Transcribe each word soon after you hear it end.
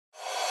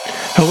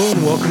Hello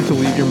and welcome to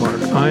Leave Your Mark.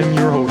 I'm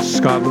your host,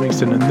 Scott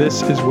Livingston, and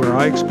this is where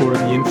I explore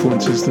the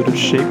influences that have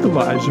shaped the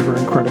lives of our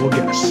incredible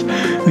guests.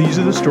 These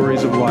are the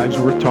stories of lives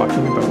worth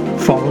talking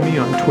about. Follow me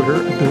on Twitter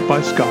at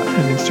BuiltByScott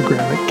and Instagram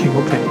at King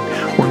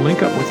O'Tang, or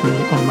link up with me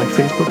on my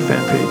Facebook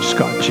fan page,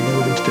 Scott G.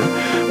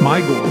 Livingston. My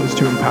goal is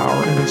to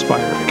empower and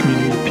inspire a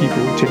community of people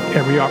who take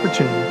every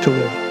opportunity to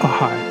live a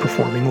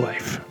high-performing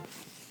life.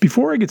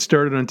 Before I get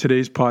started on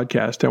today's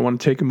podcast, I want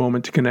to take a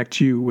moment to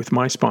connect you with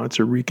my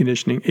sponsor,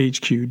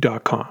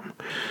 ReconditioningHQ.com.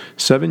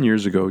 7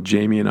 years ago,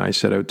 Jamie and I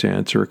set out to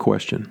answer a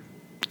question.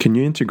 Can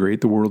you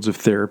integrate the worlds of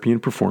therapy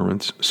and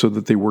performance so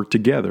that they work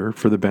together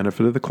for the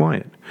benefit of the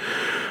client?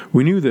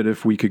 We knew that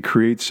if we could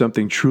create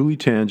something truly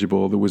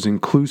tangible that was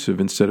inclusive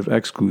instead of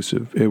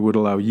exclusive, it would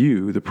allow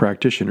you, the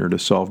practitioner, to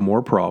solve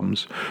more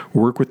problems,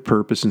 work with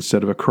purpose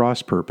instead of a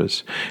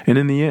cross-purpose, and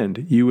in the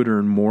end, you would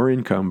earn more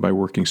income by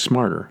working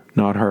smarter,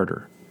 not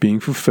harder, being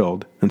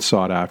fulfilled and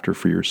sought after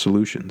for your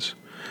solutions.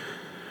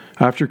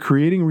 After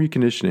creating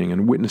Reconditioning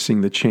and witnessing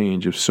the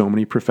change of so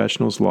many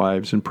professionals'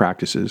 lives and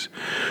practices,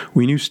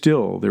 we knew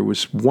still there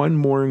was one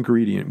more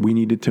ingredient we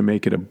needed to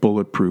make it a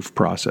bulletproof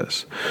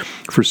process.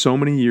 For so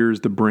many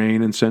years, the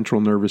brain and central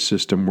nervous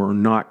system were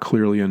not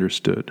clearly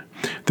understood.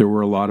 There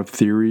were a lot of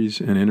theories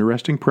and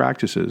interesting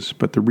practices,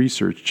 but the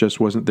research just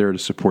wasn't there to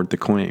support the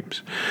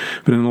claims.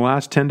 But in the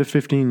last 10 to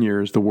 15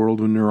 years, the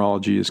world of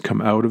neurology has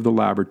come out of the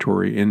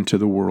laboratory into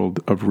the world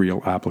of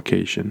real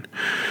application.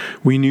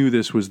 We knew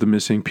this was the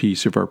missing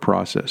piece of our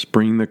process,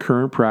 bringing the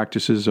current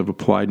practices of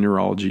applied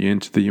neurology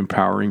into the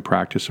empowering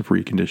practice of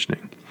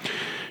reconditioning.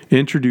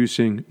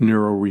 Introducing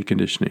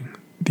Neuro-Reconditioning,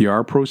 the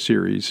R-Pro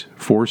series,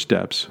 4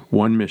 steps,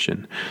 1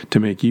 mission, to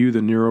make you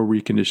the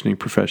neuro-reconditioning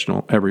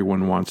professional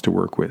everyone wants to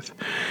work with.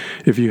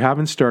 If you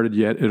haven't started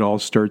yet, it all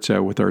starts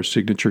out with our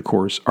signature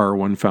course,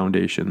 R1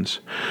 Foundations.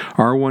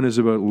 R1 is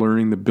about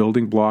learning the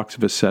building blocks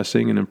of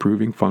assessing and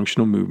improving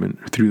functional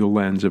movement through the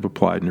lens of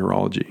applied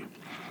neurology.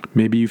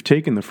 Maybe you've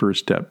taken the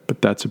first step,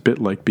 but that's a bit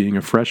like being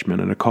a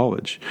freshman at a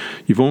college.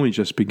 You've only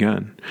just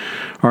begun.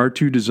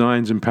 R2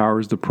 Designs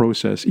empowers the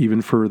process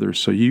even further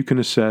so you can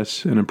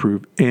assess and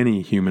improve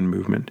any human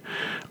movement,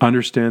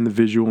 understand the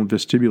visual and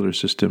vestibular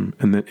system,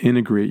 and then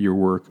integrate your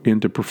work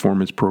into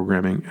performance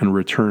programming and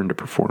return to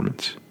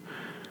performance.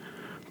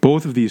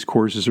 Both of these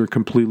courses are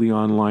completely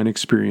online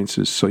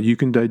experiences, so you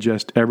can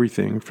digest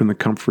everything from the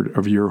comfort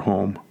of your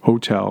home,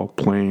 hotel,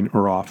 plane,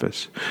 or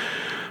office.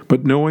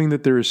 But knowing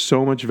that there is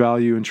so much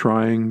value in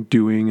trying,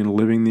 doing, and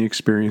living the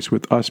experience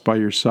with us by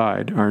your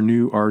side, our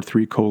new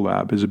R3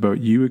 Collab is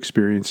about you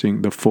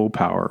experiencing the full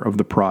power of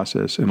the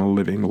process in a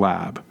living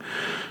lab.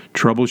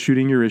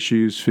 Troubleshooting your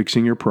issues,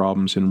 fixing your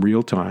problems in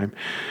real time,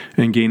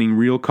 and gaining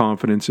real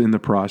confidence in the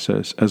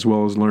process, as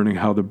well as learning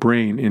how the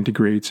brain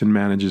integrates and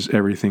manages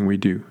everything we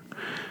do.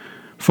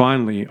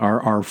 Finally, our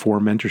R4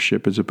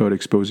 mentorship is about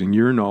exposing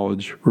your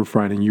knowledge,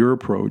 refining your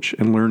approach,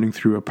 and learning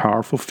through a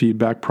powerful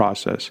feedback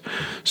process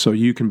so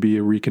you can be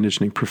a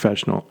reconditioning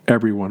professional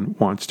everyone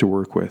wants to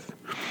work with.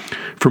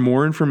 For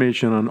more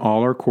information on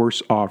all our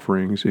course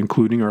offerings,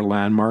 including our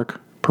landmark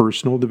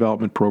personal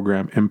development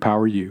program,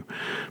 Empower You,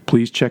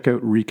 please check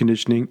out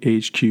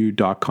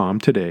ReconditioningHQ.com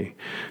today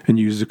and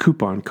use the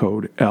coupon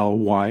code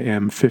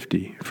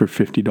LYM50 for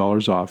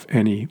 $50 off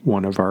any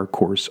one of our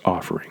course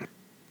offerings.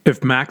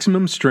 If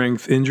maximum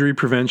strength, injury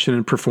prevention,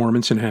 and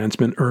performance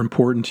enhancement are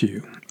important to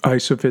you,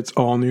 ISOFIT's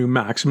all-new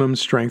Maximum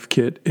Strength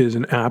Kit is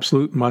an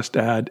absolute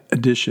must-add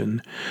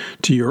addition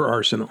to your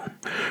arsenal.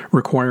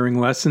 Requiring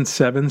less than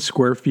 7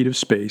 square feet of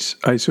space,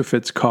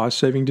 ISOFIT's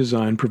cost-saving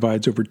design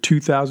provides over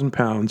 2,000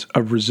 pounds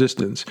of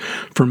resistance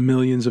for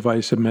millions of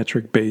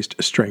isometric-based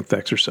strength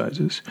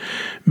exercises.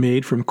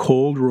 Made from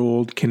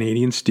cold-rolled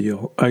Canadian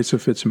steel,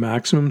 ISOFIT's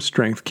Maximum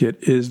Strength Kit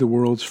is the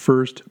world's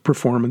first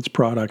performance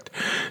product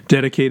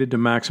dedicated to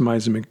maximizing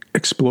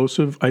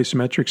explosive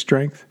isometric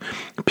strength,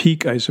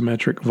 peak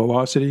isometric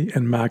velocity,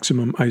 and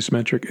maximum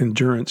isometric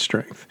endurance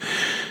strength.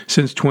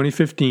 Since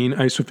 2015,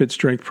 ISOFIT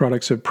strength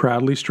products have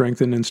proudly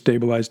strengthened and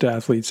stabilized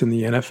athletes in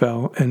the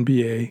NFL,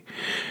 NBA,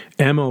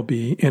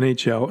 MLB,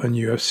 NHL, and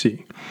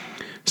UFC.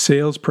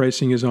 Sales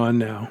pricing is on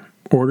now.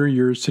 Order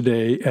yours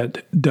today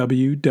at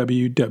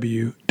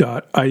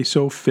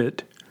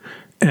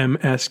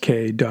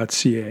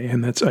www.isofitmsk.ca,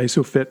 and that's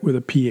ISOFIT with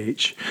a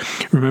PH.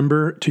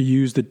 Remember to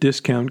use the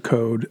discount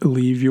code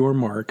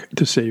LEAVEYOURMARK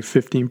to save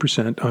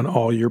 15% on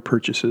all your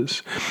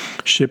purchases.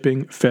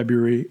 Shipping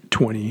February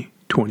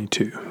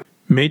 2022.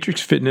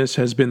 Matrix Fitness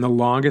has been the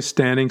longest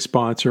standing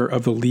sponsor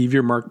of the Leave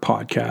Your Mark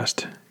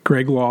podcast.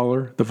 Greg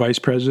Lawler, the Vice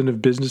President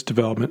of Business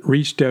Development,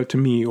 reached out to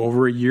me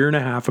over a year and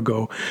a half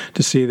ago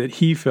to say that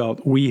he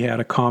felt we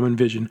had a common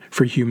vision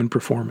for human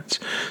performance,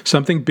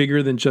 something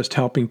bigger than just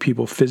helping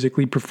people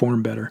physically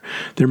perform better.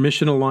 Their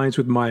mission aligns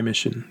with my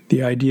mission,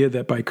 the idea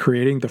that by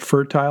creating the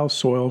fertile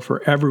soil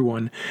for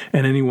everyone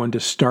and anyone to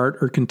start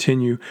or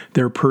continue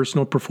their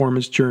personal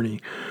performance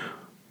journey,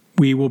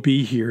 we will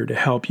be here to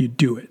help you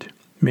do it.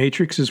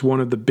 Matrix is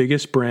one of the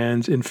biggest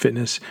brands in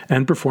fitness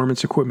and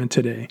performance equipment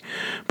today,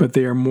 but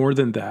they are more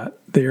than that.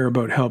 They are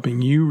about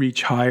helping you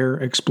reach higher,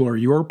 explore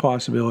your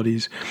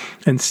possibilities,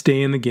 and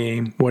stay in the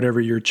game, whatever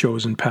your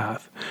chosen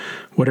path.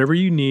 Whatever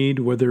you need,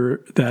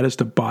 whether that is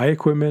to buy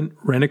equipment,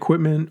 rent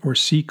equipment, or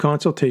seek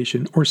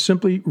consultation, or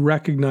simply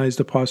recognize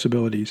the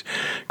possibilities,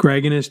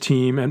 Greg and his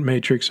team at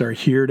Matrix are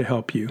here to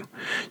help you.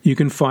 You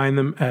can find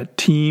them at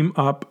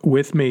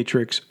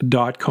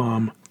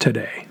teamupwithmatrix.com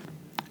today.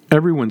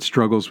 Everyone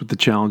struggles with the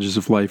challenges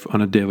of life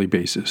on a daily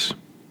basis.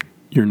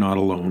 You're not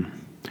alone.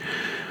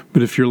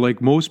 But if you're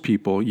like most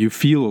people, you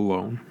feel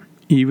alone,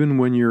 even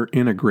when you're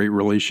in a great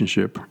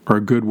relationship or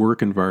a good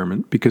work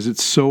environment, because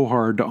it's so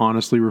hard to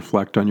honestly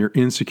reflect on your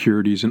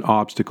insecurities and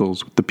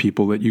obstacles with the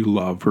people that you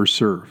love or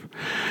serve.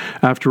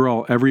 After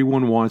all,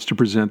 everyone wants to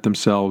present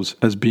themselves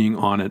as being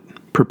on it,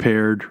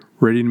 prepared,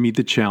 ready to meet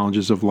the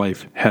challenges of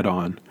life head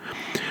on.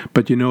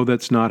 But you know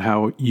that's not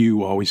how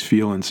you always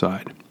feel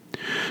inside.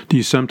 Do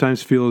you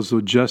sometimes feel as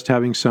though just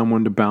having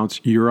someone to bounce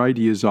your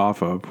ideas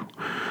off of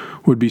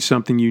would be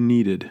something you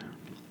needed?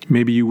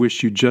 Maybe you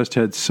wish you just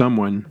had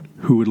someone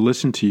who would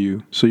listen to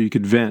you so you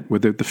could vent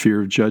without the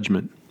fear of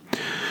judgment.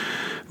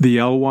 The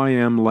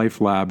LYM Life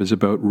Lab is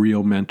about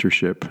real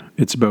mentorship.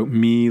 It's about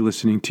me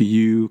listening to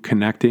you,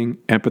 connecting,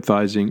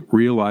 empathizing,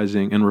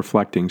 realizing, and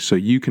reflecting so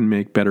you can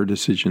make better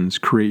decisions,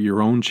 create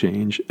your own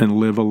change, and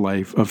live a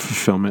life of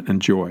fulfillment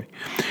and joy.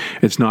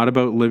 It's not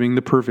about living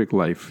the perfect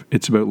life.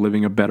 It's about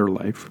living a better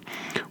life.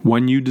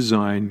 One you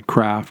design,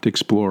 craft,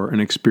 explore, and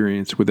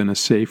experience within a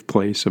safe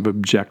place of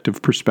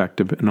objective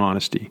perspective and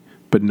honesty,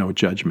 but no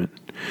judgment.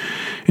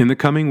 In the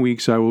coming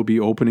weeks, I will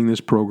be opening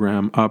this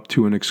program up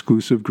to an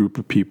exclusive group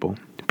of people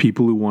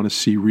who want to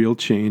see real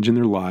change in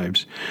their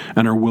lives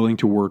and are willing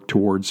to work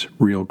towards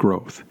real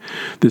growth.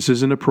 This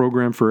isn't a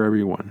program for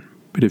everyone,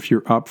 but if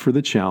you're up for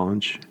the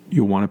challenge,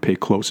 you'll want to pay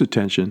close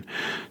attention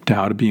to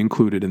how to be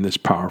included in this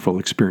powerful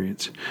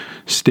experience.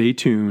 Stay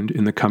tuned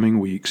in the coming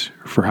weeks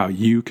for how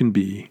you can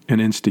be an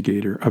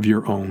instigator of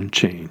your own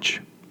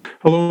change.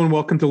 Hello and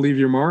welcome to Leave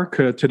Your Mark.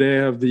 Today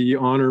I have the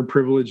honor and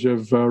privilege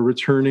of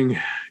returning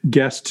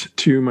guest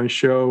to my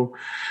show,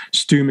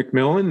 Stu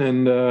McMillan.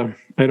 And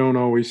I don't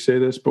always say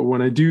this, but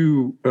when I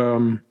do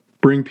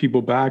bring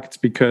people back, it's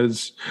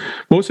because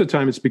most of the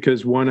time it's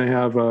because, one, I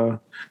have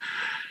a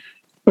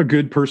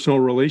good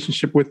personal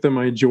relationship with them.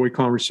 I enjoy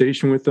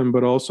conversation with them,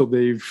 but also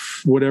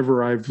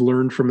whatever I've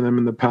learned from them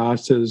in the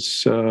past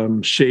has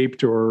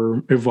shaped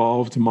or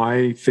evolved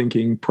my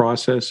thinking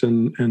process.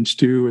 And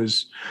Stu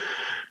is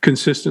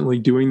consistently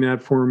doing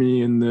that for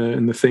me in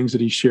the things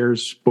that he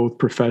shares, both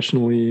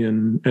professionally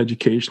and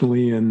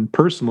educationally and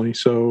personally.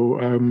 So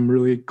I'm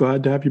really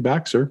glad to have you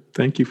back, sir.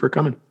 Thank you for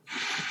coming.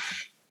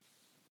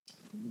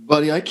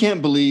 Buddy, I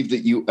can't believe that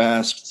you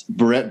asked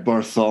Brett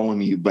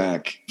Bartholomew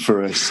back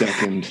for a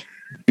second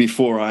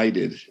before I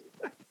did.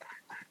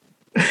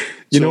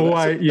 You know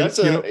why?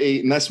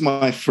 That's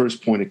my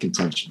first point of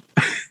contention.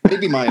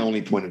 Maybe my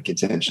only point of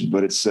contention,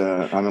 but it's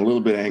I'm a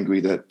little bit angry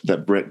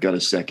that Brett got a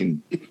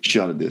second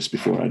shot at this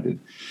before I did.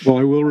 Well,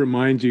 I will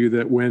remind you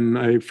that when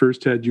I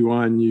first had you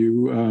on,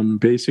 you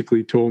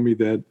basically told me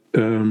that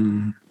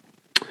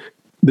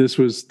this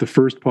was the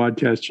first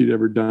podcast you'd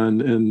ever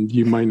done and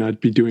you might not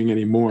be doing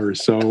any more.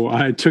 So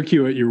I took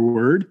you at your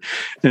word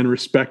and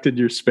respected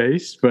your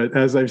space. But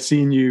as I've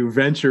seen you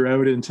venture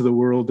out into the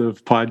world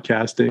of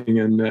podcasting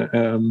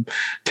and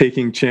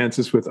taking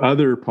chances with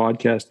other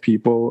podcast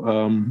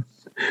people,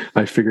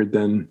 I figured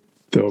then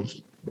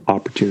the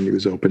opportunity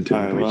was open to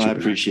invite you. I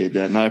appreciate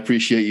that. And I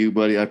appreciate you,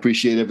 buddy. I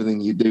appreciate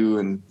everything you do.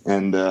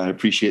 And I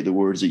appreciate the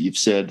words that you've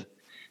said.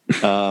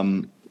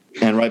 And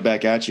right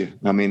back at you.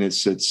 I mean,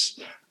 it's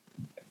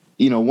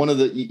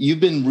you've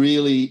been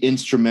really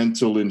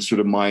instrumental in sort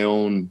of my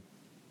own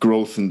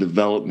growth and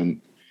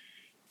development,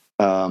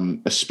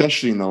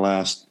 especially in the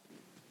last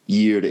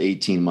year to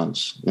 18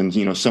 months. And,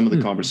 some of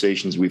the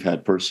conversations we've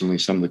had personally,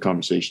 some of the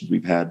conversations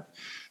we've had,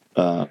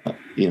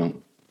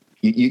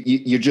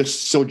 you're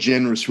just so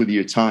generous with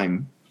your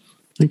time.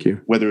 Thank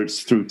you. Whether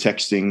it's through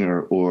texting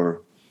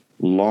or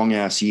long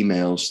ass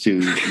emails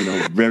to,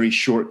 very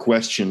short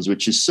questions,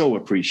 which is so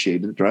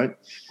appreciated. Right.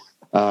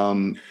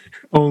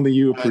 Only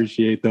you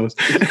appreciate those.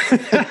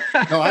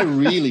 No, I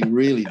really,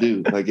 really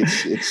do. Like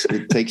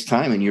it takes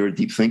time, and you're a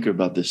deep thinker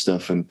about this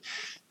stuff. And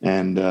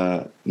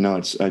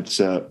it's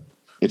a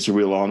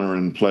real honor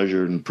and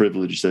pleasure and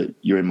privilege that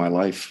you're in my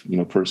life,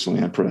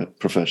 personally and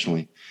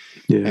professionally.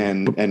 Yeah.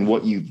 And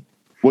what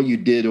you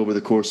did over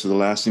the course of the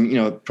last,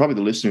 probably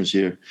the listeners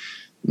here,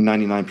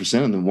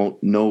 99% of them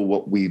won't know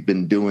what we've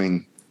been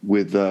doing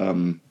with,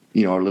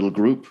 our little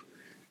group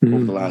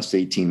over the last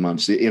 18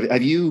 months.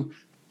 Have you,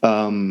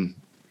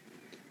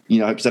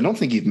 because I don't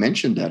think you've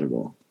mentioned that at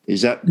all.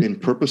 Is that been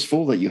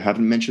purposeful that you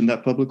haven't mentioned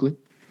that publicly?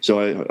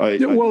 So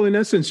in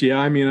essence, yeah.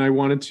 I mean, I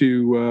wanted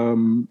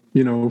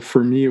to,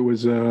 for me, it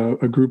was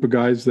a group of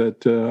guys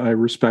that I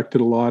respected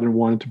a lot and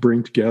wanted to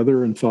bring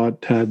together and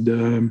thought had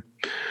the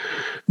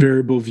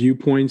variable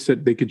viewpoints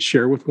that they could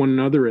share with one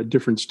another at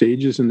different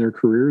stages in their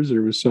careers.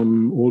 There was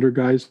some older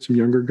guys, some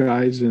younger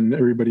guys, and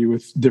everybody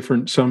with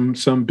different, some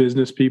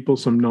business people,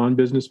 some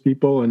non-business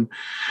people.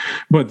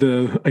 But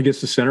I guess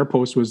the center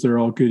post was they're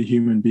all good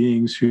human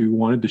beings who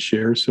wanted to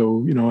share.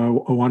 So,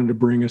 I wanted to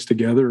bring us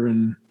together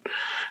and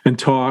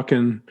talk,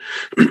 and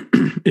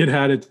it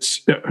had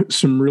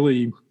some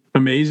really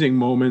amazing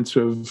moments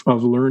of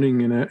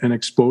learning and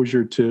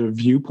exposure to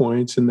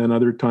viewpoints, and then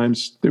other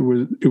times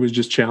it was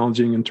just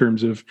challenging in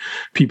terms of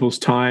people's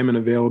time and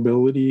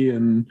availability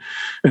and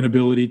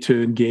ability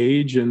to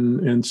engage,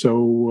 and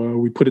so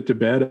we put it to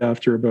bed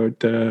after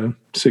about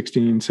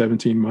 16,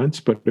 17 months.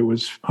 But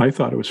I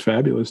thought it was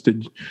fabulous.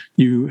 Did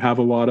you have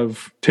a lot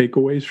of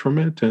takeaways from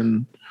it?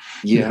 And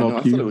I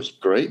thought it was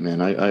great,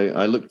 man.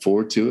 I look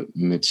forward to it,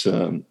 and it's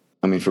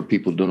for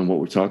people who don't know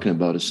what we're talking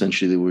about,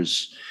 essentially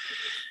was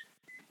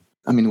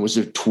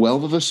there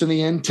 12 of us in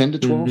the end, 10 to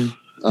 12?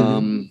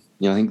 Mm-hmm.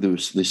 I think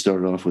they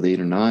started off with 8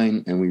 or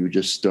 9, and we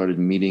just started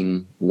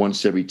meeting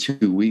once every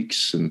 2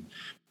 weeks and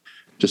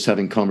just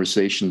having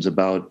conversations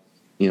about,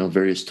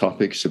 various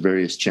topics or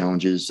various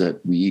challenges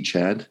that we each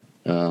had.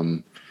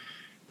 And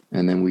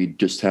then we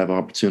just have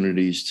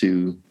opportunities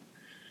to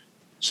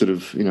sort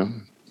of,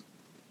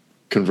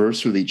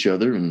 converse with each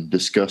other and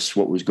discuss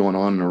what was going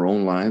on in our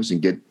own lives and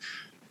get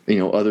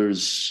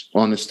others'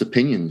 honest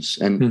opinions.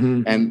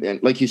 And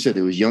like you said,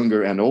 it was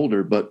younger and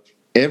older, but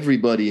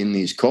everybody in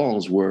these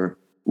calls were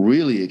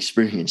really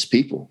experienced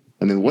people.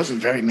 There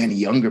wasn't very many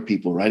younger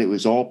people, right? It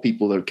was all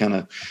people that are kind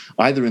of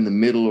either in the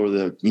middle or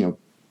the,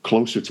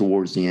 closer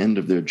towards the end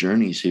of their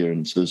journeys here.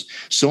 And so there's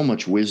so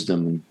much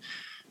wisdom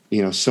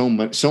and, so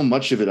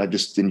much of it. I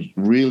just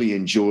really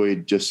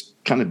enjoyed just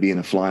kind of being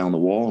a fly on the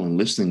wall and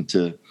listening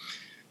to,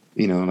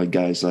 like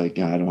guys like,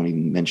 I don't want to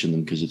even mention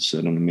them because it's,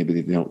 I don't know, maybe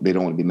they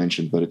don't want to be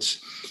mentioned, but it's,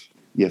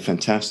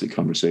 fantastic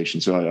conversation.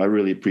 So I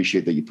really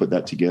appreciate that you put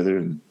that together.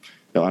 And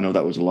I know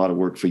that was a lot of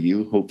work for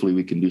you. Hopefully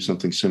we can do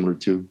something similar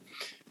to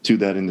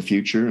that in the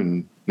future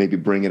and maybe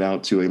bring it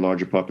out to a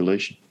larger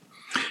population.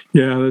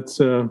 Yeah,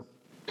 that's,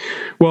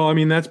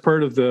 that's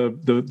part of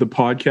the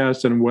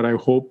podcast, and what I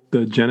hope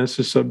the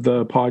genesis of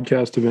the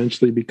podcast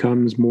eventually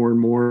becomes more and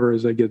more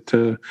as I get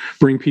to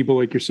bring people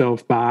like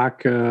yourself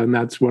back. And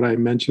that's what I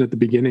mentioned at the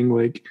beginning,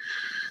 like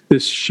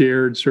this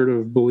shared sort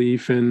of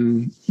belief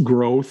in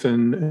growth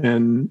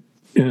and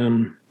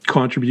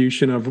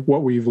contribution of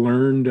what we've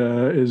learned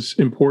is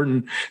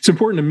important. It's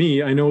important to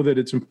me. I know that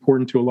it's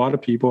important to a lot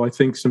of people. I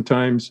think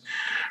sometimes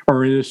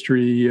our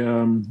industry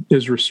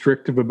is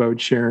restrictive about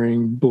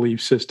sharing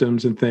belief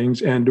systems and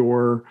things, and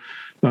or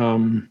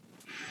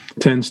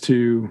tends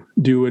to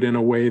do it in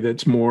a way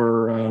that's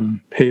more,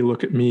 hey,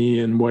 look at me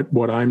and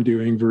what I'm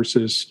doing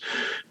versus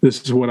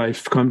this is what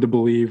I've come to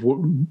believe.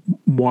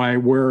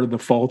 Where are the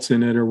faults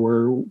in it, or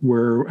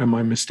where am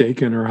I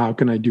mistaken, or how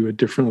can I do it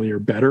differently or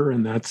better?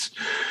 And that's,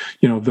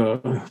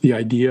 the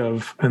idea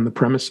of and the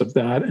premise of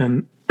that.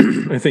 And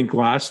I think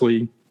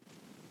lastly,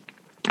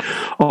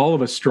 all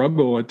of us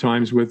struggle at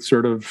times with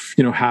sort of,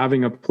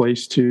 having a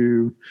place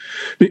to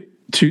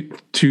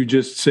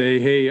just say,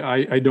 hey,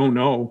 I don't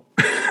know.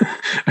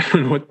 I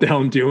don't know what the hell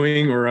I'm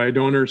doing, or I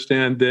don't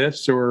understand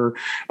this, or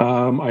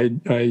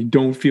I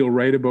don't feel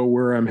right about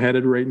where I'm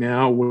headed right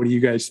now. What do you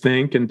guys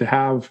think? And to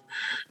have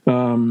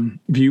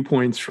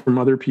viewpoints from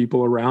other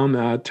people around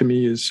that, to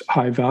me, is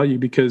high value,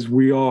 because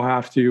we all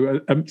have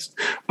to,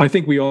 I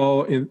think we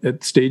all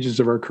at stages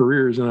of our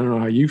careers, and I don't know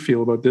how you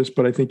feel about this,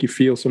 but I think you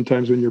feel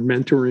sometimes when you're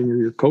mentoring or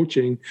you're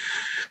coaching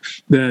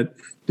that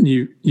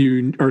you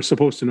are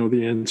supposed to know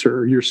the answer,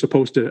 or you're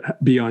supposed to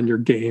be on your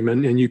game,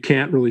 and you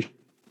can't really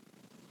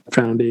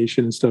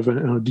foundation and stuff.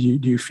 Do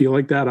you feel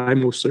like that? I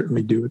most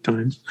certainly do at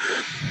times.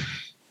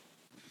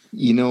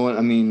 You know what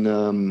I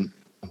mean?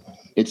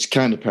 It's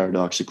kind of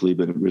paradoxically,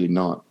 but really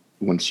not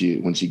once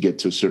you get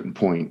to a certain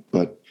point.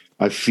 But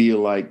I feel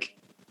like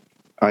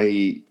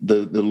the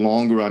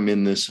longer I'm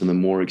in this and the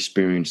more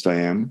experienced I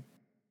am,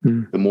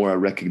 the more I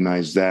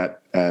recognize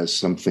that as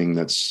something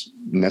that's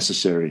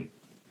necessary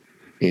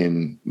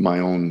in my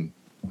own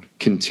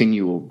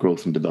continual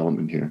growth and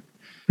development here.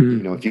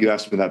 If you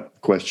asked me that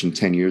question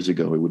 10 years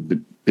ago, it would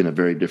have been a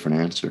very different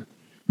answer.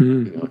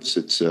 It's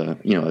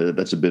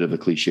that's a bit of a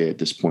cliche at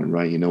this point,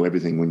 right? You know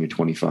everything when you're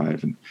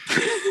 25, and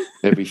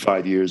every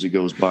 5 years it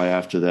goes by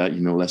after that,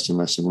 less and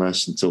less and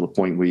less, until the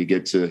point where you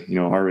get to,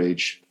 our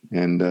age,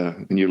 and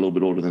you're a little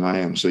bit older than I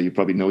am. So you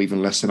probably know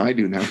even less than I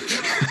do now.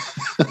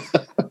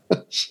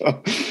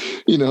 So,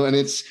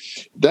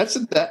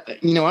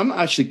 and I'm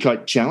actually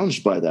quite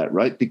challenged by that,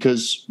 right?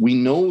 Because we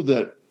know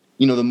that,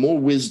 the more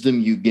wisdom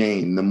you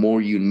gain, the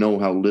more you know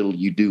how little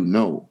you do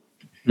know.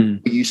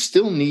 But you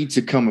still need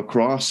to come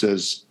across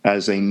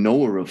as a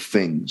knower of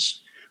things,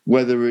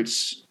 whether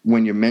it's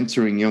when you're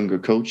mentoring younger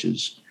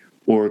coaches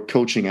or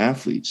coaching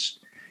athletes.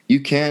 You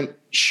can't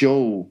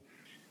show,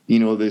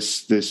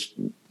 this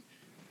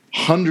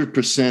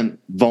 100%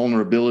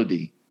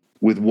 vulnerability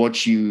with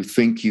what you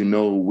think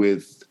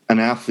with an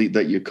athlete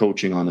that you're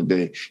coaching on a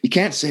day. You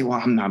can't say, well,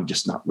 I'm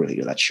just not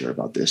really that sure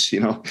about this.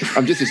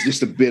 It's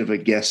just a bit of a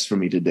guess for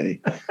me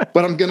today,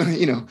 but I'm going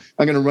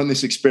to run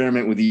this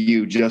experiment with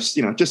you just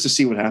to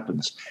see what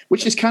happens,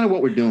 which is kind of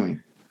what we're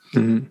doing.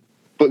 Mm-hmm.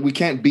 But we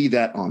can't be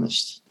that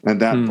honest and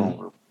that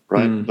vulnerable.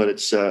 Right. But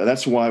it's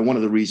that's why one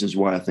of the reasons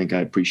why I think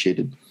I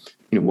appreciated,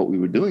 what we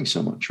were doing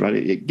so much. Right.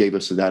 It gave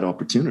us that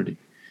opportunity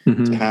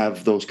to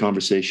have those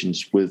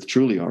conversations with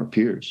truly our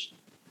peers.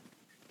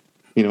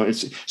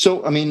 It's so,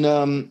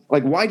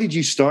 why did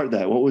you start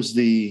that? What was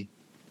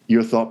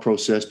your thought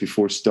process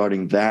before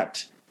starting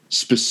that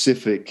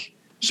specific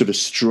sort of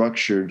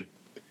structured,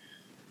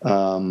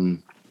 peer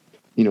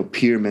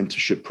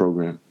mentorship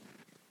program?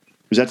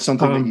 Was that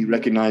something that you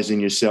recognized in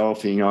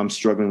yourself? I'm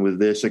struggling with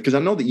this, because I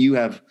know that you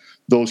have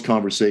those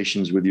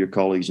conversations with your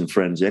colleagues and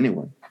friends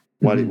anyway.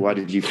 Why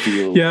did you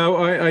feel? Yeah,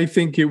 I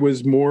think it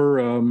was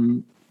more,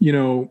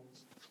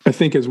 I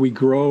think as we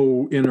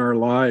grow in our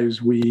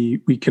lives, we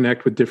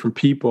connect with different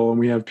people, and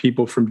we have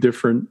people from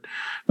different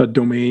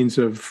domains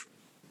of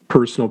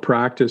personal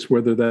practice,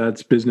 whether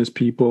that's business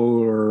people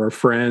or our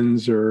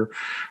friends or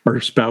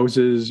our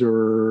spouses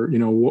or,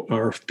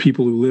 our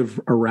people who live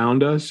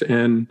around us.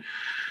 And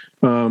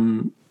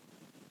in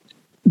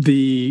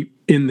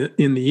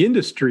the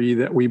industry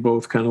that we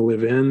both kind of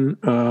live in,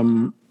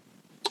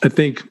 I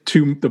think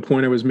to the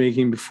point I was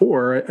making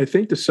before, I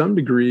think to some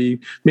degree,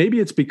 maybe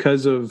it's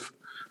because of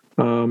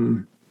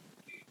the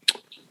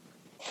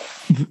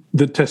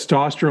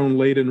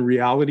testosterone-laden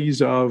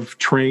realities of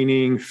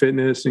training,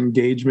 fitness,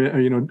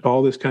 engagement,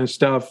 all this kind of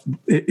stuff.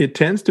 It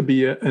tends to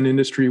be an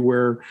industry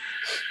where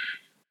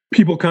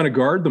people kind of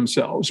guard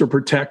themselves or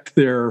protect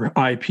their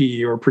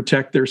IP or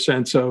protect their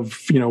sense of,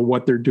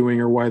 what they're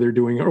doing or why they're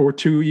doing it. Or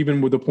two,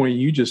 even with the point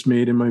you just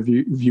made in my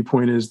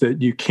viewpoint is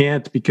that you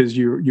can't, because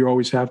you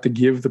always have to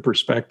give the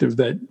perspective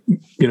that,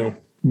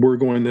 we're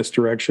going this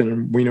direction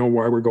and we know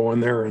why we're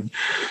going there. And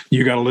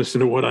you got to listen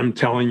to what I'm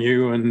telling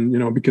you. And,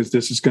 because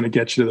this is going to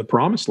get you to the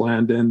promised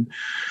land. And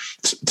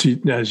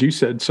as you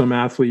said, some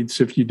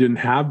athletes, if you didn't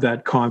have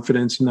that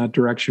confidence in that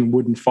direction,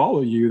 wouldn't follow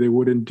you. They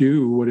wouldn't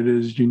do what it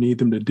is you need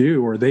them to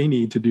do, or they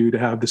need to do to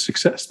have the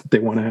success that they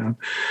want to have.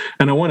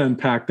 And I want to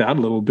unpack that a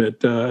little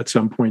bit at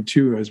some point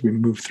too, as we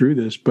move through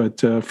this.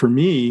 But for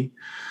me,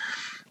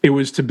 it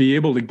was to be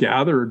able to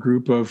gather a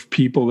group of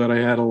people that I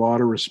had a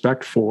lot of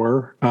respect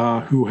for,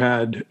 who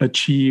had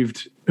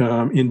achieved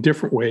in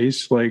different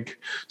ways. Like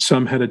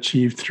some had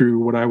achieved through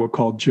what I would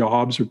call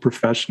jobs or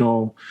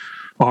professional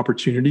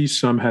opportunities.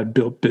 Some had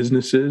built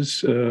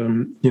businesses,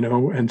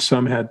 and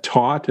some had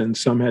taught and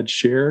some had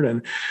shared,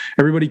 and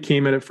everybody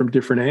came at it from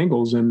different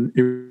angles. And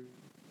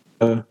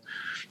it,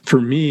 for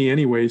me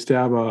anyways, to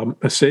have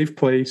a safe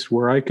place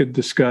where I could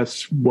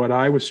discuss what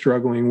I was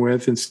struggling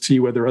with and see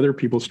whether other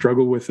people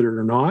struggle with it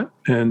or not,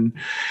 and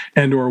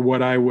or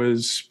what I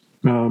was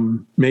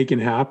making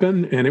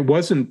happen. And it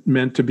wasn't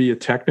meant to be a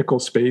technical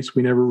space.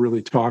 We never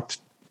really talked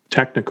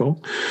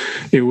technical.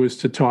 It was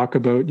to talk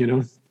about,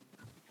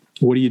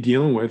 what are you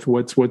dealing with?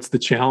 What's the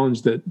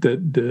challenge that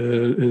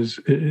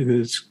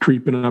is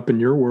creeping up in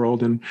your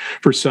world? And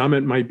for some,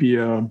 it might be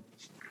a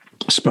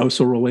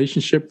spousal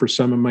relationship. For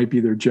some, it might be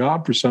their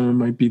job. For some, it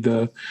might be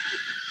the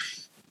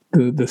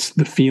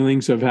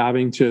feelings of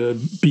having to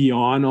be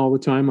on all the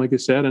time, like I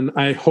said. And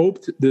I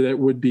hoped that it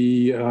would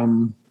be a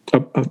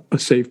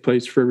safe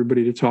place for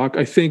everybody to talk.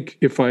 I think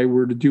if I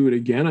were to do it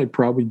again, I'd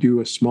probably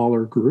do a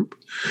smaller group,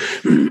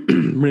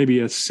 maybe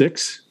a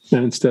 6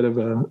 instead of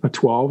a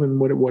 12, and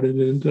what it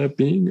ended up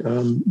being.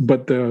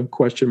 But the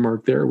question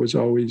mark there was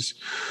always,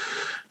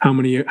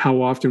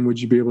 how often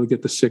would you be able to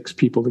get the 6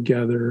 people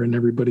together, and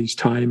everybody's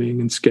timing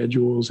and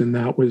schedules? And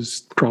that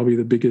was probably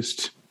the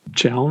biggest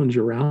challenge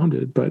around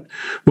it. But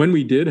when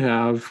we did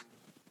have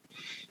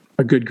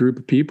a good group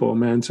of people,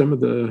 man, some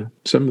of the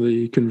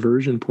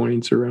conversion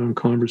points around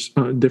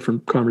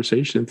different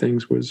conversation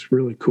things was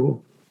really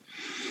cool.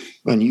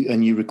 And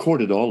you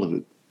recorded all of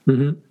it.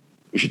 Mm-hmm.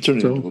 We should turn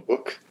it into a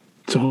book.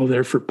 It's all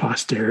there for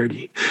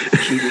posterity.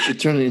 We should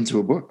turn it into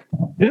a book.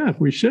 Yeah,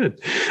 we should.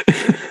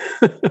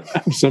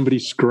 Have somebody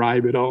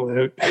scribe it all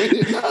out.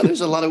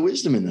 There's a lot of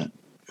wisdom in that.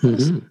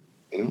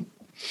 Mm-hmm.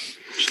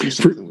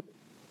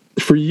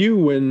 For you,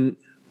 when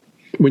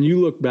you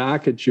look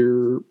back at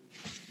your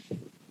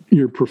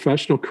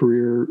professional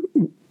career,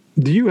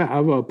 do you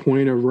have a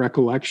point of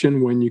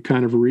recollection when you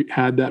kind of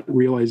had that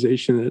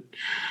realization that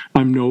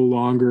I'm no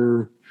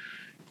longer,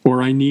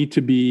 or I need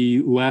to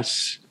be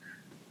less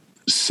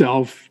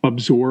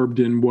self-absorbed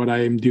in what I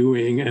am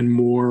doing and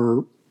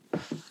more,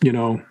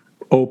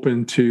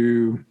 open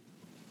to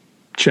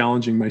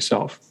challenging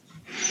myself?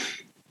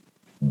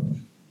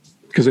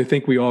 Because I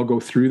think we all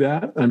go through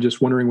that. I'm just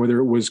wondering whether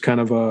it was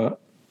kind of a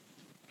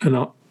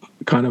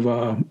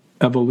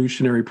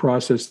evolutionary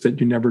process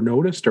that you never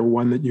noticed, or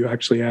one that you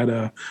actually had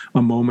a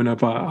moment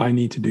of I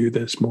need to do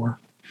this more.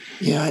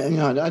 Yeah,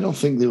 I don't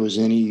think there was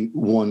any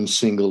one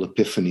single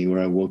epiphany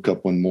where I woke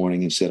up one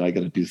morning and said I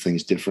got to do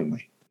things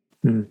differently.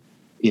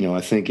 I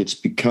think it's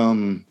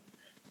become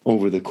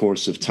over the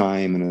course of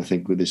time, and I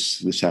think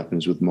this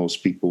happens with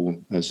most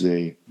people as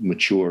they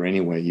mature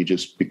anyway, you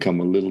just become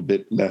a little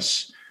bit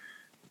less,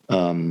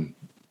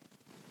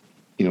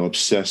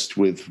 obsessed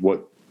with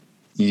what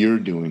you're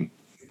doing,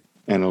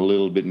 and a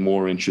little bit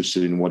more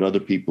interested in what other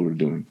people are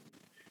doing,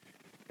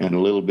 and a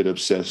little bit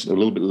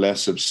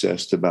less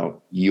obsessed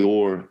about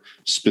your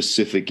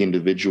specific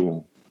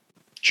individual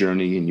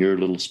journey and your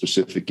little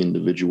specific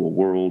individual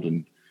world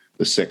and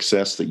the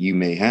success that you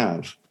may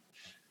have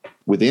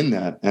within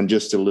that, and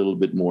just a little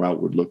bit more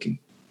outward looking.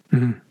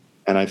 Mm-hmm.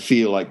 And I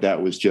feel like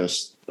that was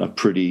just a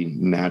pretty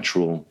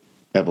natural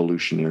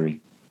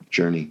evolutionary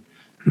journey.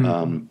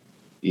 Mm-hmm.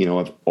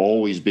 I've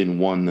always been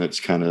one that's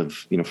kind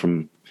of,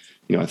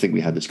 I think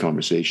we had this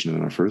conversation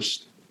in our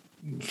first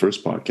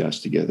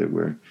podcast together,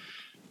 where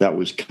that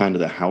was kind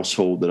of the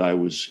household that I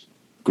was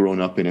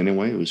growing up in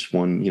anyway. It was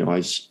one,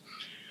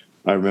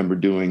 I remember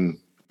doing,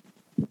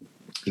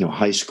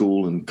 high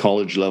school and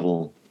college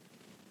level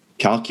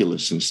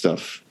calculus and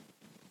stuff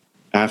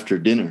after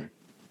dinner.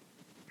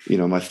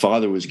 My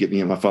father's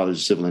a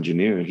civil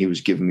engineer, and he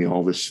was giving me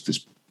all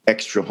this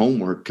extra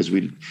homework because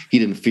he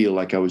didn't feel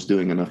like I was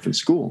doing enough in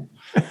school.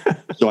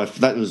 So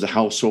that was the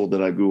household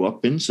that I grew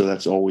up in. So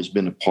that's always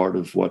been a part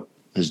of what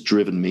has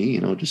driven me,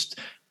 just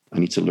I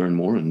need to learn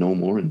more and know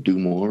more and do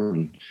more.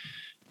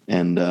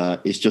 And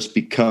it's just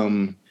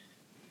become,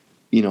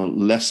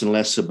 less and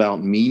less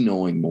about me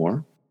knowing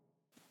more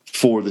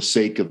for the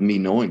sake of me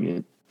knowing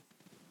it,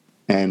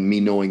 and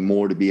me knowing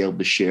more to be able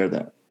to share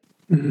that.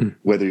 Mm-hmm.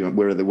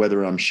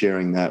 Whether I'm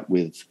sharing that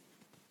with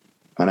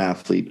an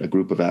athlete, a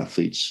group of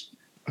athletes,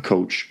 a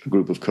coach, a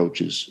group of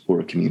coaches, or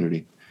a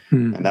community.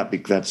 Mm-hmm. And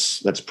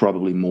that's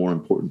probably more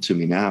important to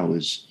me now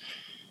is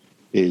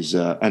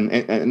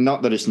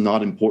not that it's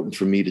not important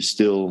for me to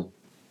still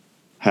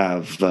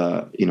have,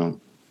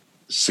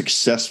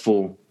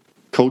 successful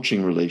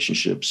coaching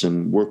relationships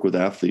and work with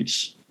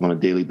athletes on a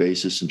daily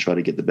basis and try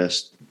to get the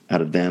best out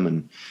of them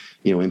and,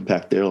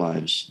 impact their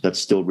lives. That's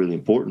still really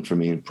important for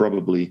me, and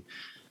probably,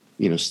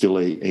 still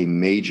a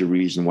major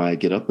reason why I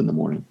get up in the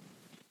morning.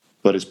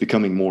 But it's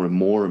becoming more and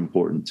more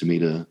important to me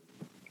to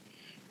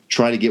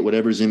try to get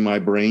whatever's in my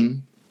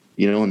brain,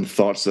 and the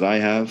thoughts that I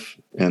have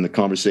and the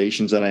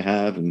conversations that I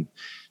have, and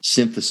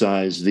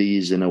synthesize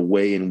these in a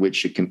way in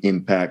which it can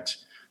impact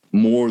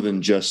more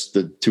than just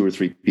the 2 or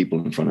 3 people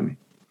in front of me.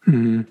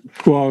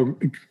 Mm-hmm. Well,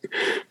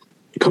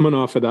 coming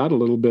off of that a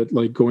little bit,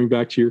 like going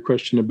back to your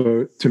question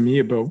about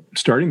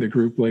starting the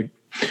group, like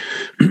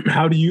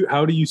how do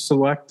you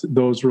select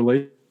those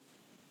relationships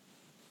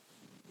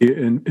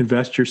and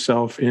invest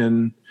yourself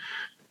in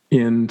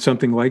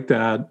something like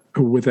that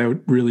without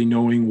really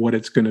knowing what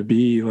it's going to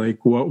be? Like,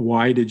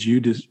 why did you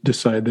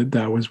decide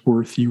that was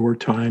worth your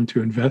time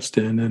to invest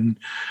in,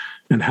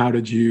 and how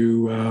did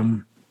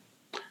you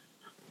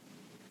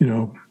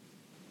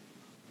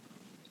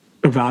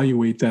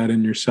evaluate that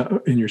in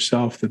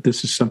yourself that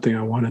this is something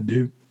I want to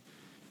do?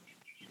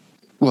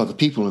 Well, the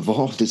people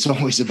involved, it's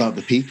always about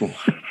the people,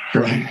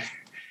 right?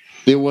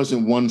 There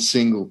wasn't one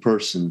single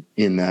person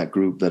in that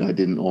group that I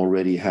didn't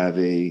already have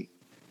a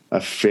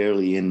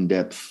fairly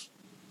in-depth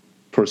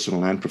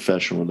personal and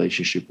professional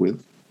relationship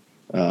with.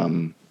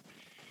 And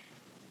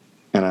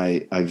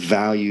I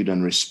valued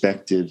and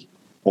respected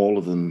all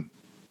of them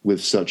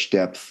with such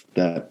depth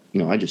that,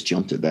 I just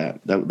jumped at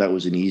that. That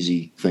was an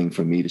easy thing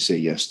for me to say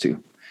yes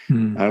to.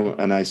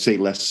 And I say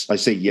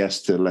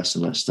yes to less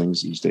and less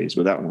things these days,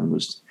 but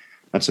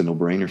that's a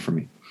no-brainer for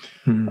me.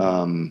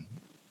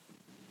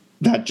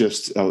 That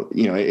just,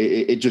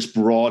 it just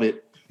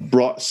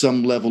brought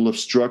some level of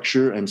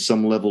structure and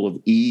some level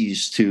of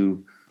ease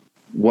to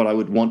what I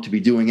would want to be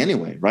doing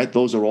anyway, right?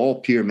 Those are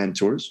all peer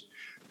mentors.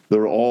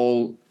 They're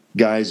all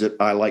guys that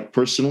I like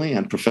personally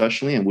and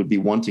professionally and would be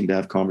wanting to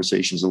have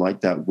conversations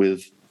like that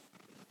with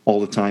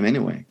all the time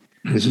anyway.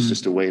 Mm-hmm. This is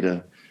just a way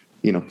to,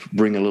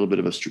 bring a little bit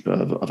of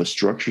a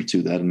structure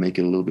to that and make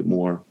it a little bit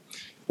more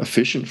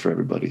efficient for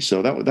everybody.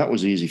 So that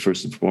was easy,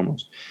 first and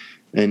foremost.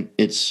 And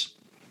it's,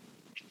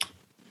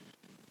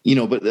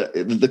 but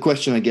the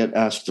question I get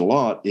asked a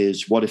lot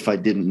is, what if I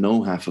didn't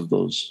know half of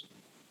those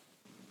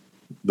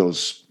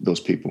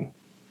people?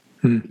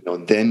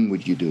 Then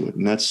would you do it?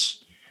 And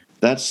that's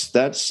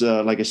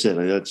like I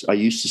said, I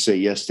used to say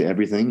yes to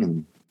everything,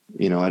 and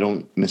I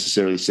don't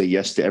necessarily say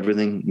yes to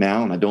everything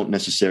now, and I don't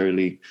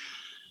necessarily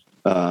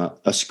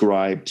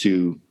ascribe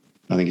to,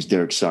 I think it's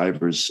Derek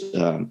Sivers,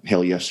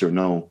 hell yes or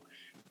no.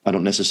 I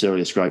don't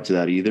necessarily ascribe to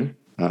that either.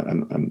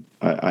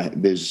 I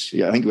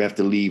think we have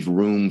to leave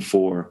room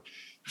for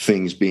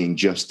things being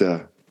just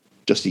a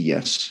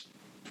yes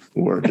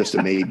or just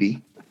a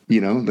maybe.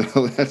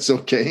 That's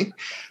okay.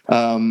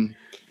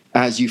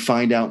 As you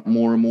find out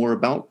more and more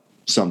about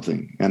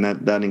something, and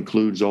that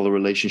includes all the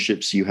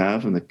relationships you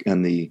have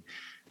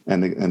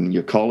and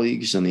your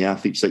colleagues and the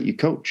athletes that you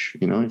coach.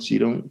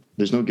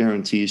 There's no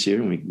guarantees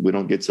here, and we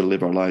don't get to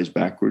live our lives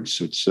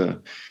backwards. It's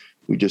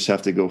we just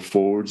have to go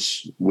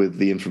forwards with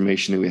the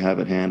information that we have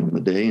at hand on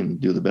the day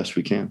and do the best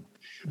we can.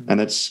 And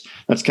that's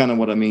kind of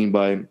what I mean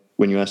by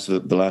when you asked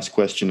the last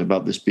question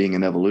about this being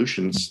an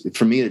evolution.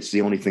 For me, it's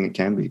the only thing it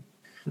can be.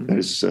 That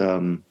is,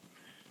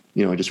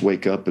 I just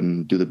wake up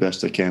and do the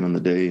best I can on the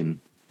day and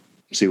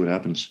see what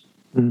happens.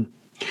 Mm.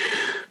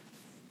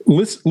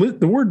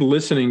 The word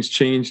listening's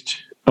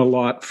changed a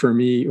lot for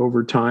me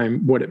over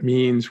time, what it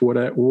means, what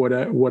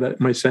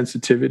my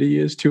sensitivity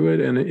is to it.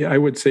 And I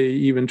would say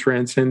even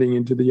transcending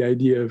into the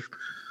idea of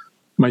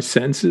my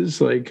senses.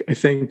 Like, I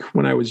think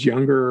when I was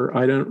younger,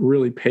 I didn't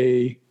really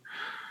pay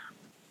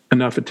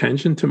enough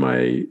attention to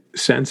my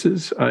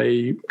senses.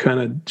 I kind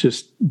of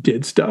just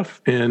did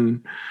stuff.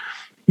 And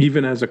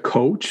even as a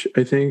coach,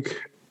 I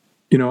think,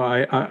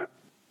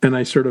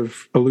 I sort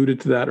of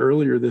alluded to that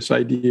earlier, this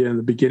idea in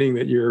the beginning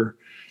that you're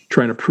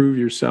trying to prove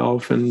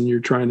yourself and you're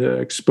trying to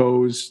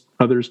expose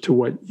others to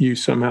what you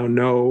somehow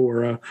know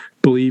or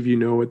believe you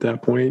know at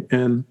that point.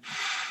 And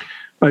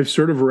I've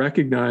sort of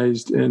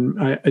recognized, and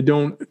I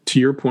don't, to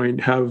your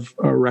point, have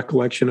a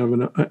recollection of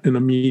an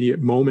immediate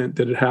moment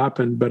that it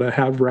happened, but I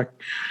have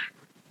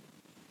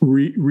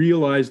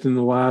realized in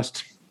the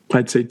last,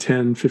 I'd say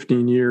 10,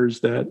 15 years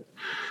that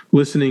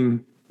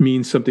listening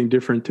means something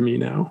different to me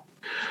now.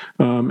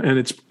 And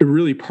it's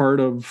really part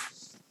of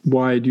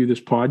why I do this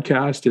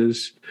podcast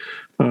is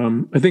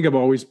I think I've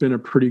always been a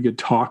pretty good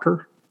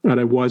talker, but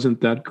I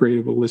wasn't that great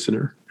of a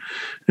listener.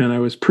 And I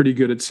was pretty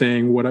good at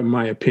saying what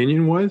my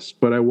opinion was,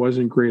 but I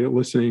wasn't great at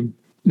listening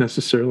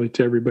necessarily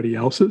to everybody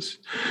else's.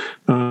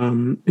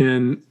 And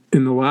in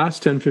the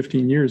last 10,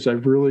 15 years,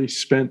 I've really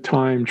spent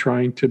time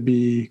trying to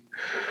be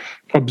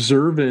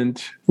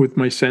observant with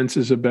my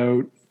senses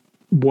about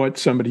what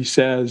somebody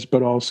says,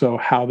 but also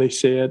how they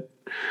say it,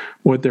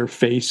 what their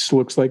face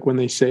looks like when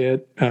they say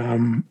it,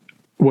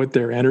 what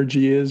their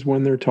energy is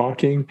when they're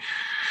talking.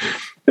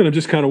 And I'm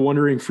just kind of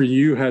wondering for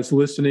you, has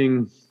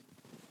listening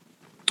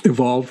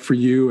evolved for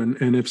you?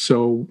 And if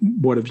so,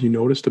 what have you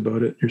noticed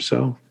about it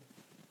yourself?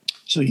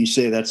 So you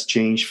say that's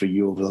changed for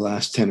you over the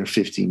last 10 or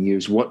 15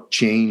 years. What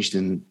changed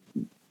and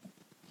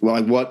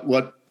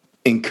what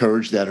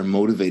encouraged that or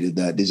motivated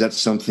that? Is that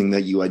something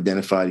that you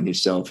identified in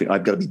yourself?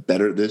 I've got to be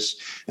better at this.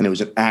 And it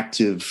was an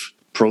active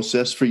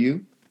process for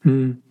you?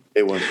 Mm.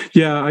 It was.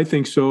 Yeah, I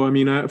think so. I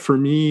mean, for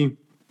me,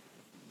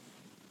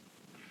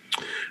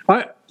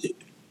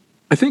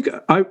 I think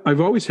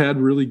I've always had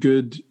really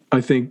good,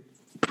 I think,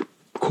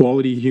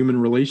 quality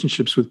human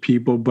relationships with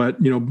people, but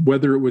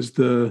whether it was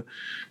the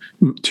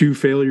two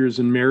failures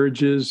in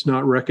marriages,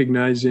 not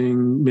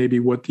recognizing maybe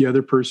what the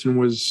other person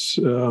was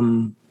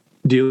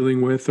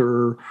dealing with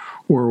or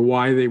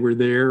why they were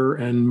there,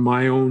 and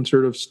my own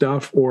sort of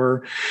stuff,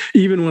 or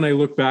even when I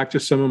look back to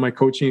some of my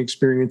coaching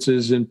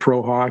experiences in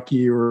pro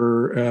hockey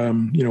or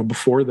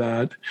before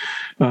that,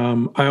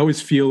 I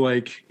always feel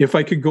like if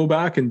I could go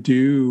back and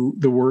do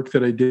the work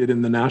that I did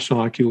in the National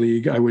Hockey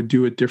League, I would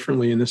do it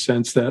differently, in the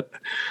sense that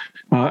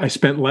I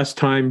spent less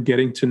time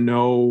getting to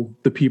know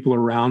the people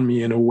around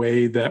me in a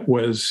way that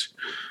was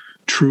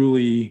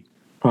truly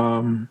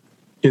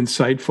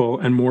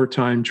insightful, and more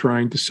time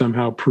trying to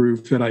somehow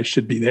prove that I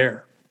should be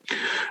there.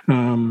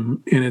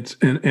 And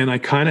I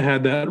kind of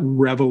had that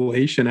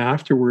revelation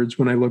afterwards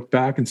when I looked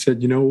back and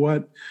said, you know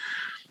what?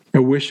 I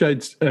wish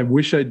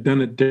I'd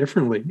done it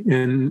differently.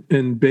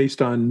 And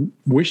based on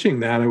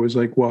wishing that, I was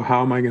like, well,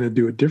 how am I going to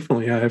do it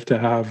differently? I have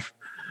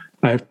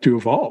to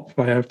evolve.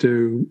 I have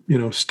to,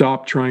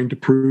 stop trying to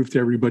prove to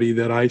everybody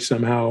that I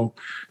somehow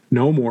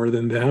know more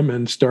than them,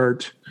 and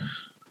start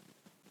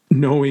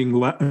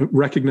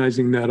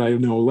recognizing that I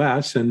know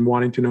less and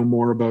wanting to know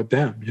more about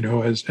them,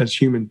 as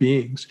human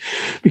beings.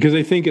 Because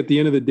I think at the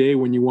end of the day,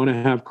 when you want to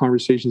have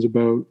conversations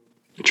about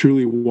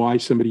truly why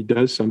somebody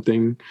does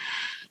something,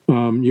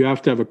 you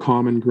have to have a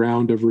common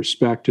ground of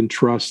respect and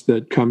trust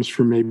that comes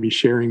from maybe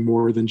sharing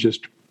more than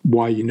just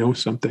why you know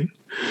something.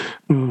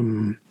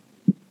 And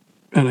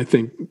I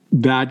think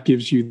that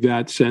gives you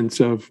that sense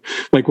of,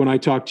 like, when I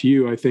talk to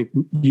you, I think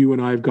you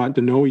and I have gotten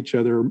to know each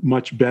other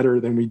much better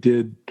than we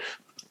did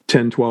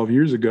 10, 12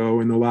 years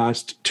ago in the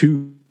last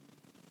two.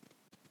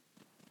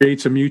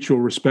 Creates a mutual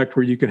respect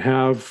where you can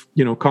have,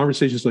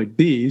 conversations like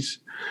these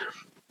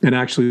and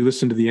actually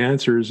listen to the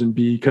answers and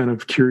be kind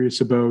of curious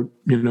about,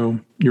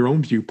 your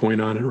own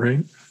viewpoint on it,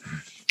 right?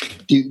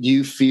 Do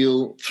you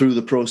feel through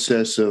the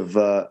process of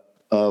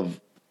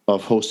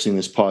hosting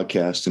this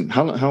podcast, and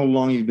how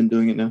long have you been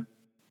doing it now?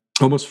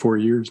 Almost 4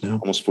 years now.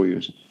 Almost 4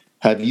 years.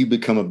 Have you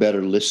become a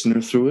better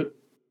listener through it?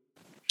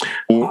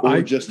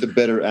 Or just a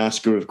better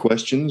asker of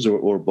questions,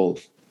 or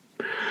both?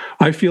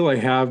 I feel I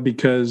have,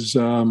 because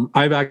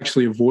I've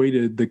actually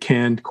avoided the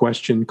canned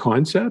question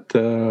concept.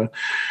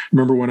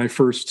 Remember when I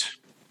first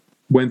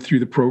went through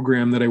the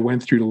program that I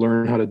went through to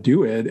learn how to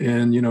do it,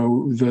 and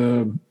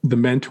the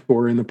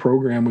mentor in the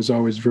program was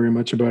always very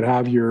much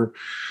about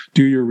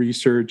do your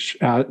research,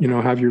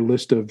 have your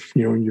list of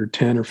your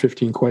 10 or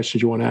 15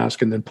 questions you want to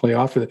ask, and then play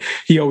off of it.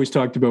 He always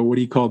talked about what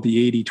he called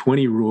the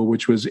 80-20 rule,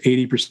 which was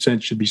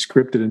 80% should be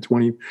scripted and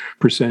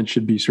 20%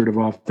 should be sort of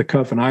off the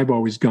cuff. And I've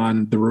always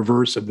gone the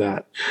reverse of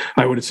that.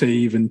 I would say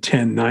even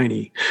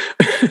 10-90.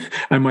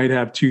 I might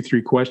have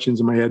 2-3 questions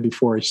in my head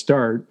before I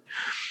start.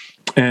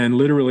 And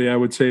literally, I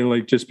would say,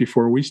 like, just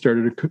before we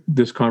started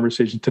this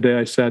conversation today,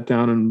 I sat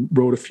down and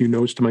wrote a few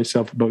notes to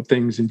myself about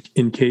things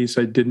in case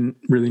I didn't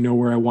really know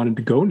where I wanted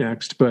to go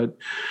next. But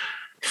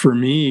for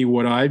me,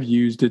 what I've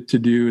used it to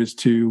do is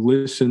to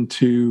listen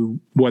to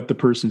what the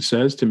person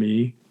says to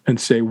me and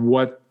say,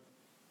 what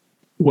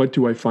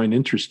do I find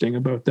interesting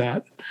about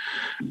that?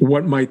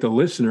 What might the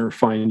listener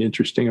find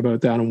interesting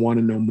about that and want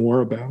to know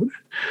more about?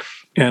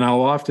 And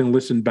I'll often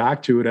listen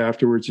back to it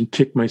afterwards and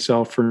kick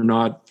myself for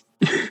not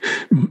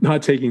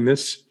taking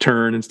this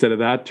turn instead of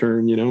that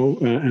turn,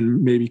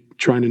 and maybe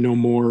trying to know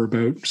more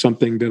about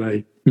something that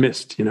I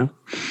missed,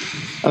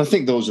 I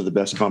think those are the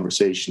best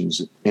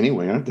conversations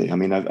anyway, aren't they? I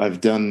mean,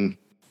 I've done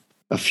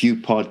a few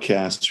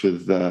podcasts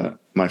with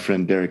my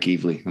friend Derek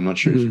Evely. I'm not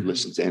sure if you've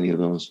listened to any of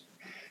those,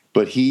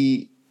 but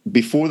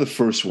before the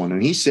first one,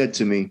 and he said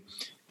to me,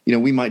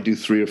 we might do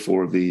 3 or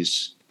 4 of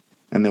these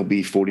and they'll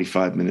be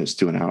 45 minutes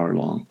to an hour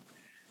long.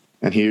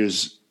 And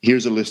here's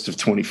a list of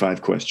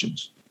 25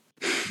 questions.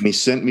 And he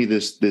sent me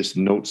this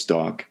note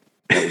stock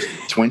that was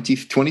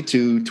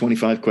 22,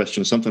 25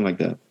 questions, something like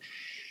that.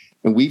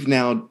 And we've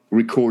now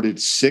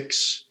recorded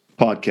 6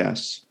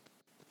 podcasts.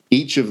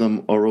 Each of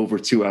them are over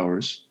 2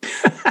 hours.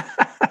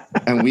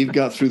 And we've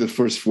got through the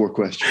first 4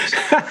 questions.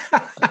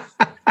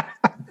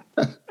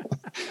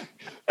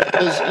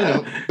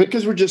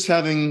 Because we're just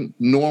having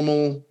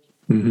normal,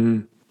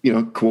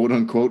 quote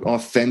unquote,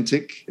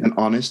 authentic and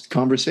honest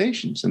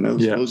conversations. And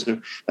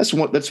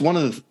that's one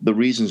of the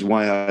reasons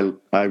why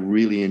I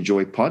really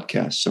enjoy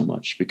podcasts so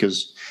much,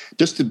 because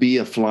just to be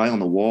a fly on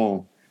the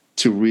wall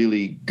to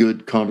really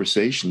good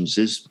conversations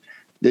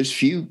there's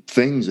few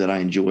things that I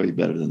enjoy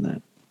better than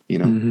that,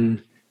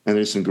 and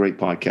there's some great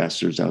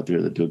podcasters out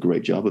there that do a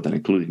great job of that,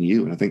 including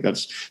you. And I think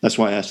that's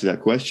why I asked you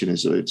that question,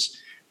 is that it's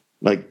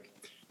like,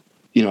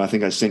 I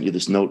think I sent you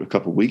this note a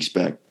couple of weeks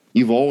back.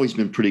 You've always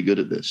been pretty good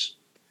at this,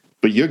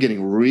 but you're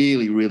getting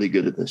really, really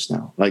good at this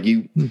now. Like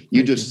you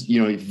just,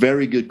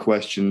 very good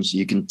questions.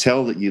 You can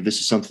tell that this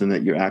is something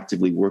that you're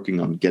actively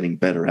working on getting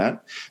better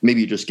at.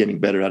 Maybe you're just getting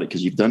better at it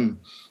because you've done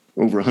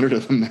over 100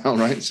 of them now,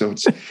 right? So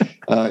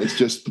it's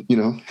just,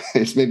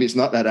 it's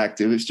not that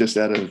active. It's just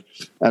out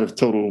of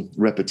total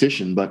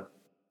repetition. But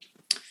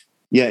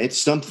yeah, it's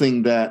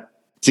something that,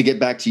 to get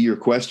back to your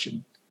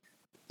question,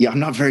 I'm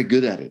not very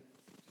good at it.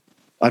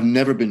 I've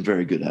never been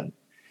very good at it.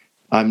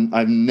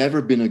 I've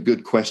never been a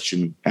good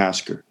question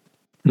asker.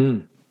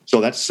 So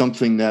that's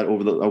something that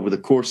over the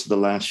course of the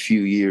last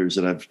few years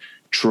that I've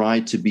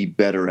tried to be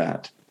better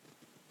at.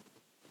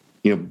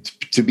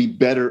 To be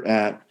better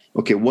at,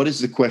 okay, what is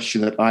the question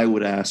that I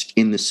would ask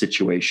in this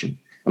situation?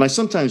 And I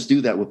sometimes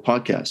do that with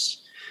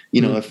podcasts.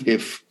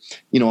 If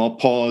I'll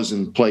pause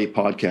and play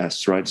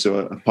podcasts, right? So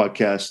a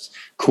podcast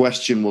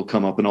question will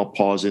come up and I'll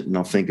pause it and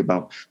I'll think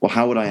about, well,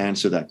 how would I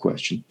answer that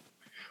question?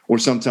 Or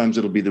sometimes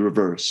it'll be the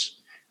reverse,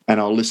 and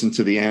I'll listen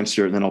to the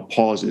answer and then I'll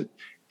pause it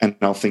and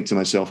I'll think to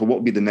myself, well, what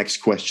would be the next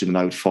question that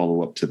I would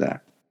follow up to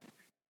that?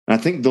 And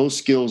I think those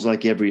skills,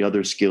 like every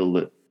other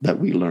skill that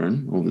we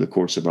learn over the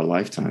course of our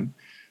lifetime,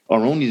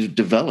 are only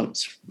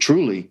developed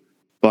truly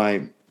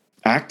by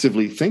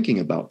actively thinking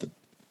about them.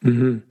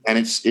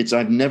 And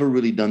I've never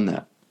really done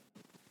that.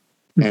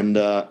 And,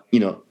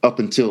 up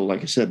until,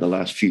 like I said, the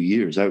last few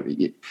years,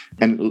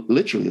 and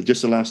literally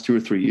just the last 2 or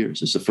 3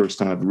 years, it's the first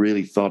time I've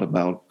really thought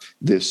about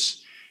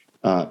this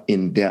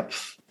in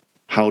depth,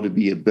 how to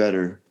be a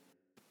better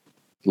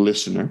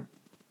listener,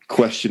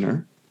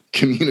 questioner,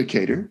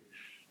 communicator,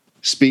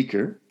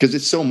 speaker, because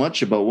it's so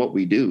much about what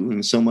we do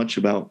and so much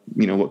about,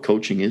 what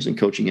coaching is and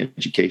coaching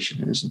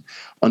education is, and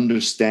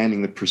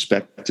understanding the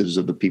perspectives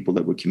of the people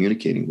that we're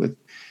communicating with.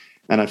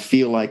 And I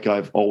feel like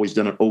I've always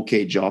done an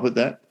okay job at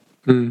that.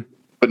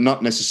 But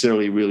not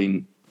necessarily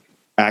really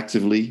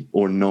actively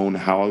or known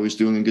how I was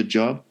doing a good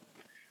job.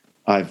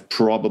 I've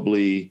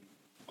probably,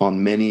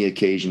 on many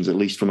occasions, at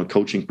least from a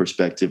coaching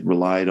perspective,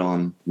 relied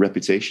on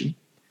reputation.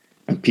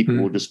 And people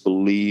will just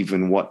believe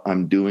in what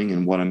I'm doing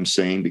and what I'm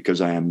saying because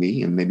I am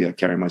me, and maybe I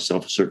carry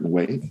myself a certain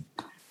way,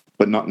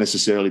 but not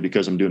necessarily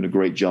because I'm doing a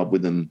great job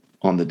with them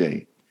on the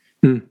day.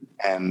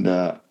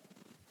 And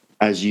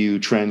as you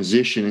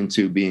transition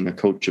into being a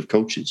coach of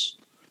coaches,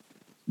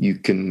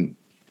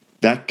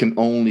 that can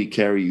only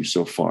carry you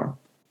so far.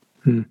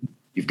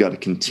 You've got to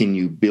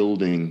continue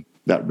building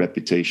that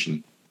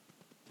reputation,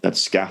 that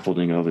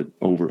scaffolding of it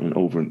over and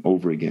over and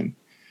over again.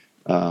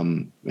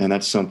 And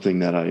that's something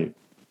that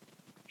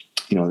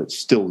that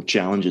still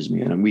challenges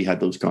me. And we had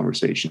those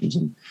conversations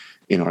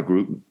in our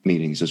group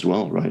meetings as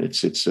well, right?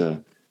 It's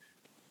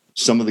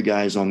some of the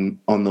guys on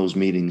those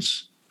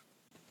meetings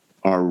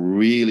are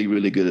really,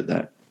 really good at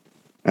that.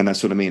 And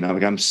that's what I mean.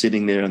 I'm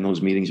sitting there in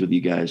those meetings with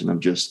you guys, and I'm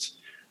just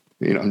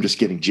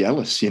getting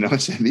jealous, I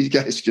said, these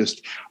guys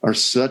just are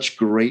such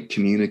great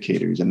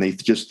communicators, and they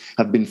just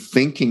have been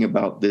thinking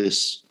about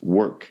this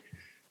work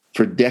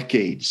for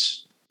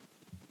decades.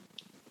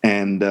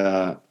 And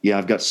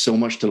I've got so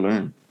much to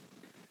learn.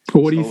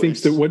 Well, what do you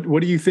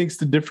think's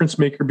the difference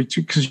maker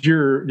between, because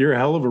you're a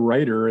hell of a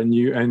writer, and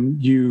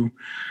you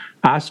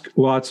ask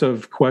lots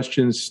of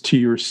questions to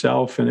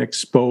yourself and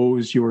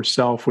expose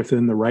yourself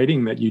within the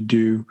writing that you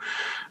do.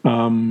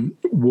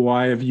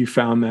 Why have you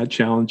found that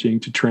challenging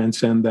to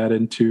transcend that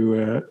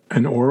into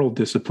an oral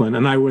discipline?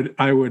 And I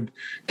would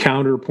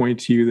counterpoint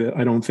to you that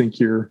I don't think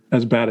you're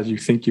as bad as you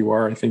think you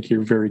are. I think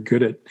you're very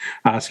good at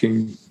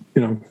asking,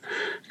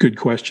 good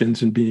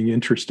questions and being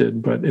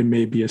interested, but it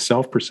may be a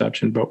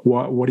self-perception. But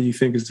what do you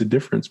think is the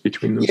difference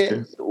between those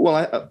two?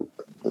 Well,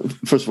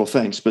 first of all,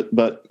 thanks.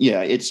 But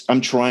yeah, I'm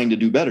trying to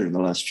do better in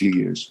the last few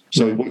years.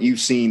 So what you've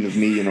seen of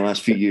me in the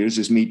last few years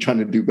is me trying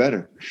to do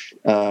better.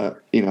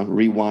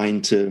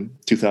 Rewind to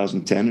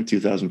 2010 or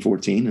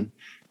 2014, and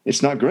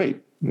it's not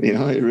great.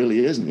 It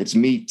really isn't. It's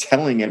me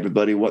telling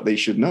everybody what they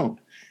should know,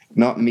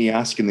 not me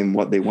asking them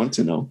what they want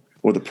to know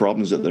or the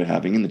problems that they're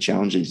having and the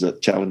challenges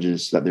that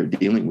they're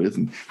dealing with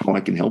and how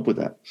I can help with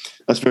that.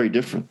 That's very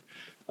different.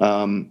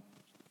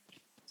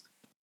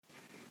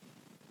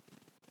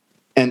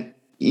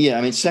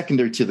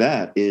 Secondary to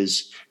that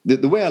is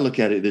the way I look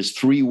at it, there's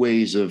three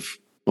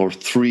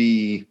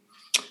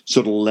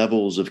sort of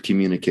levels of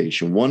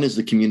communication. One is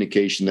the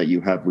communication that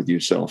you have with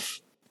yourself,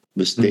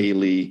 this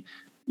daily,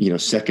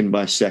 second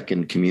by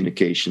second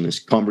communication, this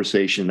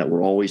conversation that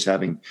we're always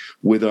having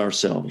with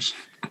ourselves.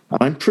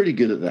 I'm pretty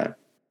good at that.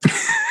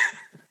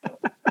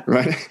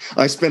 Right?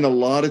 I spend a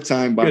lot of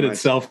time by myself.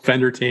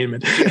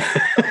 Self-entertainment.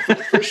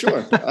 For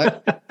sure.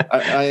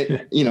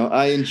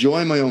 I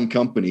enjoy my own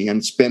company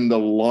and spend a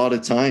lot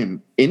of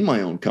time in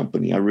my own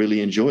company. I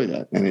really enjoy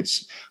that. And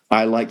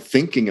I like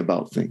thinking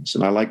about things,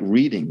 and I like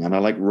reading, and I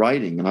like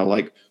writing, and I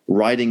like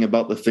writing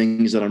about the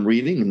things that I'm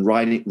reading and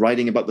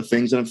writing about the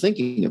things that I'm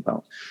thinking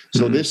about.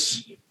 So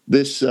this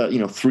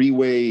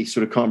three-way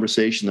sort of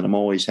conversation that I'm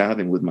always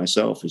having with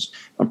myself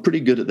I'm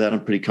pretty good at that.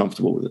 I'm pretty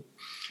comfortable with it.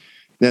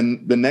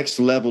 Then the next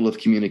level of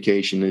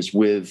communication is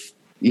with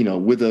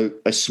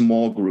a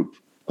small group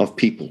of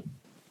people.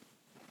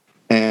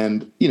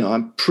 And,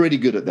 I'm pretty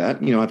good at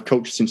that. I've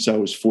coached since I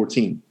was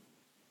 14.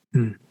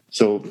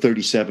 So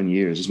 37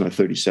 years is my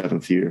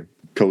 37th year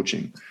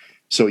coaching.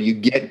 So you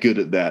get good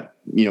at that.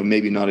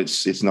 Maybe not,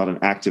 it's not an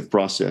active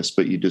process,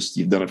 but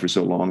you've done it for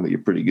so long that you're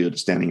pretty good at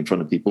standing in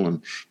front of people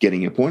and getting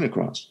your point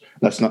across.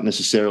 That's not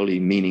necessarily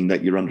meaning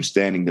that you're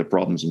understanding their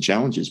problems and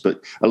challenges,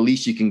 but at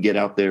least you can get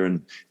out there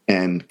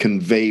and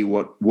convey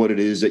what it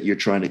is that you're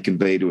trying to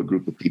convey to a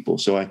group of people.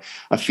 So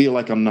I feel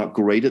like I'm not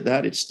great at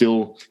that. It's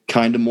still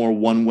kind of more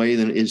one way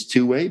than it is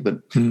two way, but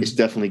it's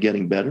definitely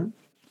getting better.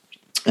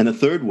 And the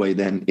third way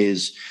then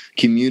is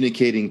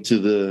communicating to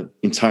the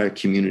entire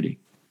community.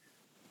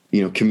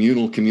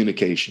 Communal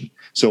communication.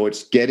 So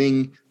it's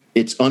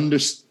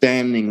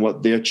understanding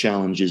what their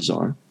challenges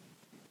are,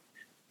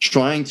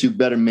 trying to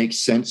better make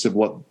sense of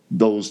what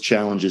those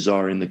challenges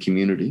are in the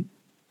community,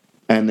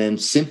 and then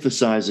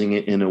synthesizing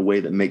it in a way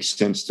that makes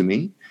sense to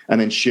me,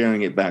 and then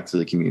sharing it back to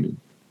the community.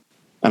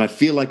 And I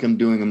feel like I'm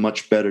doing a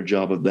much better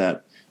job of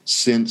that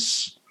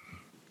since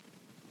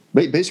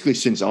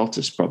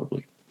Altus,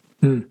 probably.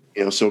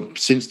 So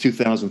since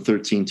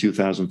 2013,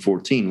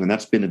 2014, when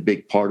that's been a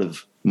big part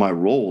of my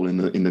role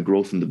in the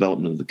growth and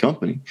development of the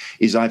company,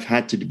 is I've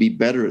had to be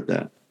better at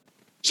that.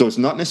 So it's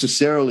not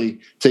necessarily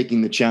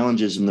taking the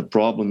challenges and the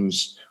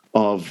problems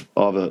of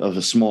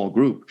a small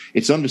group.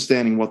 It's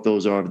understanding what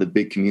those are of the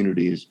big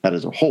community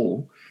as a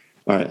whole.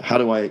 All right, how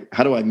do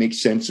I make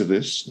sense of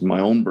this in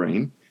my own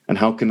brain, and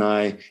how can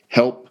I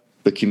help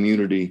the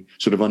community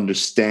sort of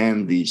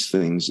understand these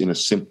things in a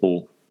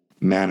simple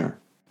manner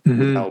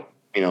without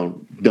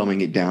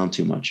dumbing it down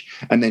too much,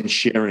 and then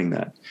sharing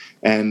that.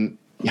 And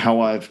how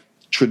I've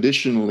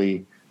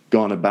traditionally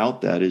gone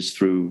about that is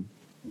through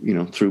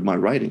my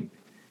writing.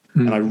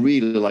 And I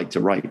really like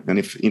to write. And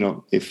if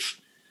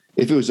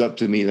it was up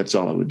to me, that's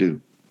all I would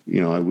do.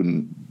 I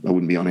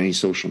wouldn't be on any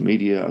social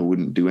media. I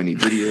wouldn't do any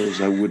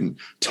videos. I wouldn't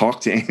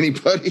talk to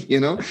anybody.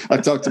 I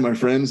talk to my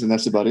friends, and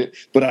that's about it.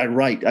 But I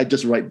write. I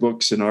just write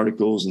books and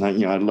articles, and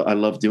I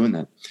love doing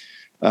that.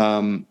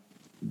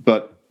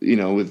 But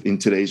in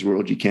today's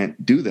world, you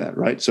can't do that,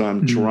 right? So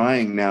I'm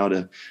trying now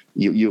to.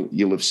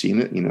 You'll have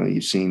seen it.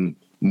 You've seen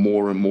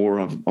more and more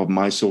of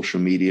my social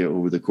media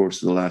over the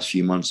course of the last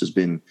few months has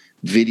been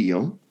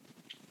video.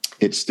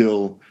 It's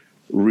still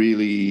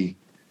really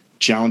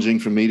challenging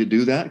for me to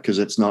do that because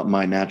it's not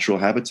my natural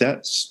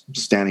habitat,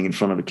 standing in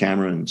front of a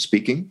camera and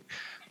speaking,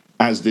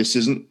 as this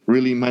isn't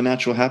really my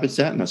natural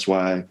habitat. And that's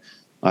why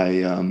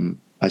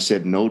I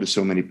said no to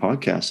so many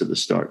podcasts at the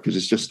start, because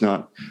it's just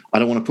not, I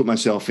don't want to put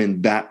myself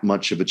in that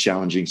much of a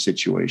challenging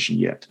situation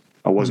yet.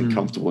 I wasn't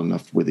comfortable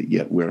enough with it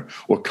yet,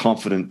 or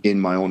confident in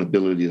my own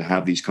ability to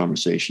have these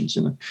conversations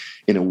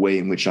in a way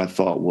in which I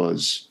thought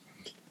was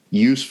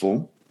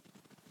useful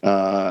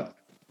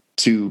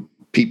to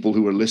people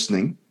who are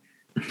listening,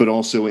 but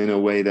also in a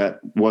way that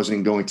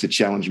wasn't going to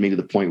challenge me to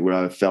the point where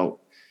I felt,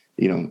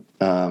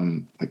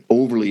 like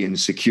overly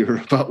insecure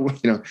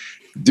about,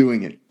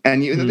 doing it.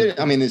 And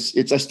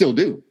I still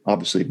do,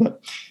 obviously,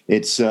 but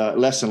it's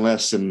less and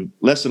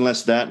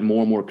less that, and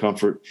more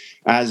comfort,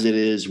 as it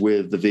is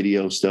with the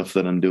video stuff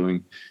that I'm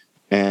doing.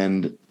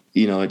 And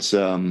it's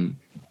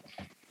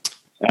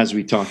as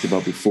we talked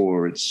about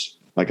before, it's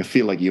like I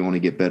feel like you only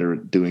get better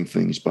at doing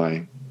things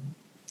by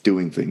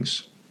doing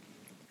things.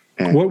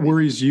 And what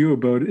worries you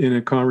about in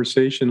a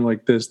conversation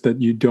like this that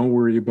you don't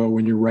worry about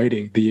when you're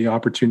writing? The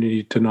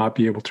opportunity to not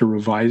be able to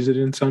revise it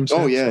in some sense?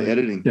 Oh, yeah,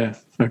 editing. Yeah.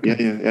 Okay.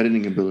 Yeah,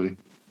 editing ability.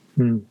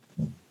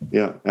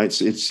 Yeah,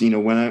 it's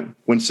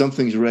when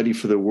something's ready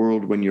for the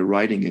world, when you're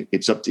writing it,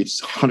 it's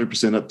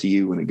 100% up to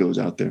you when it goes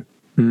out there.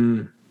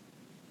 And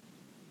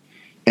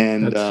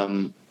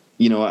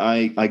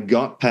I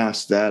got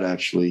past that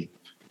actually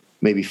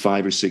maybe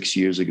 5 or 6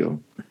 years ago,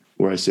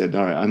 where I said,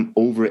 all right, I'm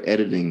over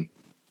editing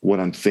what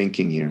I'm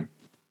thinking here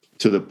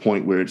to the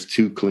point where it's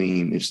too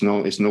clean. It's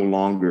no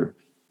longer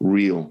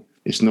real.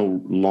 It's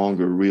no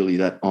longer really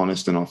that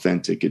honest and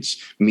authentic. It's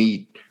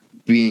me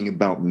being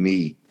about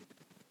me,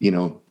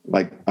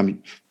 like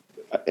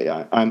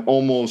it's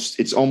almost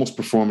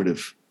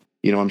performative.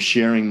 I'm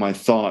sharing my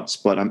thoughts,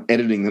 but I'm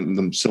editing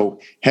them so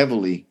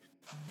heavily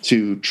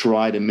to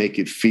try to make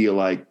it feel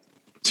like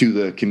to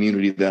the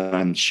community that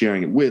I'm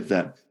sharing it with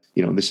that,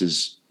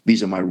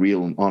 these are my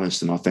real and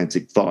honest and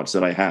authentic thoughts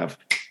that I have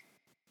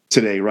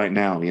today, right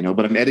now,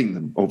 but I'm editing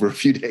them over a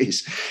few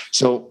days.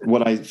 So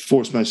what I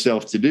forced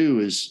myself to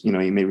do is, you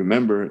may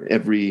remember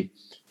every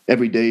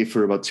day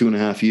for about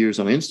 2.5 years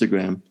on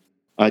Instagram,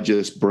 I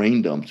just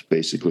brain dumped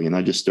basically. And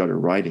I just started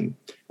writing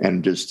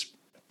and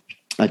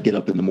I'd get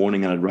up in the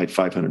morning and I'd write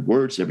 500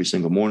 words every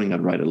single morning.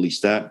 I'd write at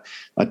least that.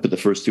 I'd put the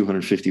first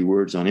 250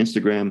 words on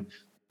Instagram,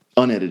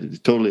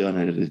 unedited, totally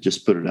unedited,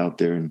 just put it out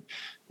there. And,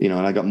 and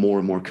I got more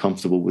and more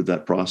comfortable with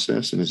that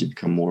process. And as you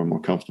become more and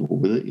more comfortable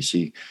with it, you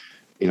see,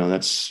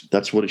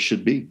 that's what it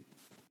should be.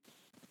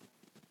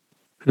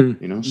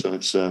 So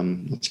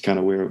it's kind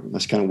of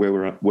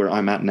where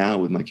I'm at now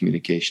with my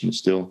communication. It's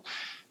still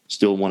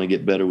want to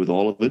get better with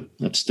all of it.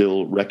 I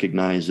still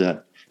recognize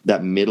that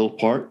middle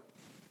part,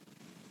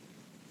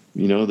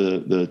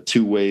 the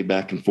two-way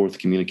back and forth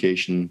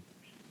communication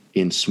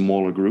in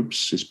smaller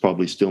groups is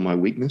probably still my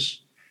weakness.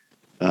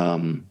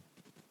 I'm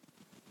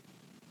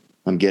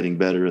getting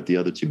better at the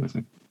other two, I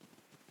think.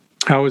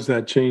 How has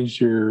that changed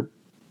your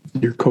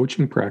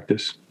coaching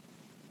practice,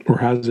 or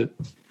has it?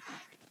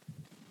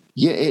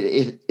 Yeah,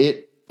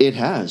 it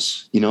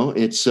has.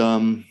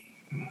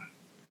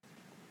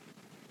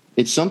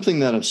 It's something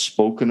that I've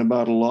spoken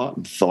about a lot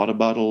and thought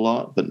about a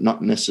lot, but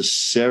not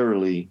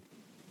necessarily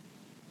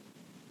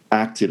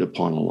acted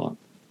upon a lot.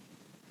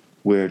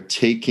 Where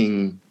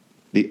taking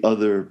the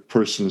other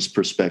person's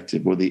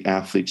perspective or the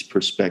athlete's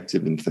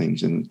perspective in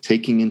things and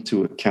taking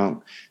into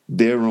account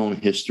their own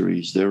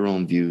histories, their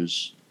own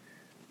views,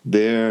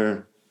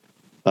 their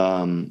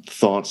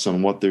thoughts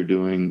on what they're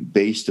doing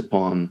based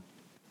upon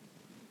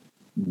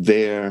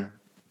their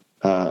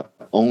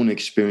own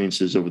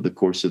experiences over the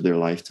course of their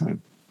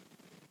lifetime.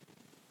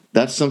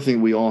 That's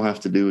something we all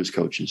have to do as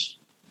coaches.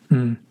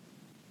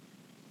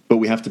 But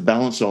we have to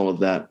balance all of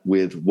that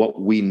with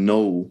what we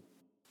know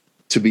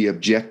to be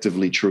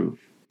objectively true.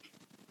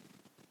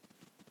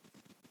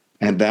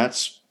 And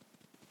that's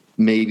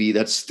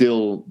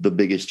still the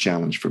biggest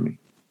challenge for me,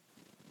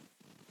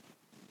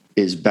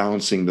 is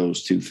balancing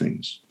those two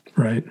things.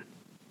 Right.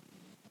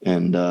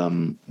 And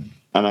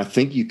I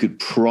think you could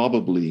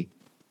probably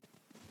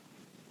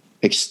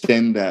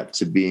extend that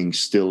to being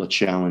still a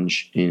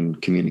challenge in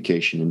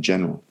communication in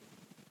general.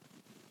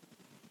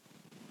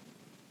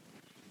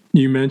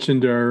 You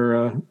mentioned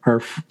our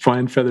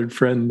fine feathered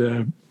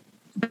friend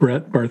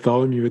Brett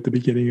Bartholomew at the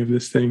beginning of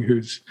this thing,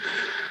 who's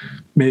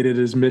made it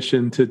his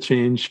mission to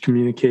change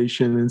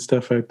communication and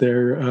stuff out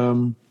there.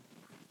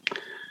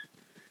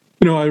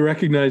 I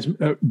recognize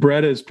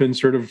Brett has been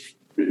sort of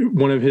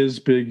one of his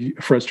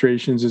big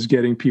frustrations is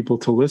getting people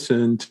to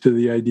listen to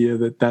the idea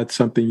that that's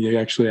something you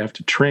actually have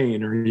to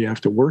train or you have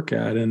to work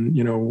at. And,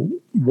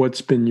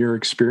 what's been your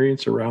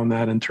experience around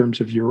that in terms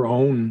of your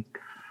own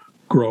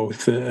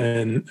growth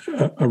and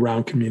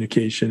around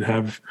communication?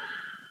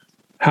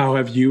 How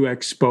have you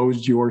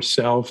exposed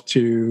yourself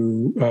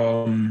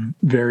to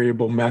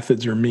variable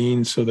methods or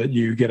means so that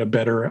you get a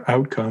better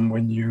outcome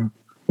when you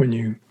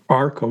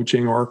are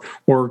coaching or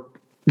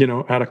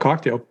at a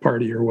cocktail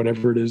party or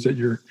whatever it is that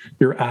you're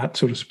at,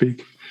 so to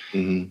speak?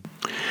 Mm-hmm.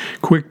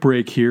 Quick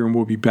break here, and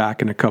we'll be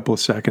back in a couple of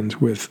seconds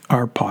with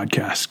our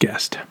podcast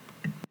guest.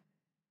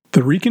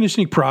 The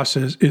reconditioning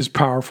process is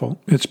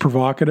powerful, it's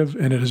provocative,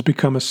 and it has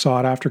become a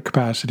sought-after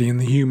capacity in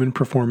the human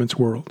performance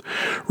world.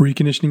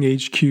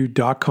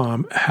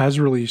 ReconditioningHQ.com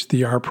has released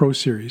the R-Pro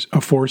series, a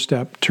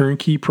 4-step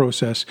turnkey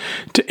process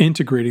to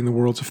integrating the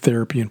worlds of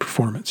therapy and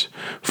performance.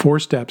 4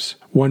 steps,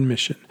 1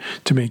 mission,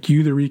 to make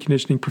you the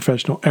reconditioning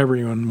professional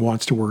everyone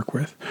wants to work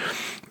with.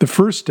 The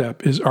first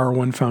step is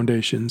R1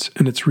 Foundations,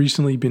 and it's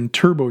recently been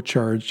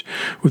turbocharged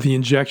with the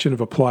injection of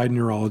applied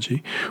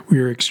neurology. We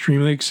are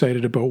extremely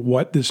excited about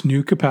what this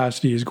new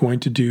capacity is going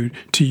to do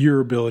to your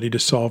ability to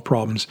solve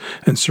problems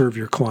and serve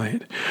your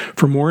client.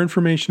 For more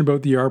information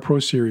about the R-Pro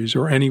series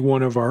or any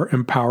one of our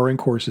empowering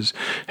courses,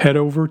 head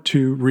over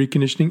to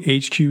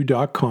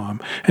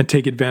reconditioninghq.com and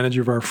take advantage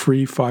of our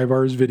free 5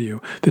 hours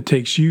video that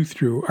takes you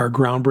through our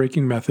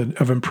groundbreaking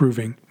method of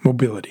improving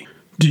mobility.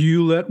 Do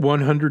you let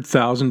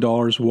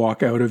 $100,000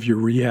 walk out of your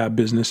rehab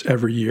business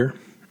every year?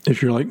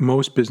 If you're like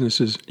most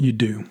businesses, you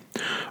do.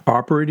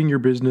 Operating your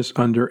business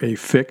under a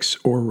fix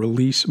or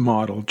release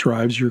model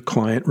drives your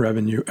client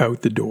revenue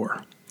out the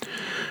door.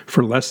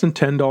 For less than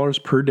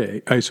 $10 per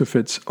day,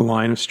 ISOFIT's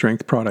line of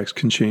strength products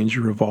can change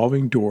your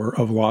revolving door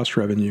of lost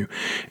revenue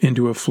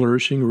into a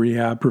flourishing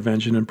rehab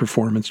prevention and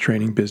performance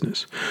training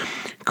business.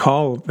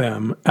 Call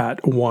them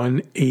at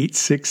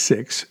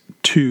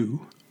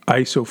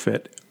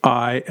 1-866-2-ISOFIT,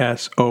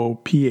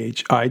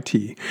 ISOPHIT,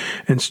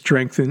 and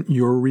strengthen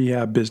your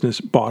rehab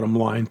business bottom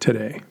line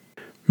today.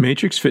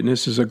 Matrix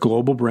Fitness is a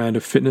global brand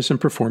of fitness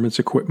and performance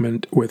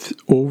equipment with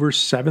over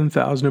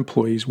 7,000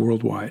 employees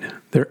worldwide.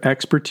 Their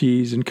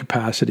expertise and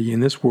capacity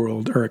in this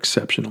world are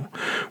exceptional,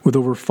 with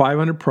over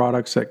 500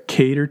 products that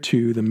cater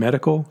to the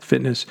medical,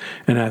 fitness,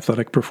 and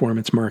athletic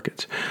performance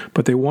markets.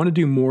 But they want to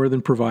do more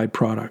than provide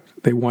product.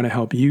 They want to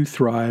help you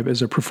thrive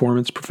as a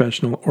performance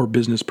professional or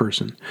business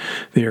person.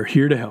 They are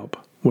here to help.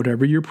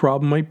 Whatever your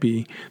problem might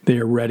be, they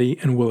are ready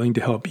and willing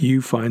to help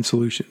you find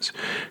solutions.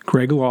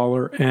 Greg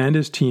Lawler and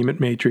his team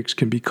at Matrix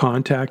can be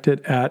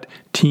contacted at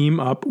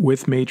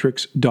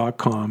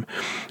teamupwithmatrix.com.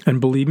 And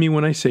believe me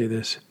when I say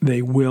this,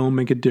 they will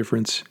make a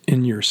difference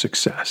in your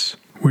success.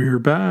 We're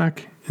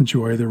back.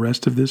 Enjoy the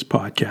rest of this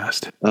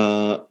podcast.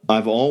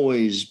 I've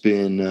always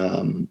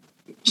been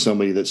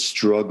somebody that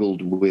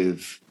struggled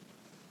with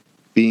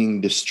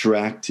being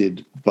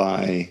distracted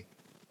by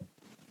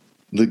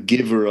the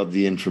giver of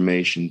the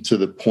information, to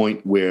the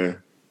point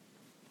where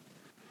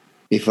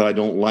if I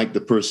don't like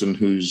the person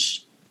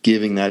who's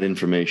giving that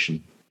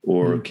information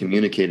or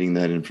communicating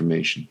that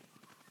information,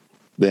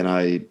 then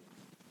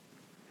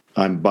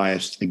I'm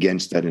biased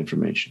against that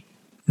information.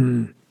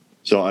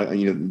 So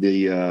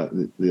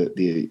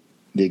the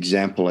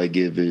example I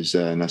give is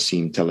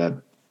Nassim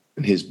Taleb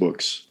and his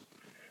books.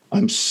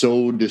 I'm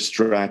so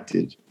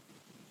distracted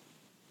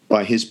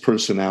by his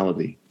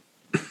personality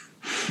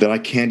that I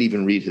can't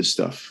even read his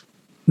stuff.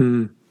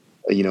 Tim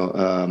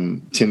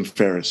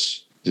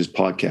Ferriss, his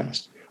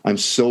podcast. I'm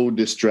so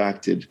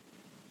distracted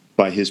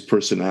by his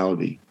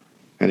personality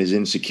and his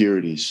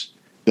insecurities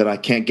that I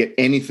can't get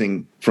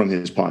anything from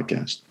his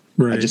podcast.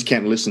 Right. I just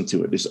can't listen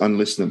to it. It's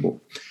unlistenable.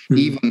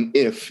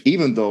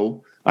 Even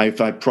though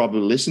if I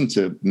probably listened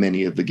to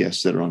many of the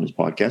guests that are on his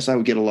podcast, I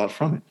would get a lot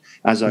from it,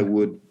 as I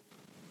would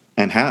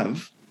and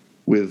have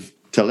with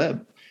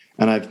Taleb.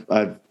 And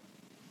I've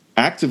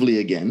actively,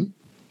 again,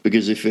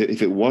 because if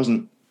it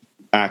wasn't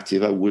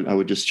active, I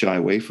would just shy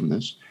away from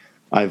this.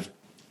 I've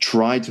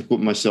tried to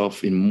put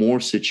myself in more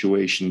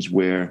situations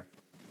where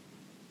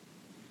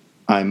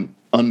I'm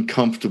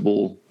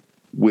uncomfortable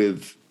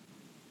with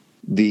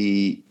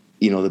the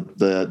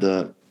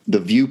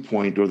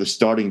viewpoint or the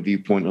starting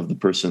viewpoint of the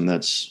person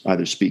that's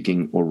either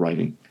speaking or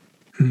writing.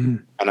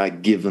 And I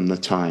give them the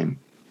time,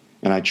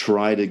 and I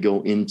try to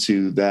go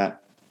into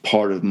that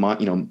part of my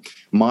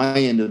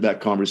end of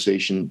that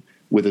conversation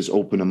with as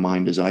open a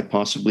mind as I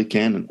possibly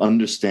can,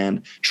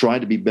 and try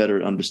to be better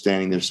at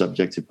understanding their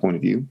subjective point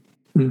of view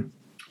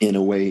in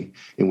a way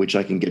in which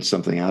I can get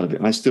something out of it.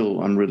 And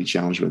I'm really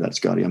challenged with that,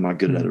 Scotty. I'm not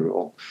good at it at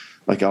all.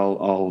 Like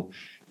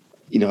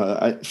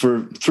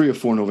for 3 or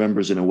 4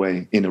 Novembers in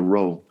a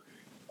row,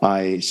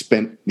 I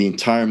spent the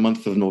entire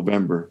month of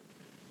November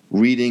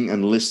reading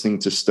and listening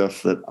to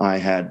stuff that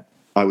I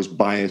was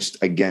biased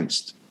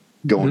against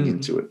going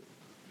into it.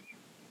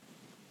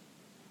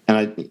 And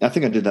I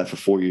think I did that for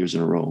 4 years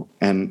in a row.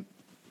 And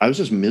I was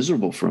just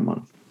miserable for a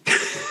month.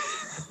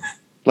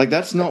 Like,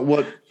 that's not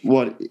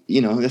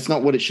that's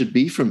not what it should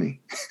be for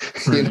me.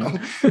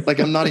 Like,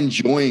 I'm not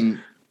enjoying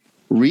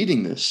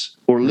reading this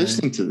or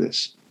listening to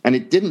this. And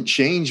it didn't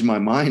change my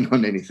mind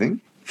on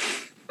anything.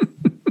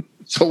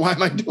 So why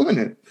am I doing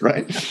it?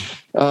 Right.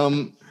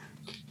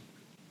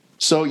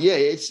 So yeah,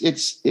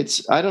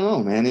 it's, I don't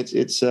know, man.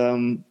 It's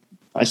I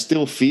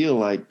still feel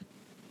like,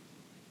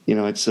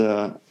 it's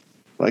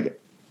like,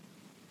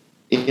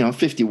 I'm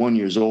 51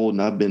 years old,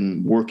 and I've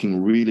been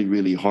working really,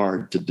 really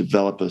hard to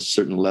develop a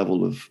certain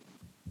level of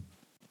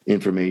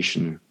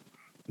information,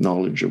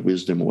 knowledge, or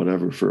wisdom, or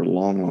whatever, for a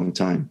long, long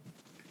time.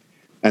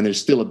 And there's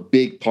still a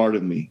big part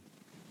of me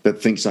that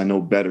thinks I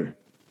know better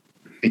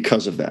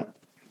because of that.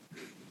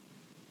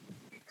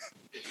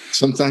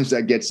 Sometimes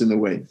that gets in the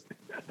way,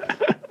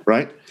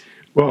 right?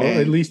 Well,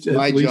 and at least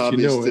my job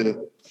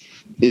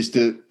is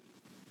to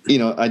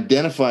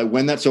identify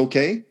when that's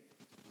okay,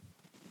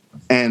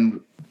 and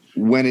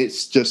when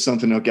it's just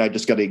something, okay, I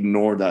just got to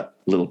ignore that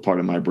little part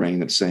of my brain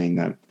that's saying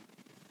that.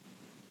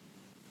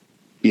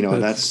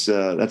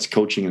 That's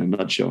coaching in a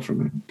nutshell for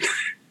me.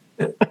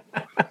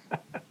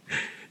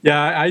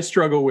 Yeah, I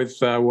struggle with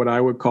what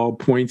I would call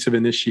points of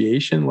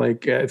initiation.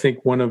 Like, I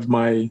think one of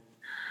my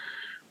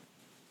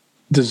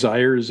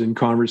desires in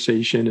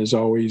conversation is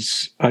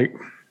always, I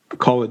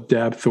call it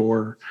depth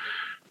or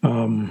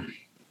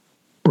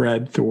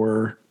breadth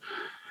or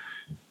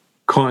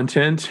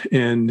content.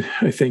 And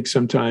I think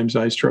sometimes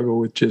I struggle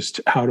with just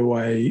how do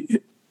I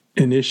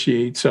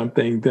initiate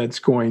something that's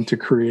going to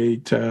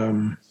create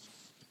a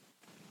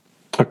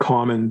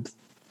common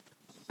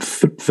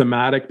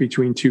thematic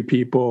between two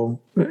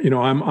people.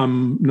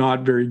 I'm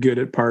not very good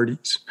at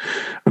parties.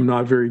 I'm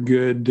not very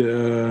good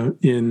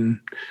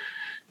in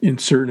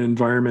certain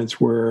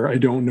environments where I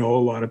don't know a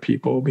lot of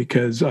people,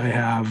 because I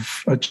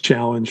have a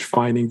challenge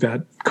finding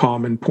that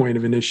common point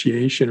of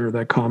initiation or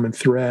that common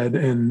thread.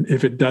 And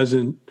if it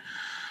doesn't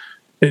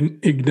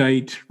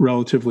ignite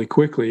relatively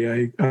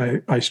quickly,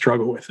 I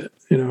struggle with it.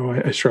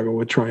 I struggle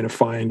with trying to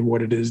find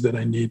what it is that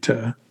I need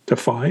to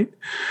find.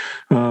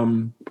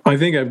 I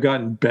think I've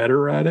gotten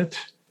better at it.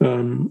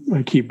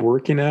 I keep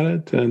working at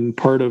it. And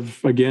part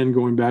of, again,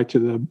 going back to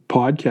the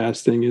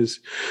podcast thing is,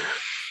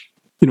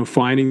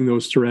 finding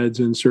those threads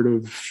and sort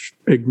of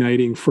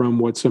igniting from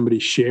what somebody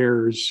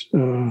shares,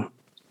 an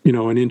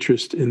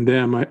interest in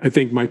them. I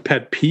think my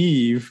pet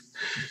peeve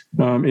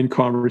in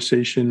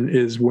conversation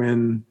is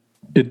when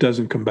it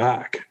doesn't come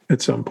back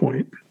at some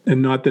point.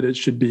 And not that it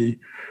should be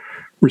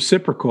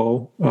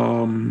reciprocal.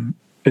 The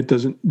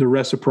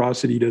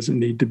reciprocity doesn't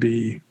need to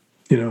be,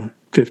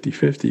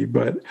 50-50,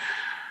 but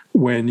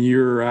when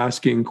you're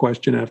asking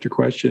question after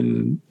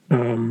question,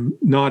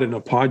 not in a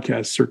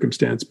podcast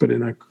circumstance, but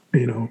in a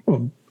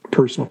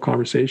personal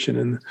conversation,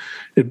 and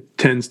it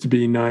tends to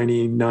be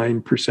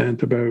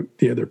 99% about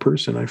the other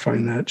person, I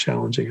find that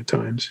challenging at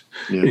times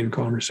in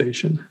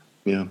conversation.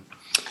 Yeah.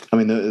 I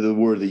mean, the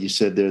word that you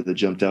said there that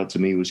jumped out to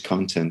me was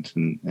content,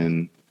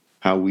 and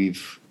how we're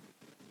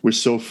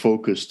so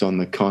focused on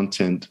the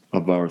content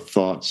of our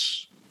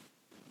thoughts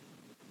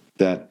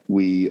that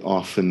we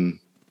often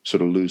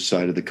sort of lose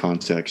sight of the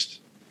context,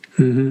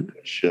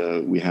 which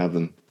we have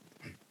them,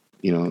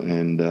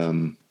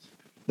 and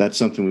that's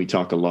something we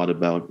talk a lot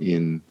about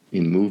in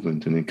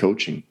movement and in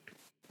coaching,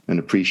 and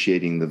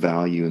appreciating the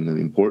value and the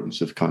importance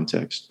of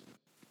context.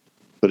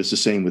 But it's the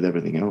same with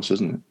everything else,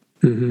 isn't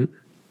it?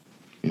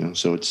 Mm-hmm.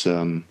 So it's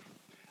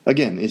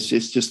again, it's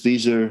just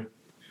these are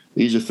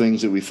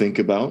things that we think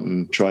about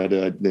and try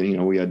to,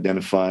 we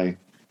identify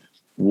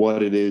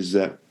what it is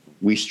that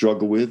we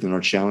struggle with and are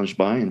challenged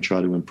by and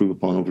try to improve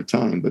upon over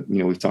time. But,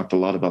 we've talked a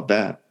lot about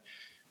that.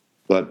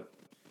 But,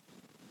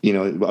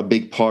 a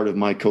big part of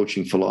my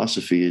coaching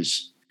philosophy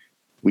is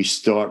we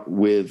start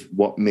with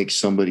what makes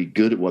somebody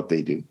good at what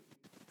they do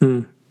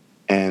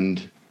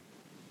and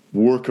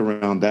work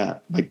around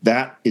that. Like,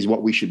 that is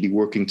what we should be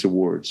working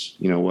towards.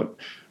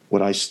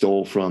 What I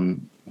stole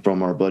from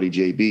our buddy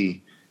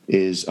JB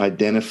is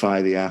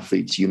identify the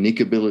athlete's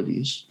unique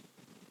abilities.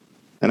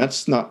 And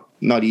that's not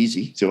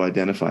easy to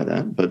identify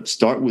that, but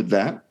start with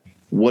that,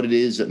 what it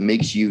is that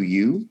makes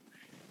you,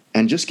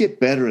 and just get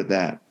better at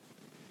that.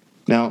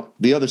 Now,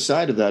 the other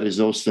side of that is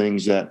those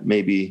things that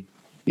maybe,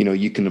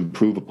 you can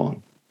improve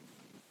upon.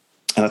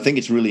 And I think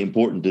it's really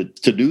important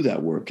to do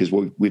that work, because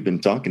what we've been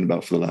talking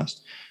about for the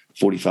last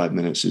 45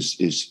 minutes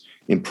is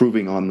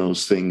improving on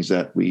those things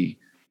that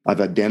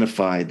I've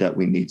identified that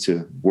we need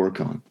to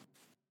work on.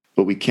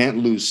 But we can't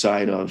lose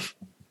sight of,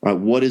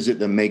 what is it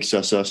that makes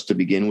us to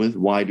begin with?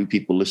 Why do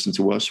people listen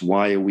to us?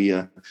 Why are we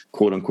a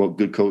quote unquote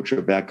good coach or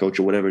a bad coach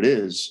or whatever it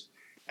is,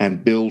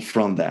 and build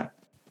from that?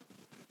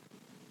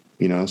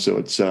 So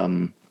it's,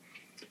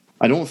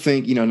 I don't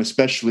think, and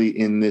especially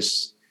in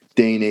this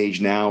day and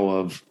age now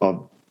of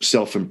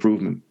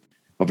self-improvement,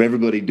 of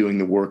everybody doing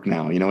the work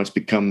now, it's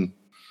become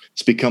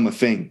a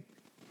thing.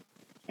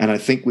 And I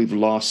think we've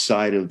lost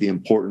sight of the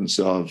importance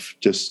of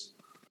just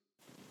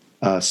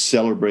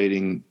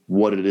celebrating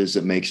what it is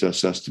that makes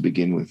us to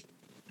begin with.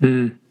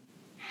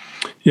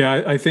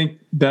 Yeah, I think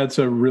that's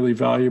a really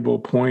valuable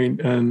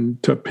point.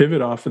 And to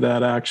pivot off of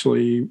that,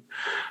 actually,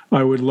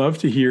 I would love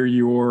to hear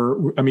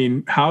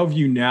how have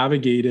you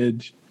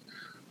navigated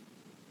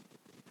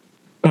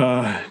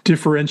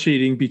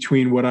differentiating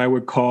between what I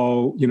would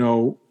call,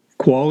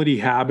 quality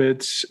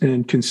habits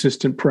and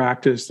consistent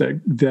practice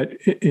that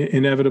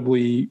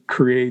inevitably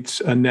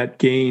creates a net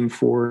gain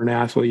for an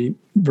athlete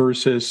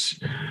versus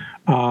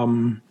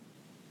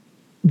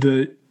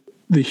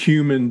the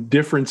human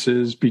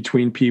differences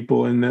between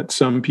people, and that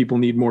some people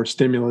need more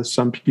stimulus,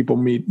 some people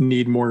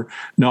need more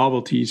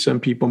novelty, some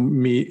people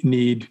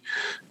need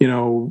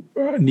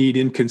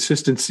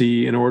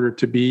inconsistency in order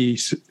to be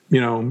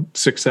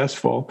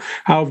successful.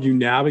 How have you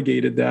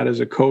navigated that as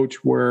a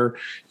coach, where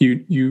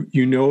you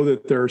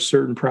that there are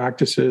certain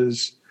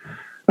practices?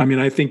 I mean,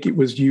 I think it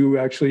was you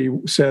actually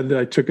said that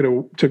I took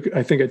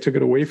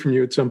it away from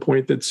you at some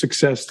point, that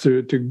success to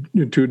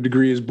a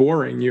degree is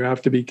boring. You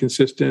have to be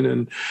consistent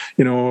and,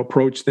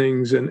 approach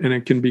things, and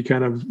it can be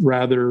kind of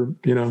rather,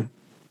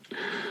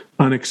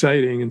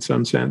 unexciting in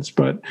some sense.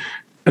 But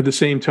at the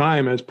same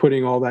time as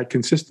putting all that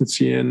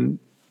consistency in,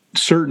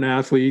 certain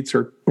athletes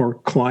or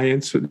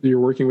clients that you're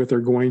working with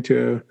are going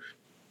to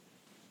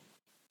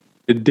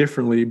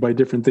differently by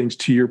different things,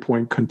 to your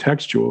point,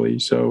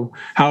 contextually. So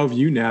how have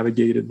you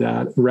navigated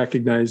that,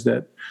 recognize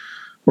that,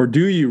 or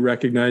do you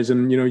recognize,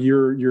 and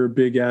you're a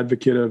big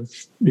advocate of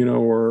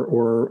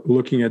or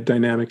looking at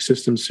dynamic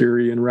systems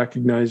theory and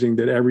recognizing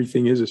that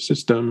everything is a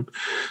system.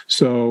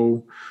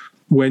 So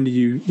when do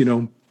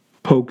you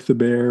poke the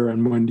bear,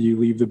 and when do you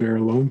leave the bear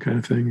alone, kind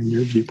of thing, in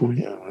your viewpoint?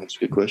 Yeah, that's a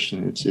good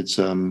question. It's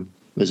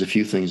there's a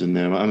few things in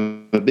there.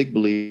 I'm a big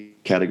believer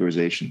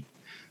categorization.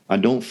 I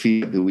don't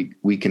feel that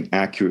we can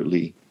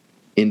accurately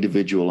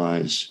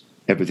individualize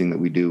everything that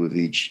we do with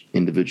each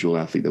individual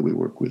athlete that we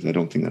work with. I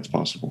don't think that's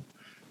possible.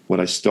 What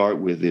I start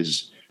with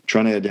is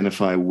trying to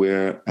identify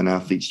where an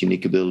athlete's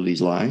unique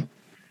abilities lie,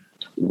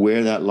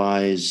 where that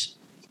lies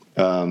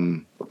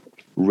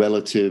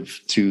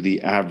relative to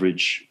the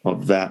average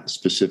of that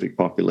specific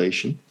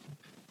population.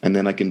 And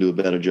then I can do a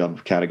better job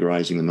of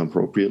categorizing them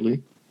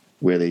appropriately,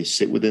 where they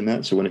sit within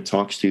that. So when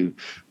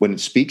it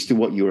speaks to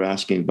what you were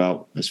asking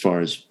about, as far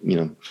as,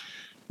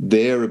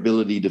 their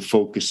ability to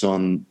focus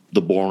on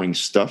the boring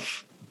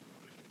stuff,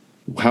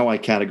 how I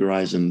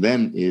categorize them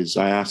then is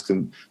I ask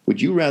them,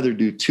 would you rather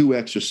do 2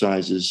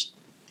 exercises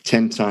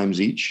 10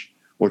 times each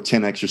or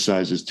 10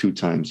 exercises 2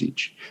 times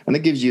each? And that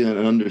gives you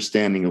an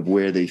understanding of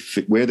where they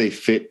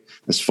fit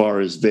as far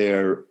as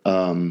their,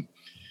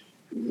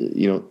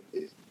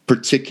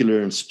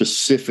 particular and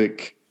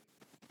specific,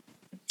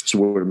 what's the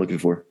word I'm looking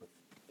for?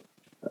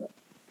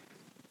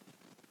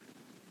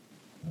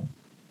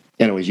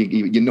 Anyways,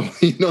 you know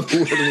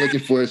the word I'm looking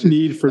for is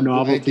need for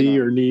novelty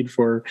or need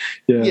for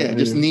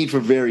need for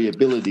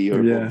variability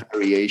or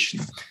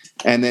variation,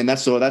 and then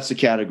that's the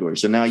category.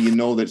 So now you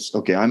know that's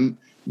okay.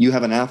 You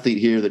have an athlete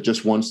here that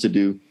just wants to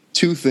do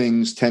 2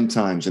 things 10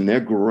 times, and they're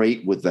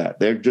great with that.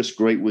 They're just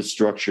great with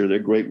structure. They're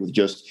great with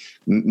just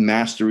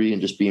mastery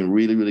and just being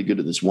really, really good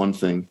at this one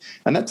thing.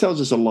 And that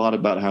tells us a lot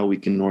about how we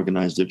can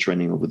organize their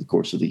training over the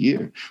course of the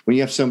year. When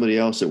you have somebody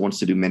else that wants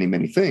to do many,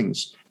 many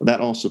things,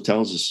 that also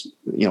tells us,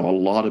 a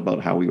lot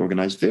about how we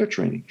organize their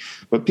training.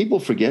 But people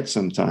forget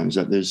sometimes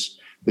that there's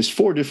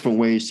 4 different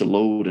ways to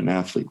load an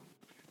athlete.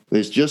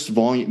 There's just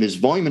volume, there's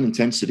volume and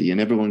intensity, and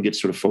everyone gets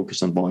sort of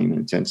focused on volume and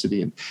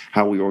intensity and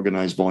how we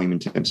organize volume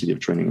and intensity of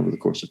training over the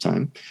course of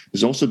time.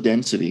 There's also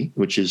density,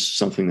 which is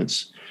something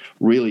that's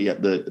really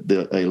at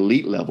the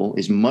elite level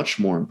is much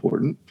more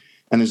important.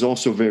 And there's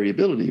also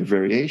variability or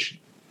variation.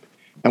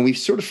 And we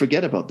sort of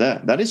forget about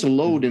that. That is a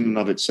load in and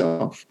of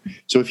itself.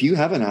 So if you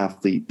have an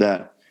athlete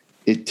that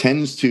it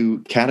tends to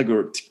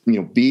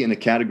be in a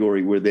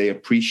category where they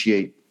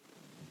appreciate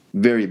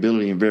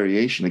variability and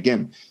variation,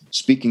 again,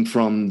 speaking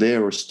from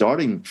there or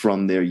starting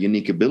from their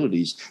unique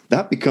abilities,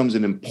 that becomes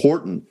an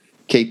important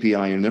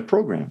KPI in their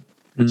program.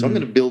 Mm-hmm. So I'm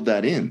going to build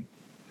that in,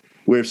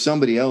 where if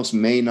somebody else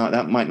might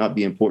not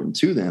be important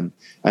to them,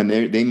 and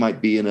they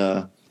might be in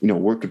a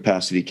work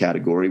capacity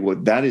category, well,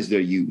 that is their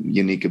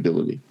unique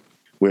ability.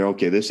 Where,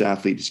 okay, this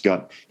athlete has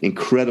got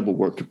incredible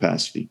work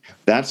capacity.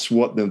 That's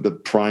what the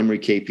primary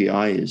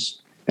KPI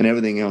is, and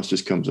everything else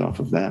just comes off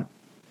of that.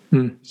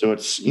 So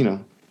it's,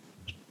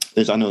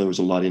 I know there was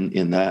a lot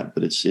in that,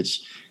 but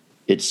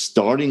it's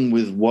starting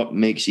with what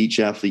makes each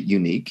athlete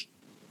unique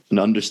and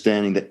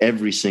understanding that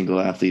every single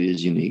athlete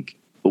is unique.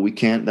 But we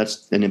can't,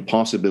 that's an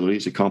impossibility.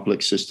 It's a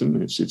complex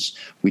system.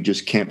 We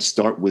just can't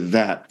start with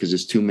that because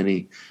there's too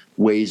many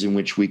ways in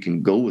which we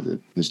can go with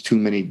it. There's too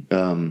many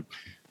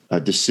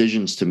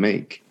decisions to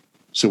make.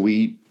 So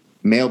we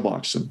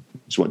mailbox them.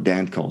 It's what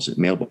Dan calls it,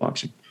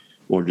 mailboxing,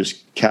 or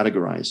just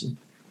categorize them,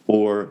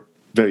 or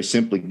very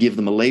simply give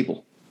them a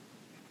label.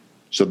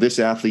 So this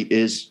athlete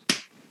is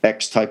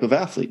X type of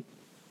athlete,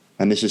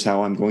 and this is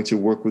how I'm going to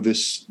work with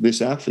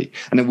this athlete.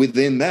 And then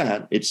within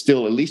that, it's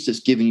still, at least it's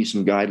giving you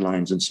some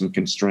guidelines and some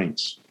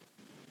constraints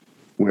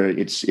where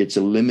it's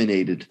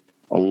eliminated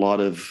a lot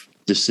of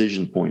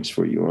decision points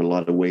for you, or a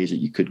lot of ways that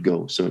you could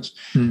go. So it's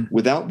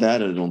without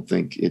that, I don't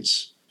think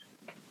it's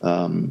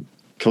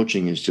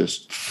coaching is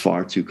just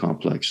far too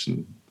complex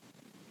and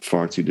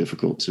far too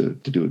difficult to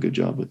do a good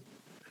job with.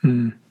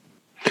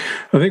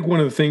 I think one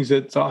of the things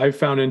that I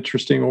found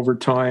interesting over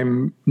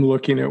time,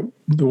 looking at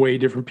the way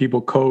different people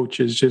coach,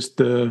 is just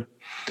the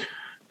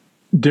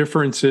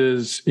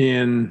differences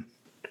in,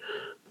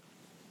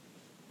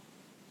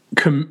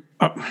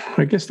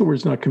 I guess the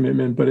word's not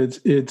commitment, but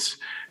it's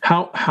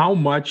how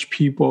much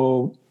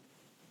people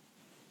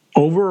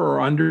over or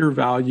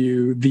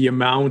undervalue the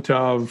amount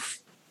of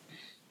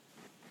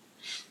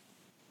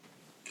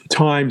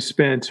time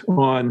spent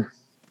on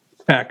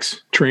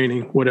X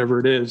training, whatever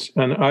it is.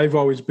 And I've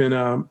always been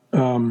a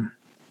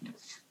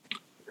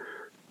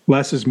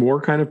less is more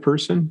kind of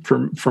person.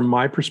 From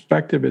my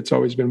perspective, it's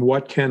always been,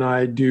 what can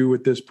I do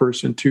with this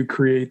person to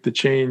create the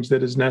change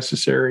that is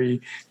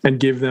necessary and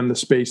give them the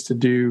space to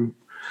do,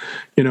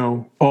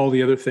 all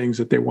the other things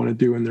that they want to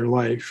do in their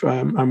life.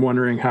 I'm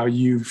wondering how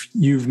you've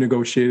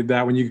negotiated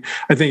that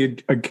I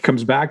think it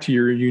comes back to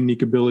your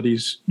unique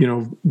abilities,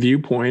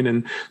 viewpoint.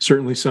 And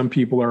certainly some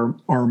people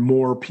are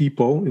more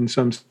people in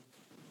some.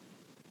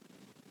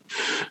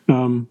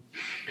 Do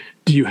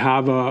you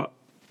have a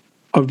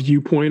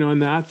viewpoint on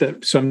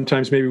that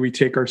sometimes maybe we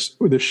take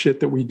the shit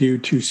that we do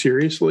too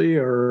seriously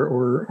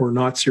or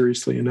not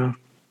seriously enough?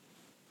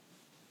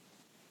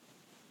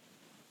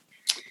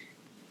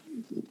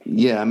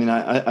 Yeah, I mean,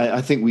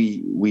 I think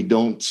we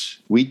don't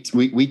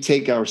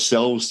take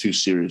ourselves too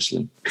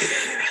seriously,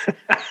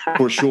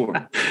 for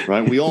sure,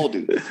 right? We all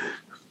do,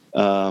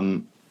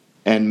 and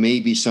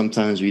maybe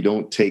sometimes we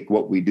don't take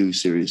what we do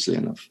seriously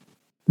enough.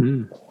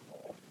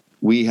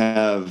 We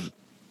have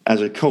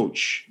as a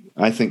coach,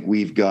 I think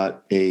we've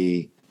got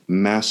a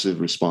massive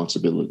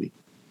responsibility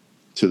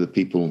to the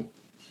people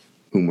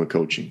whom we're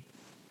coaching,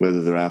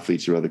 whether they're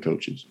athletes or other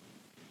coaches.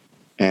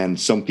 And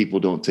some people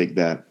don't take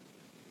that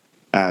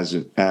as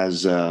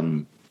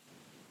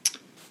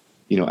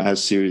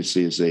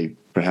seriously as they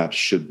perhaps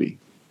should be.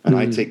 And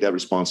I take that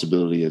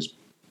responsibility as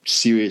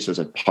serious as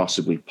I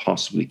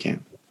possibly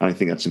can. And I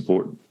think that's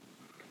important.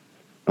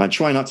 And I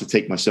try not to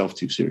take myself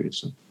too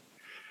seriously.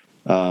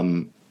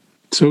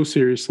 So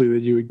seriously that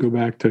you would go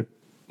back to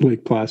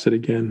Lake Placid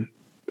again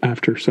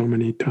after so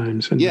many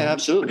times. And yeah,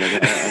 absolutely.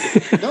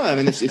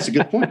 It's a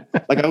good point.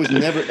 Like, I was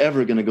never,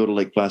 ever going to go to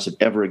Lake Placid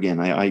ever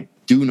again. I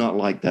do not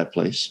like that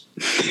place.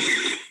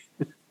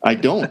 I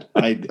don't.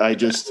 I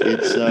just,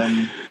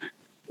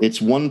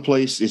 it's one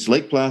place. It's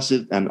Lake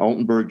Placid and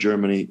Altenburg,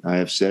 Germany. I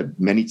have said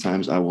many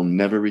times I will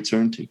never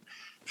return to.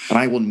 And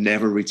I will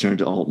never return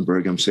to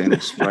Altenburg. I'm saying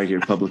this right here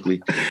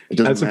publicly.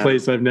 That's a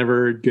place I've never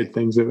heard good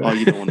things about. Oh,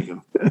 you don't want to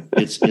go.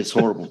 It's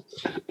horrible.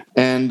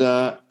 And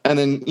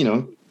then,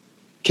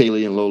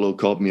 Kaylee and Lolo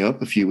called me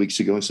up a few weeks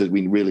ago and said,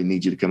 we really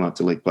need you to come out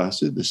to Lake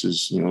Placid. This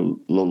is,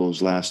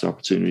 Lolo's last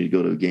opportunity to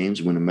go to the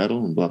games, win a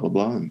medal, and blah, blah,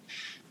 blah. And,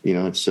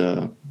 it's,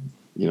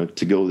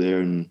 to go there.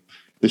 And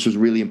this was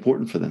really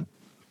important for them.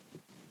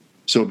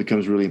 So it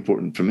becomes really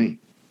important for me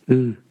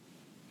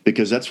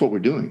because that's what we're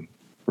doing,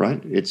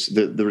 right? It's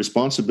the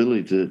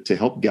responsibility to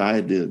help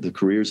guide the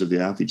careers of the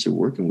athletes they're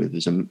working with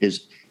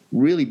is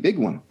really big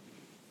one,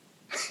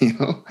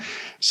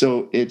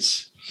 So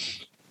it's,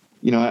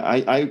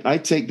 I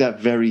take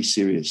that very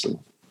seriously,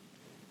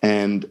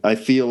 and I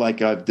feel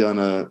like I've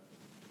done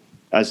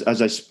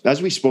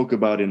as we spoke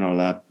about in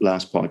our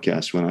last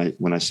podcast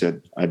when I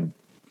said I'd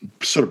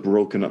sort of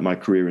broken up my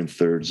career in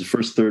thirds. The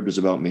first third was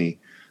about me.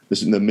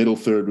 The middle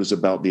third was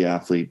about the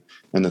athlete,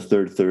 and the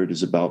third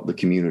is about the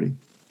community.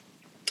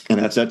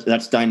 And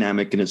that's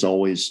dynamic, and it's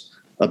always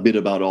a bit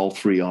about all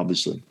three,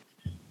 obviously.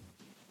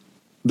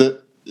 The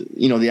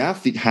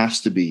athlete has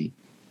to be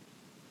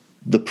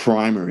the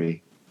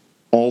primary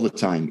all the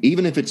time,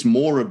 even if it's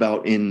more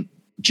about, in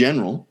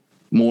general,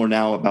 more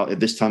now about, at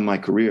this time in my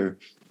career,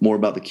 more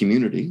about the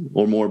community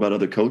or more about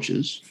other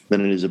coaches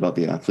than it is about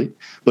the athlete.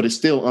 But it's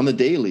still, on the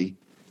daily,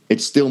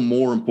 it's still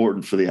more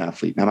important for the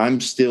athlete. And I'm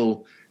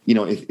still,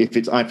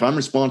 if I'm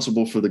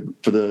responsible for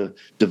the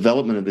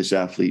development of this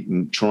athlete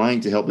and trying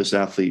to help this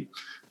athlete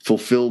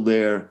fulfill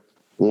their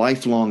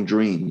lifelong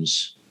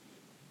dreams,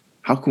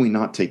 how can we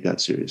not take that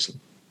seriously?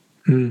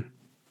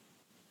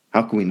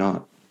 How can we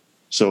not?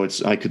 So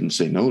I couldn't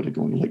say no to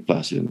going to Lake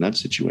Placid in that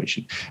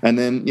situation. And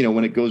then,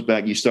 when it goes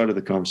back, you started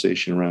the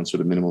conversation around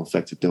sort of minimal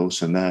effective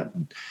dose and that.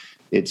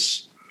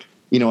 It's,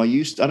 I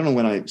don't know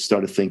when I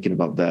started thinking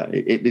about that.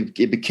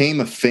 It became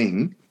a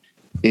thing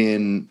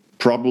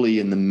probably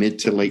in the mid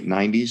to late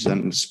 90s,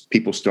 and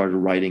people started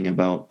writing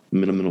about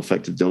minimal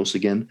effective dose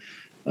again.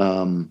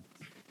 And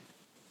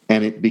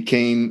it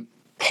became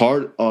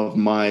part of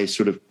my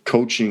sort of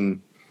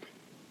coaching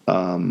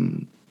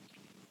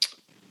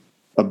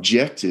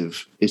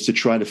objective is to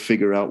try to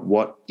figure out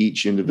what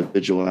each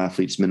individual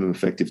athlete's minimum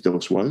effective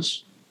dose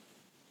was,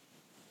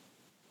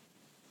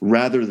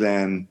 rather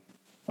than,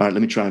 all right,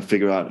 let me try and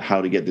figure out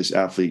how to get this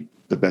athlete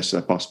the best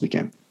I possibly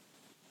can.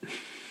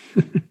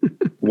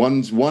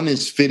 One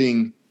is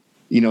fitting,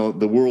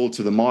 the world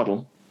to the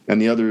model,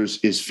 and the other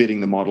is fitting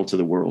the model to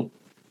the world.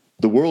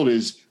 The world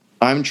is,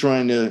 I'm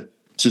trying to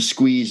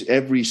squeeze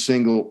every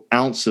single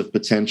ounce of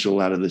potential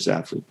out of this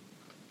athlete.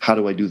 How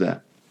do I do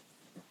that?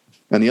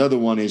 And the other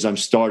one is, I'm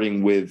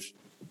starting with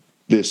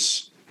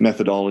this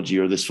methodology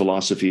or this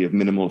philosophy of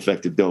minimal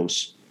effective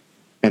dose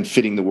and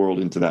fitting the world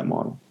into that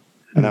model.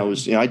 And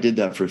I did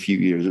that for a few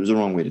years. It was the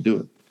wrong way to do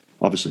it,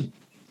 obviously.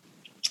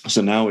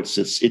 So now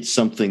it's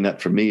something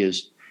that for me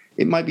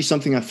it might be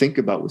something I think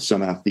about with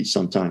some athletes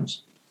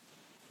sometimes.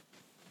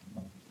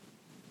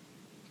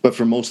 But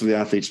for most of the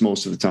athletes,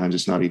 most of the times,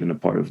 it's not even a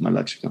part of my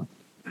lexicon.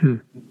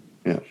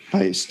 Yeah,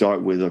 I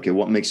start with, okay,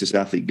 what makes this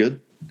athlete good?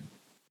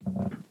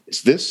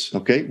 It's this.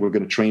 Okay, we're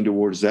going to train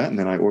towards that. And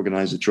then I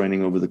organize the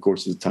training over the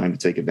course of the time to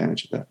take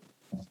advantage of that.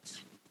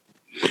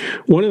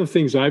 One of the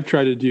things I've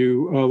tried to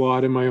do a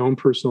lot in my own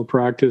personal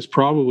practice,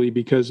 probably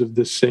because of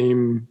the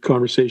same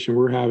conversation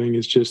we're having,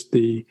 is just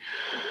the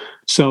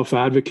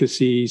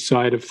self-advocacy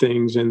side of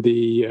things and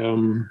the,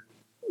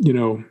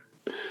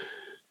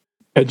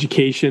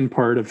 education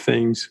part of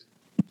things.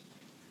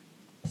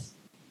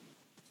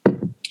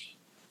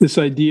 This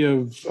idea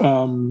of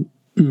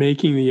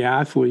making the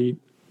athlete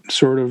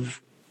sort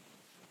of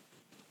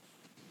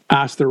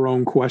ask their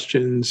own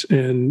questions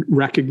and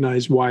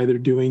recognize why they're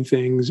doing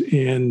things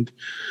and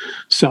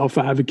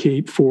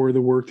self-advocate for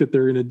the work that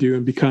they're going to do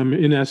and become,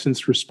 in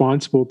essence,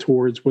 responsible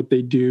towards what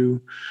they do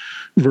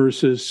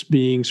versus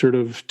being sort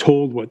of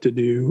told what to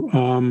do.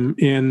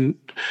 And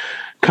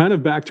kind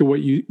of back to what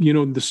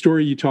the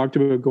story you talked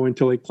about going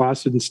to Lake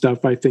Placid and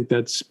stuff, I think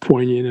that's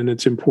poignant, and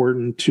it's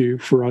important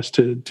for us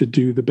to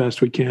do the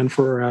best we can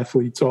for our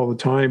athletes all the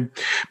time.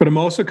 But I'm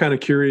also kind of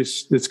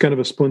curious, it's kind of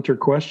a splinter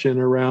question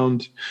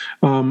around,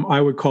 I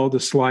would call the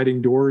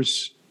sliding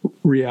doors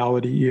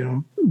reality? You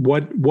know,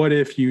 what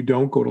if you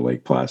don't go to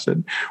Lake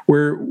Placid?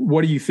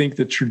 What do you think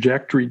the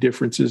trajectory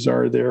differences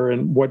are there,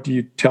 and what do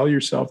you tell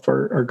yourself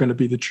are going to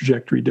be the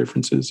trajectory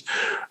differences,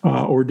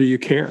 or do you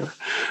care?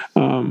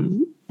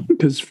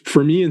 Because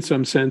for me, in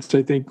some sense,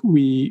 I think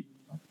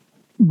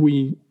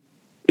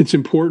it's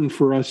important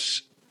for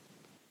us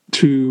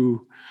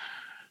to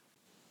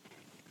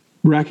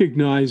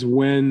recognize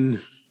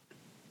when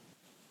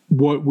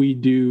what we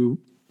do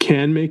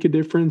can make a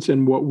difference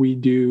and what we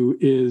do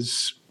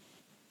is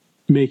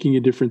making a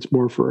difference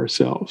more for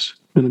ourselves.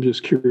 And I'm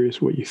just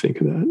curious what you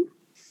think of that.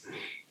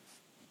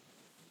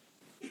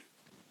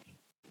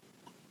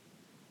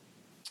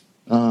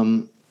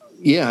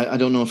 Yeah, I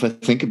don't know if I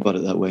think about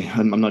it that way.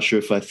 I'm not sure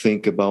if I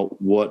think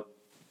about what,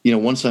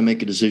 once I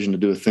make a decision to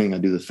do a thing, I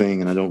do the thing,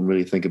 and I don't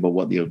really think about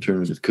what the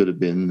alternative could have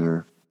been,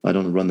 or I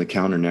don't run the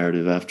counter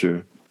narrative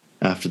after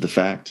the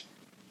fact.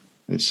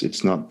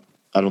 It's not,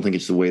 I don't think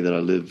it's the way that I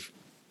live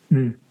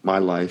my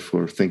life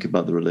or think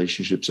about the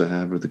relationships I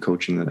have or the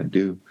coaching that I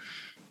do.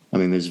 I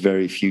mean, there's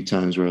very few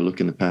times where I look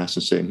in the past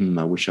and say,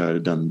 I wish I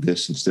had done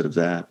this instead of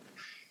that.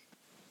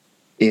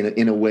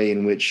 In a way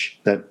in which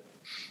that,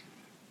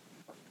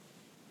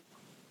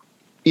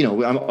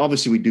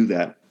 obviously we do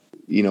that.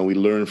 We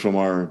learn from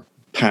our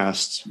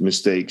past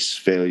mistakes,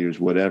 failures,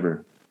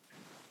 whatever.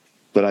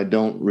 But I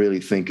don't really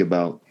think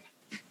about,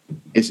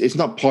 it's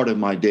not part of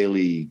my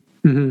daily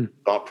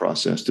thought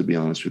process, to be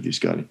honest with you,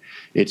 Scotty.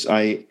 It's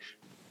I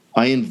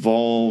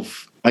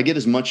get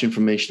as much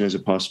information as I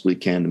possibly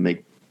can to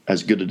make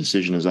as good a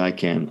decision as I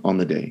can on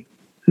the day.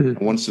 And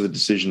once the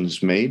decision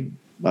is made,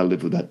 I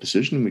live with that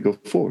decision and we go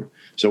forward.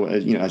 So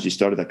as you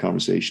started that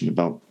conversation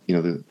about,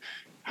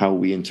 how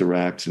we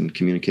interact and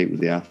communicate with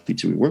the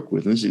athletes that we work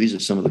with. And these are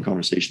some of the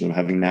conversations I'm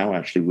having now,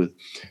 actually,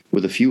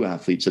 with a few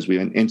athletes as we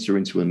enter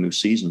into a new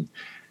season,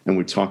 and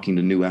we're talking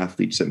to new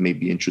athletes that may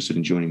be interested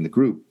in joining the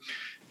group.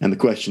 And the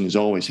question is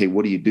always, hey,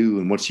 what do you do,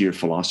 and what's your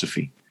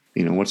philosophy?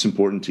 What's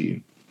important to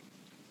you?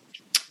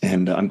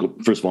 And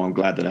first of all, I'm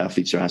glad that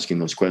athletes are asking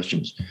those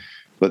questions.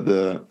 But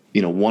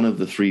one of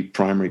the three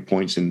primary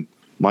points in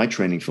my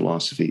training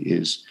philosophy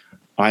is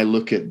I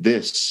look at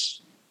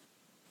this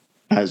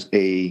as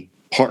a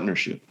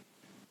partnership.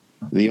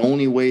 The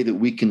only way that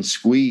we can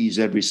squeeze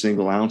every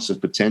single ounce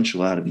of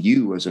potential out of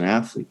you as an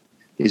athlete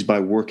is by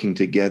working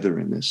together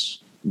in this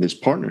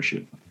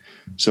partnership.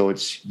 So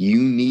you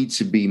need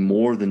to be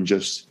more than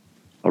just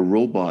a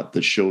robot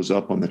that shows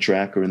up on the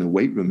track or in the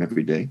weight room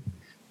every day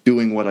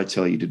doing what I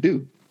tell you to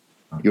do.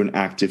 You're an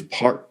active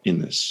part in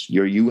this.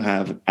 You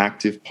have an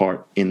active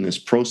part in this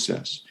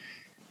process.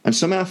 And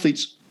some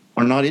athletes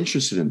are not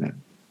interested in that.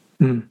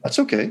 That's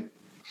okay.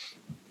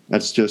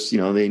 That's just,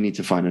 they need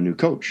to find a new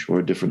coach or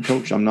a different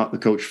coach. I'm not the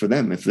coach for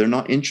them. If they're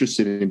not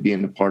interested in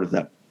being a part of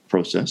that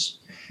process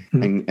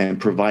and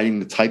providing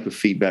the type of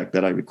feedback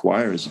that I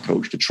require as a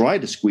coach to try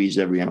to squeeze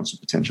every ounce of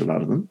potential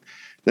out of them,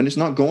 then it's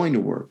not going to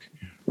work,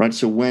 right?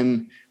 So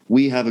when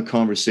we have a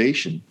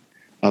conversation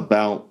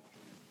about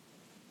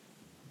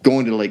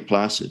going to Lake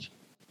Placid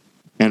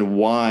and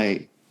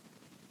why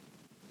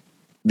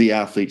the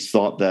athletes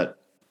thought that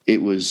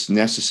it was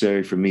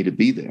necessary for me to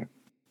be there,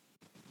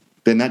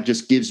 then that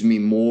just gives me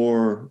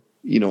more,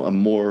 a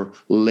more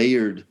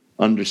layered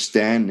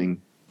understanding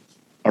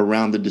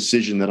around the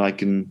decision that I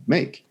can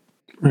make.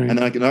 Right. And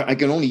then I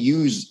can only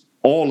use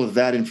all of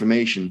that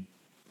information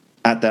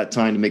at that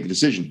time to make a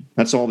decision.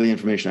 That's all the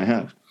information I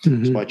have.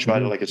 So I try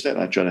to, like I said,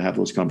 I try to have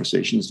those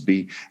conversations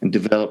and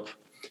develop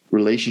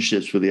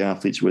relationships with the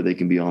athletes where they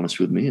can be honest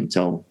with me and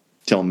tell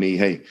me,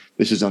 hey,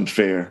 this is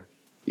unfair.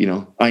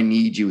 I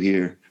need you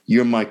here.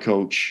 You're my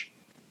coach.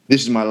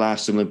 This is my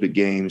last Olympic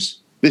Games.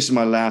 This is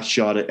my last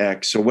shot at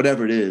X or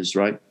whatever it is,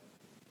 right?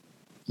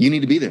 You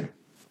need to be there.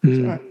 All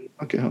right.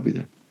 Okay, I'll be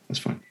there. That's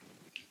fine.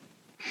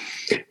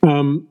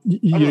 You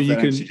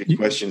can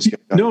questions.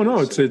 No,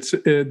 it's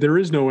there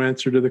is no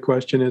answer to the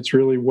question. It's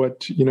really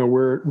what,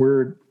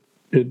 where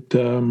it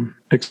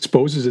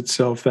exposes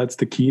itself. That's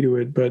the key to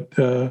it. But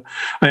I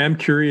am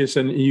curious,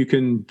 and you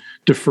can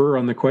defer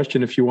on the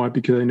question if you want,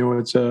 because I know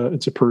it's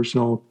a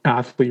personal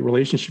athlete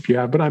relationship you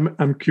have. But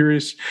I'm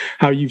curious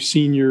how you've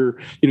seen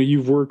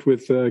you've worked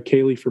with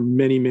Kaylee for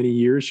many, many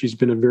years. She's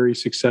been a very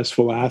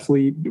successful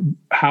athlete.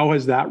 How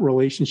has that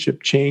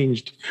relationship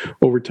changed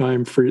over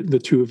time for the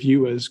two of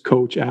you as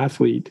coach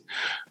athlete?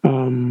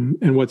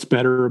 And what's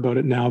better about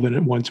it now than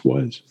it once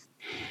was?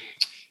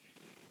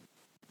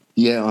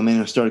 Yeah, I mean,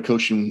 I started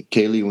coaching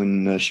Kaylee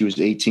when she was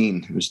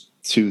 18. It was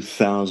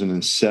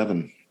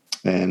 2007.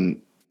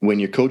 And when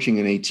you're coaching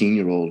an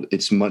 18-year-old,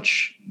 it's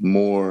much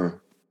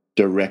more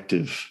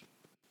directive.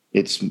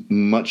 It's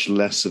much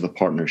less of a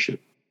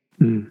partnership.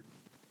 And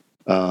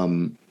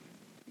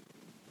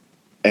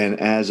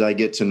as I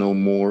get to know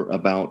more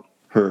about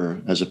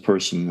her as a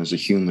person, as a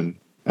human,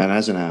 and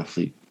as an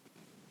athlete,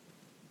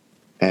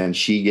 and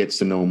she gets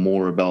to know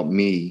more about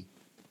me,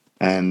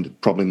 and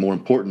probably more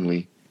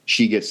importantly,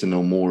 she gets to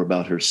know more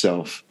about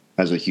herself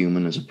as a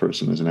human, as a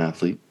person, as an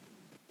athlete,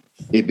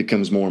 it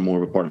becomes more and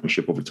more of a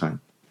partnership over time.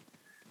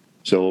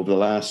 So over the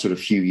last sort of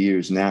few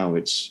years now,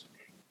 it's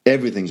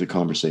everything's a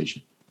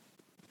conversation,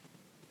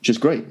 which is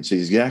great. It's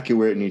exactly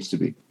where it needs to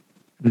be.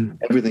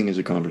 Everything is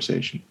a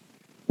conversation,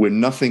 where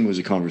nothing was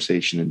a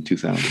conversation in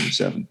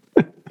 2007.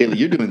 Kaylee,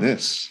 you're doing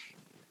this.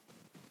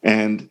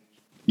 And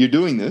you're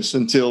doing this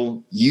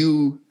until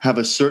you have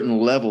a certain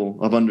level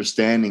of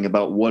understanding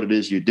about what it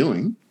is you're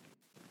doing.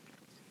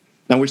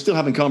 Now, we're still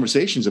having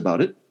conversations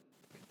about it.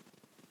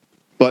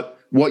 But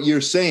what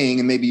you're saying,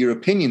 and maybe your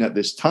opinion at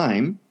this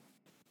time,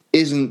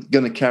 isn't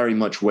going to carry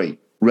much weight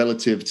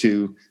relative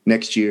to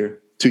next year,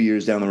 2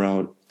 years down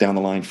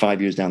the line,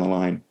 5 years down the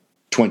line,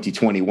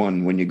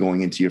 2021, when you're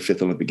going into your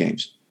 5th Olympic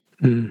Games.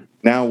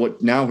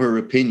 Now her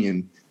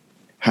opinion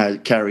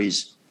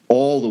carries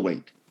all the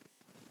weight,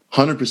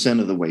 100%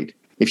 of the weight.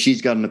 If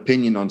she's got an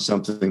opinion on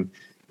something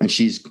and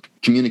she's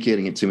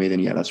communicating it to me, then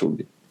yeah, that's what we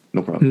do.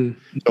 No problem.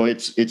 So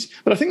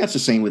but I think that's the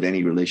same with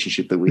any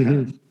relationship that we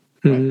have.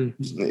 Right?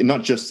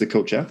 Not just the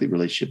coach-athlete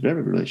relationship, but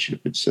every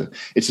relationship. It's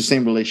the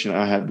same relation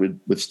I had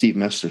with Steve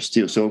Messler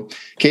still. So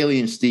Kaylee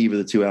and Steve are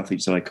the two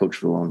athletes that I coached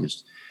for the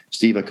longest.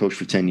 Steve I coached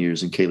for 10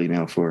 years and Kaylee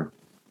now for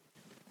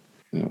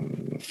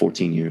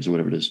 14 years or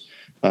whatever it is.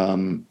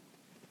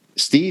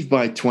 Steve,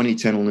 by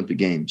 2010 Olympic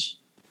Games,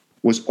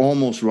 was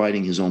almost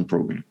writing his own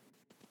program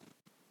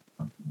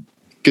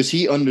because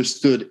he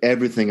understood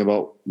everything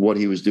about what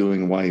he was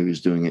doing and why he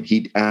was doing it.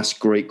 He'd ask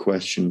great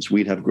questions.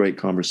 We'd have great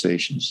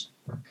conversations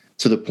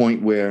to the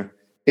point where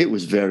it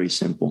was very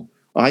simple.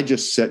 I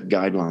just set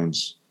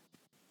guidelines,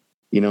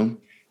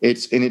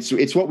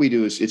 it's what we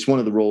do. It's one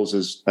of the roles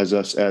as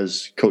us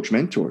as coach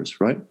mentors,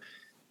 right?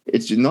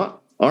 It's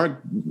not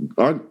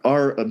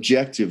our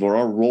objective or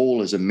our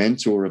role as a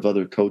mentor of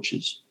other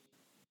coaches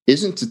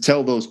isn't to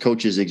tell those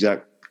coaches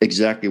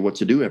exactly what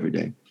to do every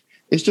day.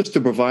 It's just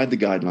to provide the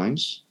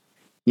guidelines.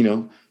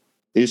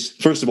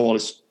 First of all,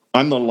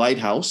 I'm the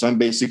lighthouse. I'm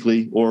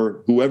basically,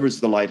 or whoever's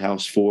the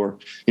lighthouse for,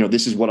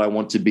 this is what I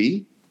want to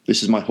be.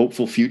 This is my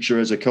hopeful future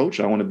as a coach.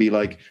 I want to be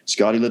like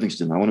Scotty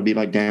Livingston. I want to be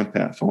like Dan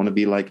Paff. I want to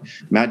be like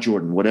Matt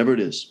Jordan, whatever it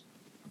is.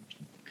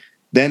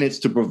 Then it's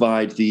to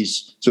provide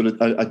these sort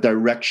of a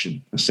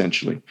direction,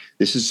 essentially.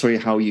 This is sort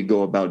of how you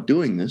go about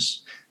doing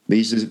this.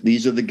 These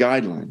are the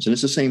guidelines. And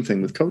it's the same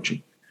thing with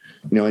coaching.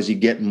 As you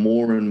get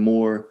more and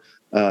more,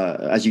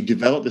 as you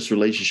develop this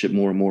relationship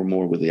more and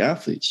more with the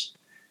athletes,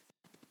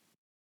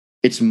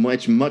 it's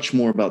much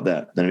more about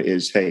that than it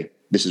is, hey,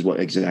 this is what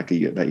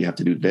exactly that you have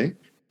to do today.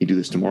 You do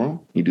this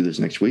tomorrow, you do this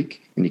next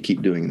week, and you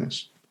keep doing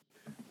this.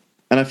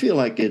 And I feel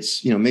like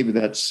it's, maybe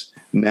that's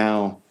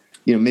now,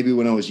 maybe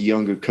when I was a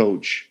younger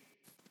coach,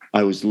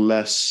 I was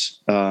less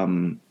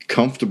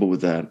comfortable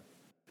with that.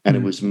 And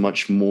it was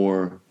much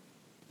more,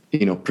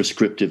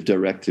 prescriptive,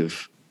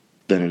 directive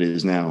than it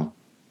is now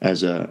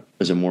as a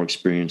more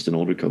experienced and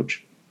older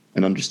coach,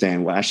 and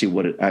understand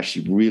what it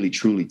actually really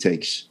truly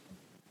takes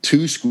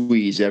to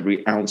squeeze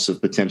every ounce of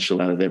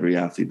potential out of every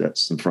athlete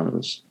that's in front of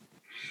us.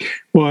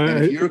 Well,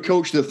 if you're a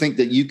coach to think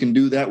that you can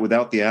do that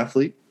without the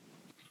athlete,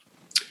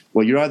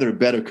 well, you're either a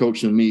better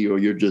coach than me or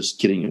you're just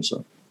kidding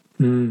yourself.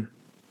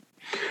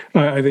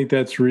 I think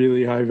that's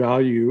really high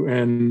value.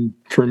 And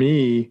for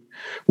me,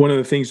 one of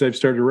the things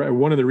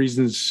one of the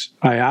reasons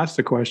I asked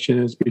the question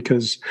is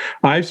because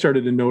I've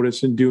started to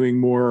notice in doing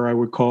more, I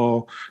would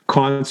call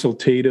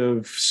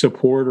consultative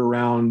support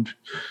around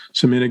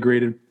some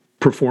integrated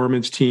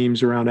performance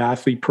teams around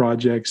athlete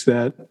projects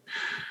that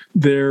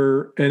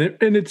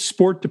it's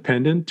sport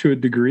dependent to a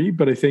degree,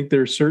 but I think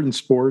there are certain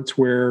sports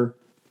where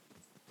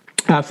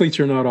athletes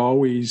are not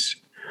always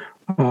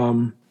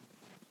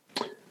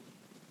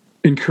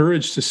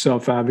encouraged to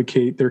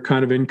self-advocate. They're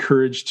kind of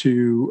encouraged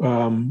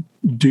to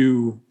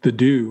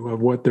do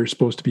of what they're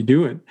supposed to be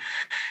doing.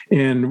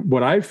 And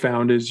what I've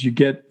found is you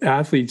get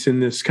athletes in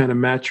this kind of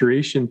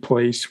maturation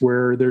place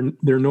where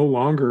they're no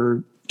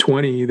longer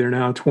 20, they're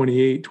now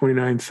 28,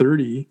 29,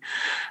 30.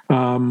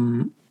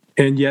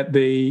 And yet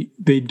they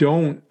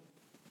don't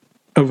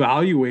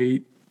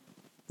evaluate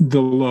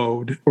the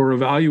load or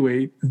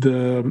evaluate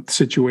the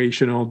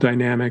situational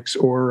dynamics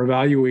or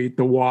evaluate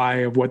the why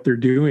of what they're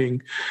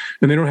doing.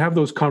 And they don't have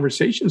those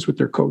conversations with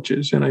their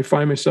coaches. And I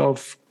find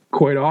myself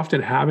quite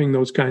often having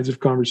those kinds of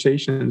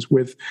conversations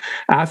with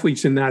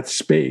athletes in that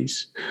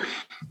space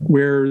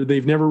where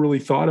they've never really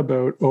thought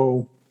about,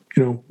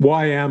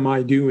 why am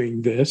I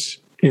doing this?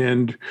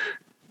 And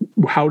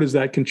how does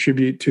that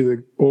contribute to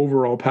the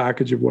overall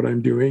package of what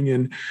I'm doing?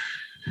 And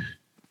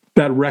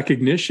that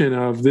recognition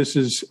of this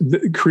is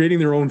creating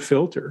their own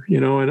filter,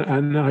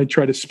 and I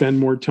try to spend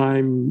more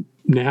time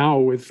now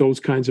with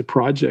those kinds of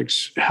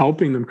projects,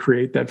 helping them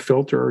create that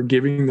filter or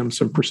giving them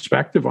some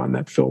perspective on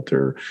that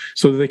filter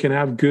so that they can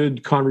have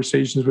good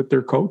conversations with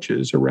their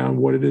coaches around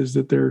what it is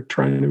that they're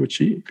trying to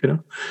achieve,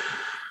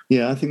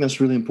 Yeah, I think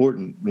that's really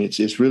important. I mean,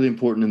 it's really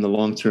important in the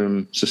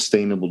long-term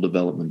sustainable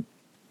development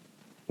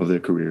of their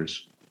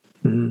careers.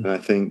 Mm-hmm. And I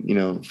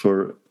think,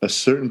 for a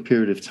certain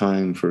period of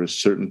time, for a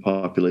certain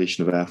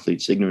population of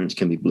athletes, ignorance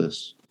can be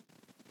bliss.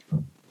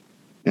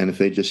 And if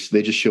they just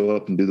show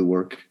up and do the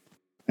work,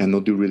 and they'll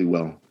do really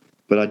well.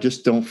 But I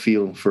just don't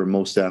feel for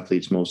most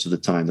athletes most of the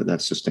time that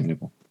that's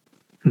sustainable.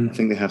 I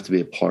think they have to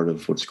be a part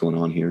of what's going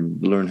on here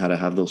and learn how to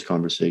have those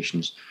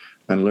conversations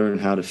and learn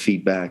how to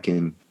feed back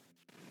in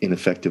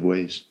effective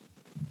ways.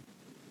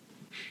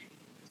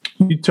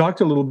 You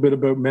talked a little bit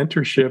about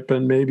mentorship,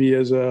 and maybe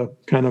as a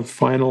kind of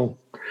final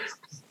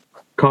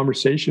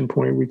conversation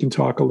point, we can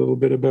talk a little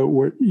bit about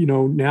what,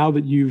 now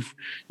that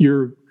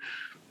you're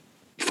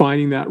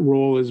finding that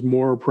role is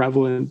more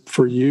prevalent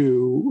for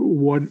you,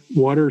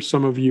 what are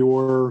some of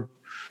your,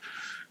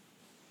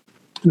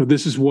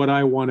 this is what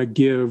I want to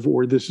give,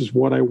 or this is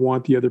what I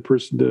want the other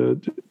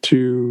person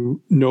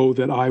to know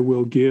that I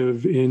will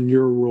give in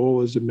your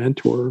role as a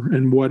mentor,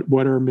 and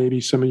what are maybe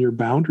some of your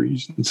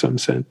boundaries in some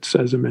sense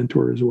as a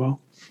mentor as well?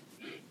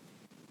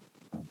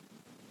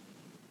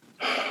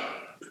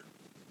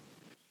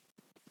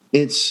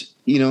 It's,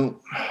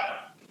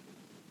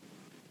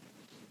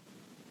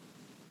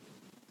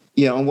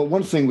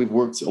 one thing we've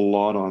worked a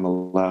lot on the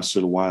last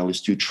little while is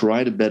to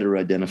try to better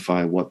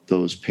identify what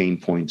those pain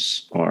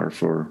points are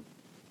for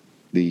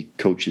the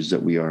coaches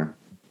that we are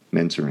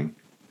mentoring.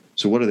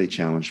 So what are they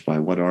challenged by?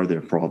 What are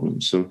their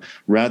problems? So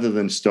rather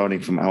than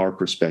starting from our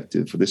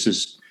perspective, this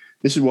is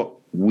what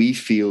we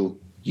feel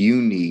you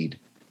need,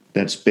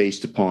 that's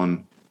based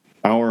upon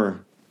our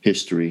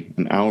history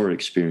and our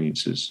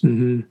experiences.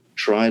 Mm-hmm.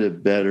 Try to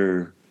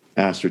better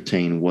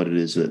ascertain what it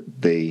is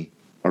that they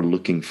are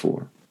looking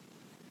for.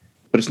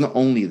 But it's not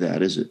only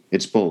that, is it?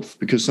 It's both,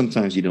 because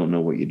sometimes you don't know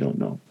what you don't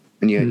know,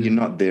 and you're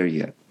not there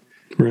yet.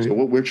 Right. So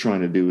what we're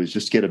trying to do is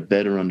just get a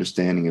better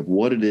understanding of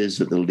what it is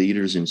that the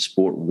leaders in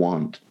sport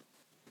want,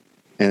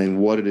 and then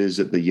what it is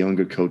that the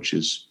younger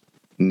coaches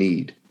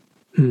need.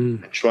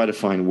 And try to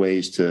find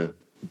ways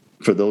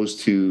for those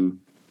two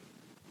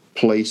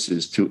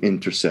places to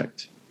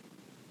intersect.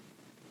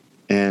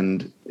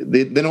 And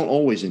they don't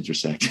always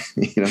intersect,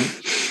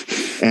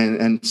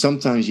 and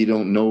sometimes you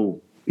don't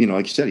know,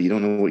 like you said, you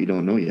don't know what you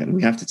don't know yet. And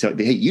we have to tell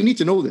you, hey, you need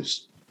to know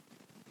this.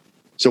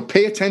 So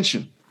pay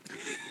attention.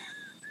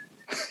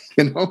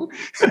 And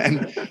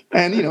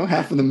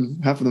half of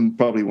them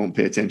probably won't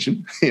pay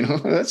attention.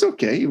 That's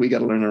okay. We got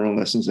to learn our own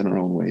lessons in our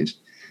own ways.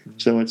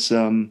 So it's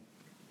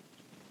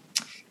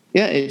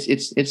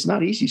it's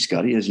not easy,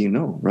 Scotty, as you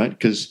know, right?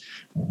 Because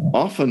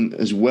often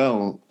as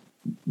well,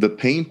 the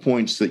pain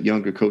points that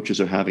younger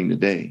coaches are having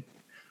today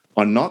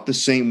are not the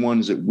same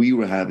ones that we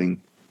were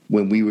having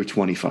when we were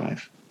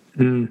 25,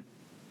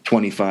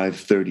 25,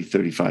 30,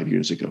 35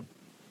 years ago.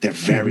 They're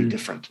very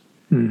different.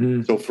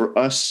 Mm-hmm. So for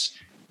us,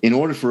 in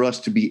order for us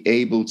to be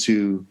able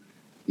to,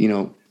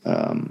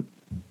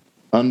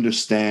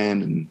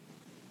 understand and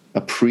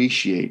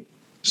appreciate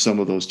some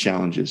of those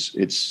challenges,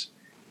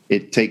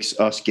 it takes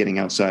us getting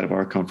outside of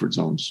our comfort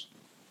zones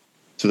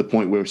to the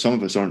point where some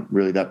of us aren't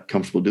really that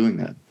comfortable doing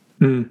that.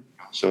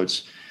 So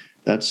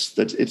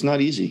it's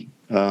not easy.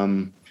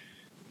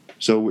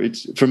 So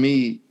it's, for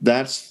me,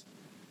 that's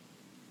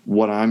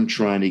what I'm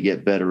trying to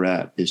get better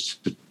at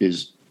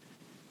is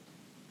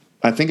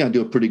I think I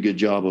do a pretty good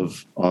job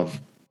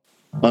of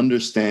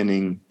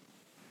understanding,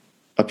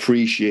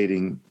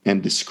 appreciating,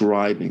 and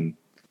describing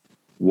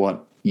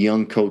what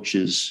young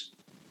coaches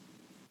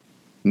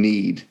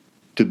need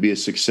to be a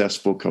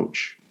successful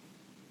coach.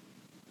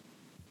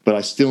 But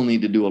I still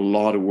need to do a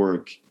lot of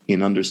work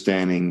in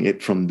understanding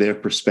it from their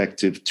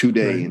perspective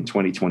today in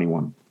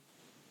 2021,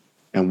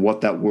 and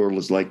what that world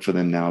is like for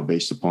them now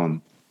based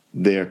upon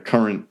their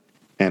current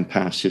and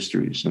past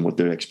histories and what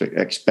they're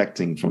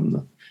expecting from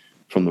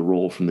the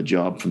role, from the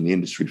job, from the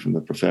industry, from the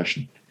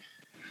profession.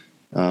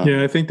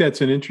 I think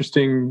that's an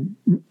interesting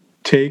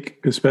take,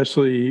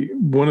 especially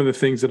one of the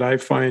things that I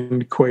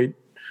find quite,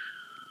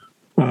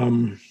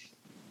 I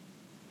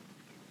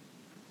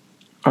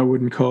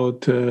wouldn't call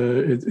it,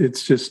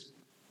 it's just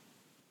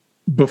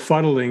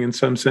befuddling in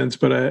some sense,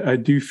 but I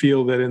do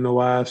feel that in the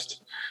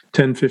last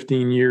 10,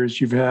 15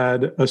 years, you've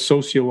had a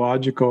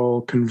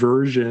sociological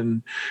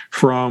conversion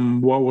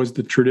from what was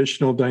the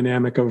traditional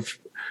dynamic of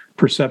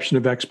perception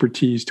of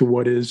expertise to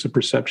what is a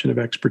perception of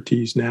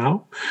expertise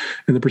now.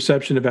 And the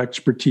perception of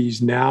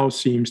expertise now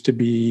seems to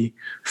be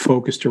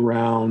focused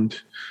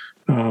around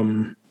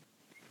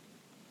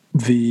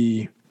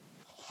the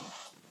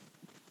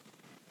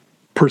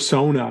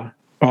persona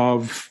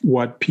of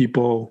what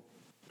people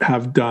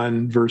have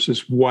done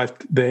versus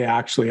what they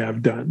actually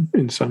have done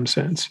in some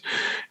sense.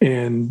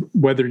 And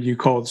whether you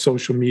call it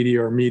social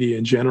media or media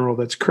in general,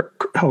 that's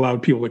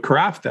allowed people to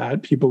craft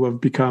that. People have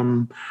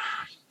become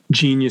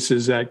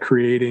geniuses at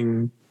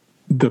creating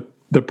the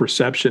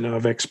perception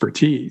of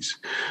expertise.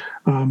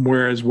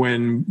 Whereas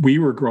when we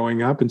were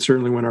growing up, and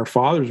certainly when our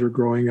fathers were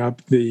growing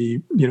up,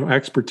 the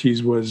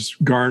expertise was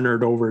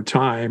garnered over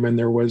time, and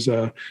there was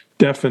a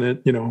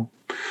definite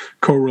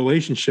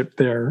co-relationship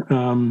there.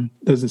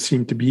 Doesn't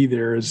seem to be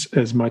there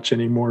as much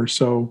anymore.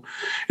 So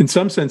in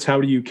some sense,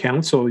 how do you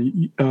counsel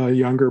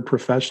younger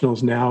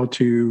professionals now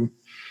to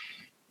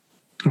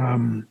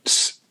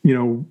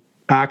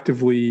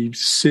actively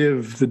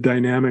sieve the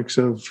dynamics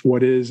of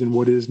what is and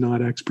what is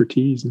not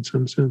expertise in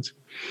some sense?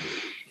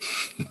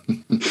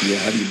 Yeah,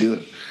 how do you do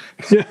it?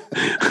 Yeah.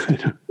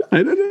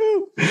 I don't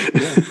know.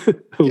 Yeah.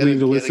 I'll leave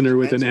the listener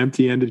with an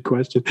empty-ended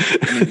question.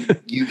 I mean,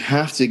 you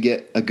have to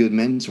get a good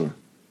mentor.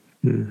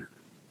 You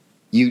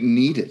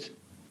need it.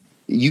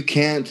 You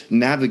can't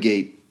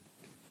navigate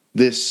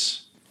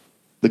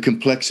the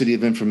complexity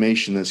of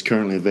information that's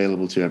currently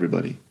available to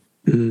everybody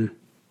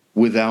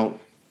without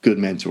good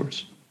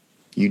mentors.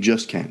 You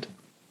just can't.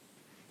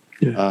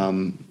 Yeah.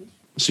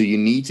 So you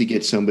need to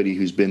get somebody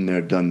who's been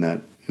there, done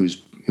that,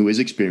 who is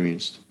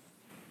experienced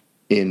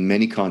in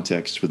many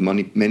contexts with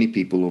many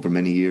people over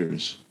many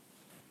years,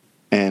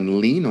 and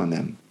lean on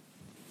them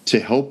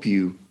to help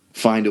you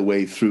find a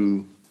way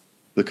through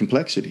the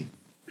complexity.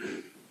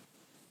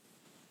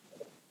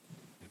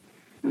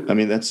 I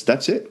mean, that's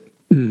it.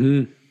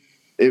 Mm-hmm.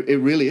 It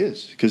really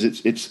is, because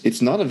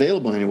it's not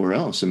available anywhere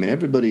else. I mean,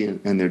 everybody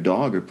and their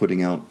dog are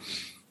putting out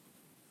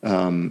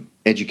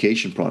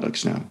education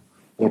products now,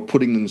 or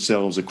putting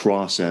themselves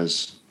across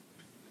as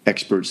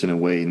experts in a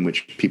way in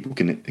which people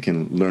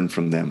can learn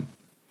from them.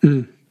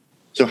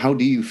 So how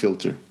do you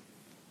filter?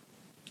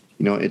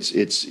 You know, it's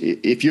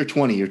if you're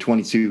 20 or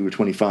 22 or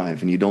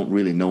 25 and you don't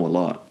really know a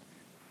lot,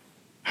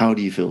 how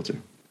do you filter?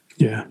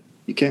 Yeah.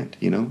 You can't,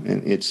 you know,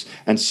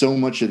 and so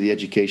much of the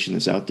education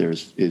that's out there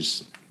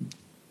is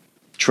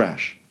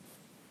trash,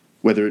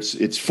 whether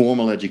it's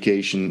formal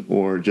education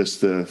or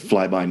just the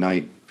fly by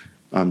night,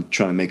 I'm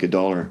trying to make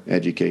 $1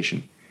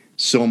 education.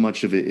 So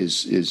much of it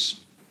is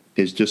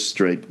just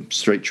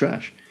straight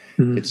trash.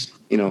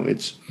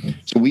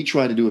 So we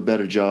try to do a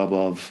better job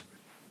of,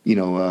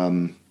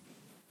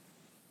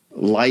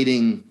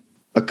 lighting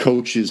a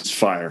coach's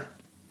fire.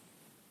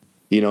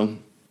 You know,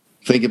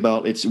 think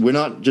about we're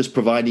not just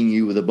providing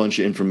you with a bunch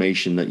of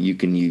information that you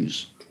can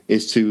use.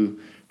 It's to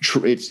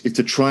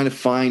try to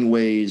find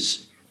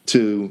ways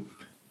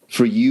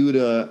for you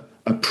to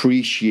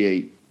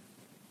appreciate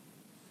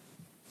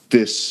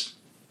this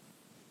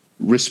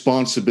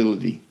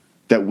responsibility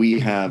that we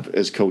have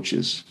as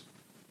coaches,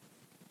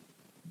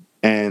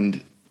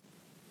 and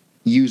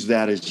use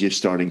that as your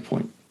starting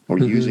point, or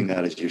using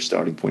that as your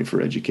starting point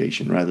for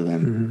education, rather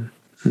than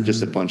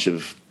just a bunch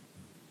of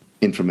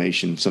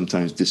information,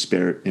 sometimes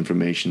disparate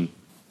information,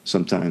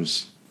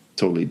 sometimes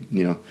totally,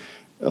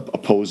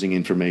 opposing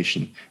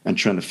information, and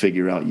trying to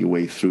figure out your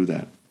way through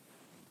that.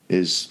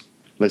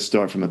 Let's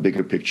start from a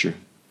bigger picture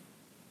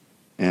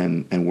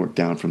and work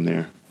down from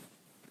there.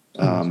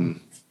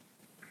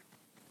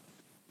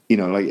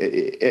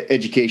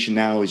 Education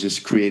now is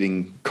just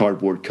creating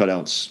cardboard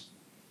cutouts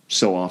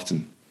so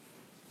often.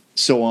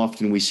 So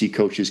often we see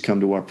coaches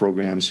come to our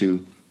programs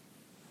who,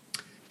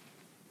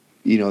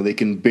 they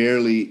can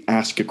barely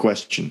ask a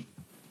question.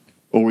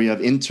 Or we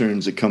have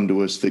interns that come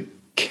to us that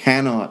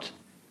cannot.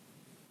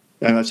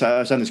 And I was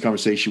having this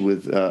conversation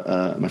with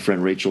my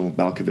friend Rachel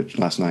Balkovich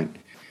last night.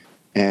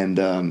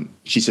 And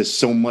she says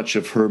so much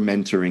of her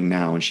mentoring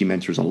now, and she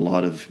mentors a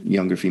lot of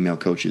younger female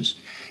coaches,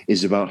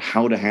 is about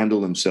how to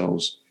handle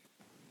themselves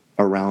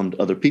around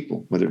other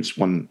people, whether it's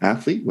one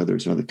athlete, whether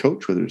it's another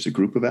coach, whether it's a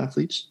group of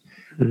athletes.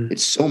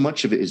 It's so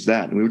much of it is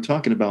that. And we were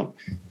talking about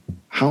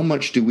how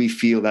much do we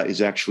feel that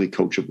is actually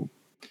coachable.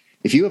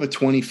 If you have a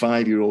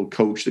 25-year-old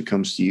coach that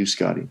comes to you,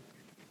 Scotty,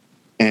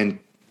 and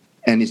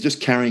he's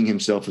just carrying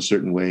himself a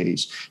certain way,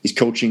 he's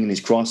coaching and he's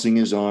crossing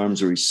his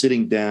arms, or he's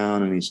sitting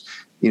down and he's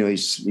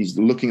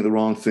looking at the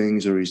wrong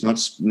things, or he's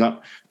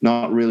not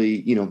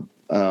really,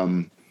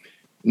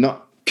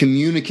 not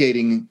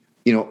communicating,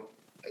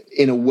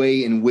 in a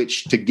way in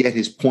which to get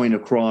his point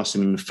across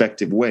in an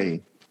effective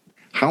way.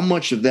 How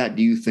much of that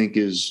do you think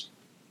is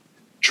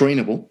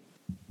trainable,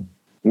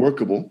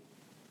 workable,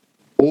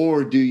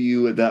 or do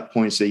you at that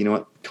point say, you know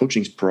what,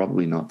 coaching's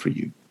probably not for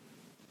you?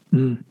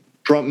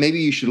 Maybe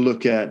you should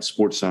look at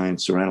sports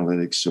science or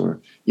analytics, or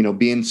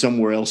being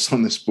somewhere else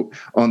on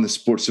the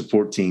sports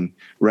support team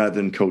rather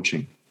than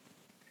coaching.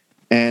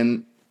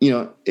 And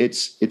I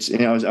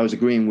was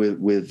agreeing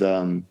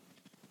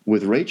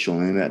with Rachel,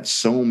 and that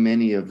so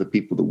many of the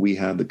people that we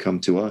have that come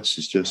to us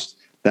is just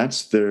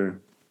that's their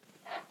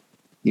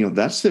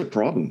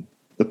problem.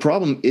 The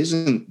problem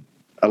isn't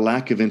a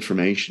lack of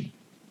information.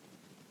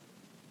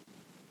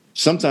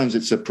 Sometimes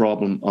it's a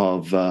problem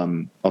of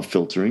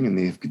filtering,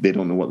 and they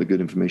don't know what the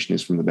good information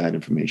is from the bad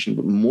information.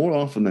 But more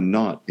often than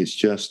not, it's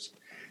just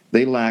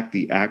they lack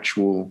the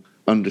actual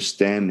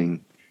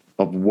understanding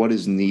of what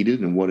is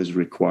needed and what is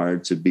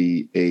required to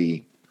be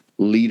a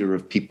leader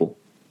of people,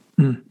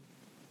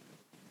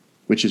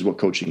 which is what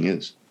coaching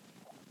is.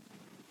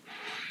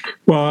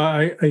 Well,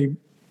 I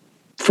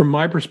from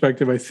my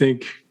perspective, I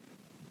think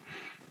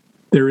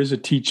there is a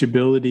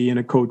teachability and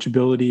a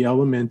coachability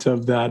element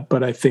of that,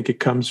 but I think it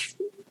comes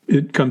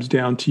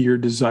down to your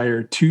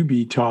desire to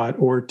be taught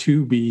or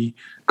to be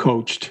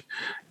coached.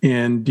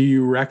 And do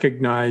you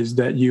recognize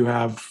that you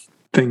have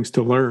things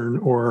to learn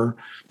or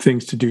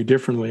things to do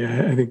differently?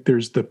 I think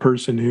there's the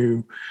person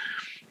who,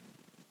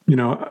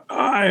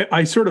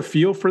 I sort of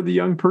feel for the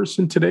young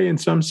person today in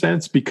some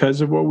sense, because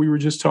of what we were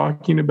just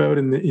talking about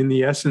in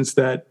the essence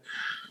that,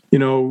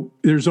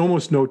 there's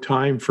almost no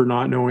time for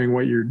not knowing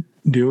what you're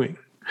doing.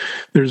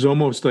 There's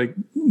almost like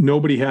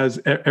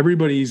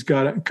everybody's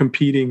got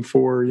competing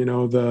for,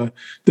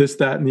 this,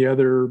 that, and the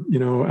other,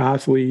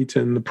 athlete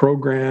and the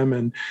program.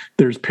 And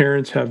there's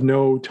parents have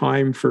no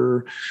time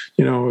for,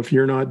 if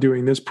you're not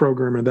doing this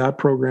program or that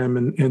program.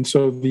 And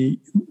so the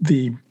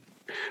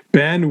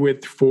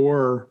bandwidth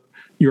for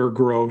your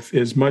growth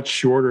is much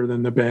shorter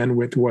than the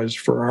bandwidth was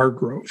for our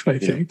growth, I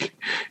think.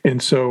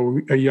 And so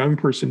a young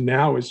person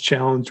now is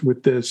challenged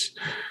with this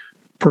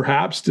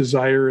perhaps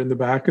desire in the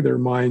back of their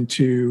mind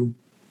to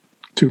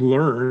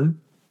learn.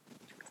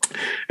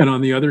 And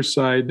on the other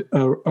side,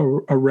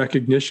 a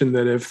recognition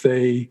that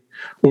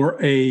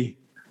a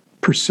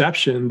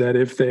perception that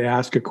if they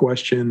ask a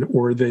question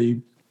or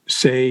they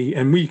say,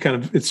 and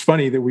it's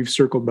funny that we've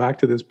circled back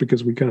to this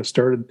because we kind of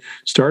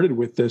started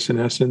with this in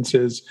essence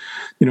is,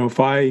 if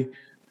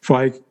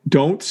I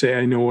don't say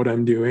I know what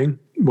I'm doing,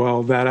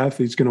 well, that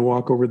athlete's going to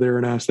walk over there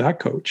and ask that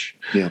coach,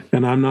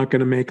 and I'm not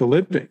going to make a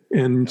living.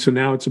 And so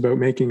now it's about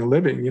making a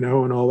living, and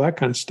all that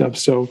kind of stuff.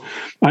 So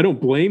I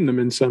don't blame them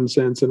in some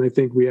sense. And I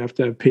think we have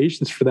to have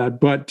patience for that.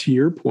 But to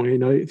your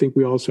point, I think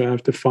we also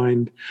have to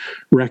find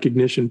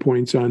recognition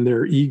points on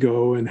their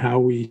ego and how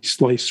we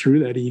slice through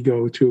that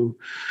ego to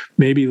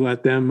maybe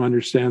let them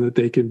understand that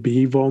they can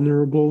be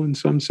vulnerable in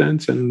some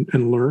sense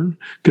and learn,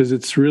 because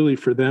it's really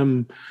for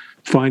them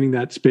finding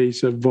that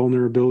space of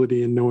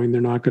vulnerability and knowing they're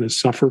not going to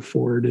suffer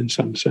for it in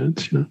some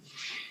sense,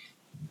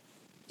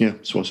 Yeah,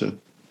 that's well said.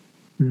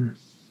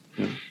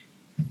 Yeah.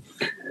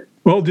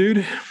 Well,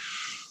 dude,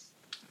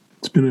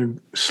 it's been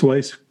a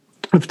slice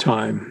of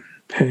time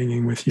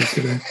hanging with you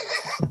today.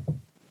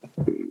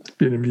 It's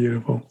been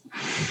beautiful.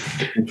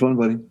 It's fun,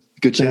 buddy.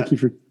 Good chat.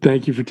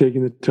 Thank you for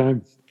taking the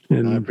time.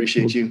 And I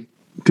appreciate you.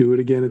 Do it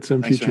again at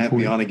some Thanks future for having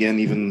point. me on again,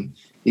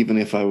 even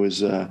if I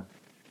was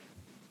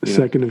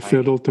second of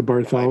fiddle to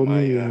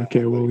Bartholomew.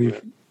 Okay,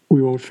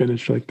 we won't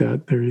finish like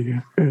that. There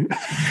you go.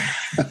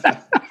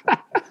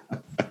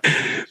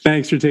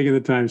 Thanks for taking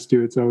the time,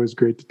 Stu. It's always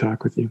great to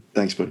talk with you.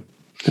 Thanks, buddy.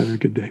 Have a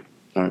good day.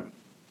 All right.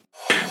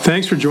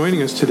 Thanks for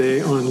joining us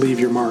today on Leave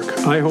Your Mark.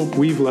 I hope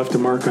we've left a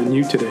mark on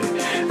you today,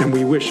 and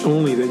we wish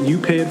only that you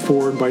pay it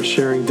forward by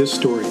sharing this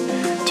story,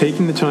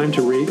 taking the time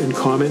to rate and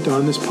comment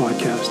on this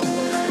podcast.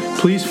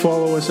 Please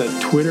follow us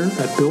at Twitter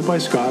at Built by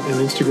Scott and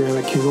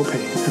Instagram at King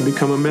O'Pain, and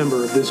become a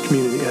member of this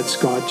community at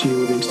Scott G.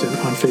 Livingston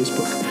on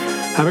Facebook.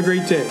 Have a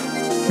great day.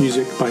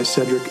 Music by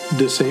Cedric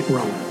de Saint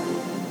Rome.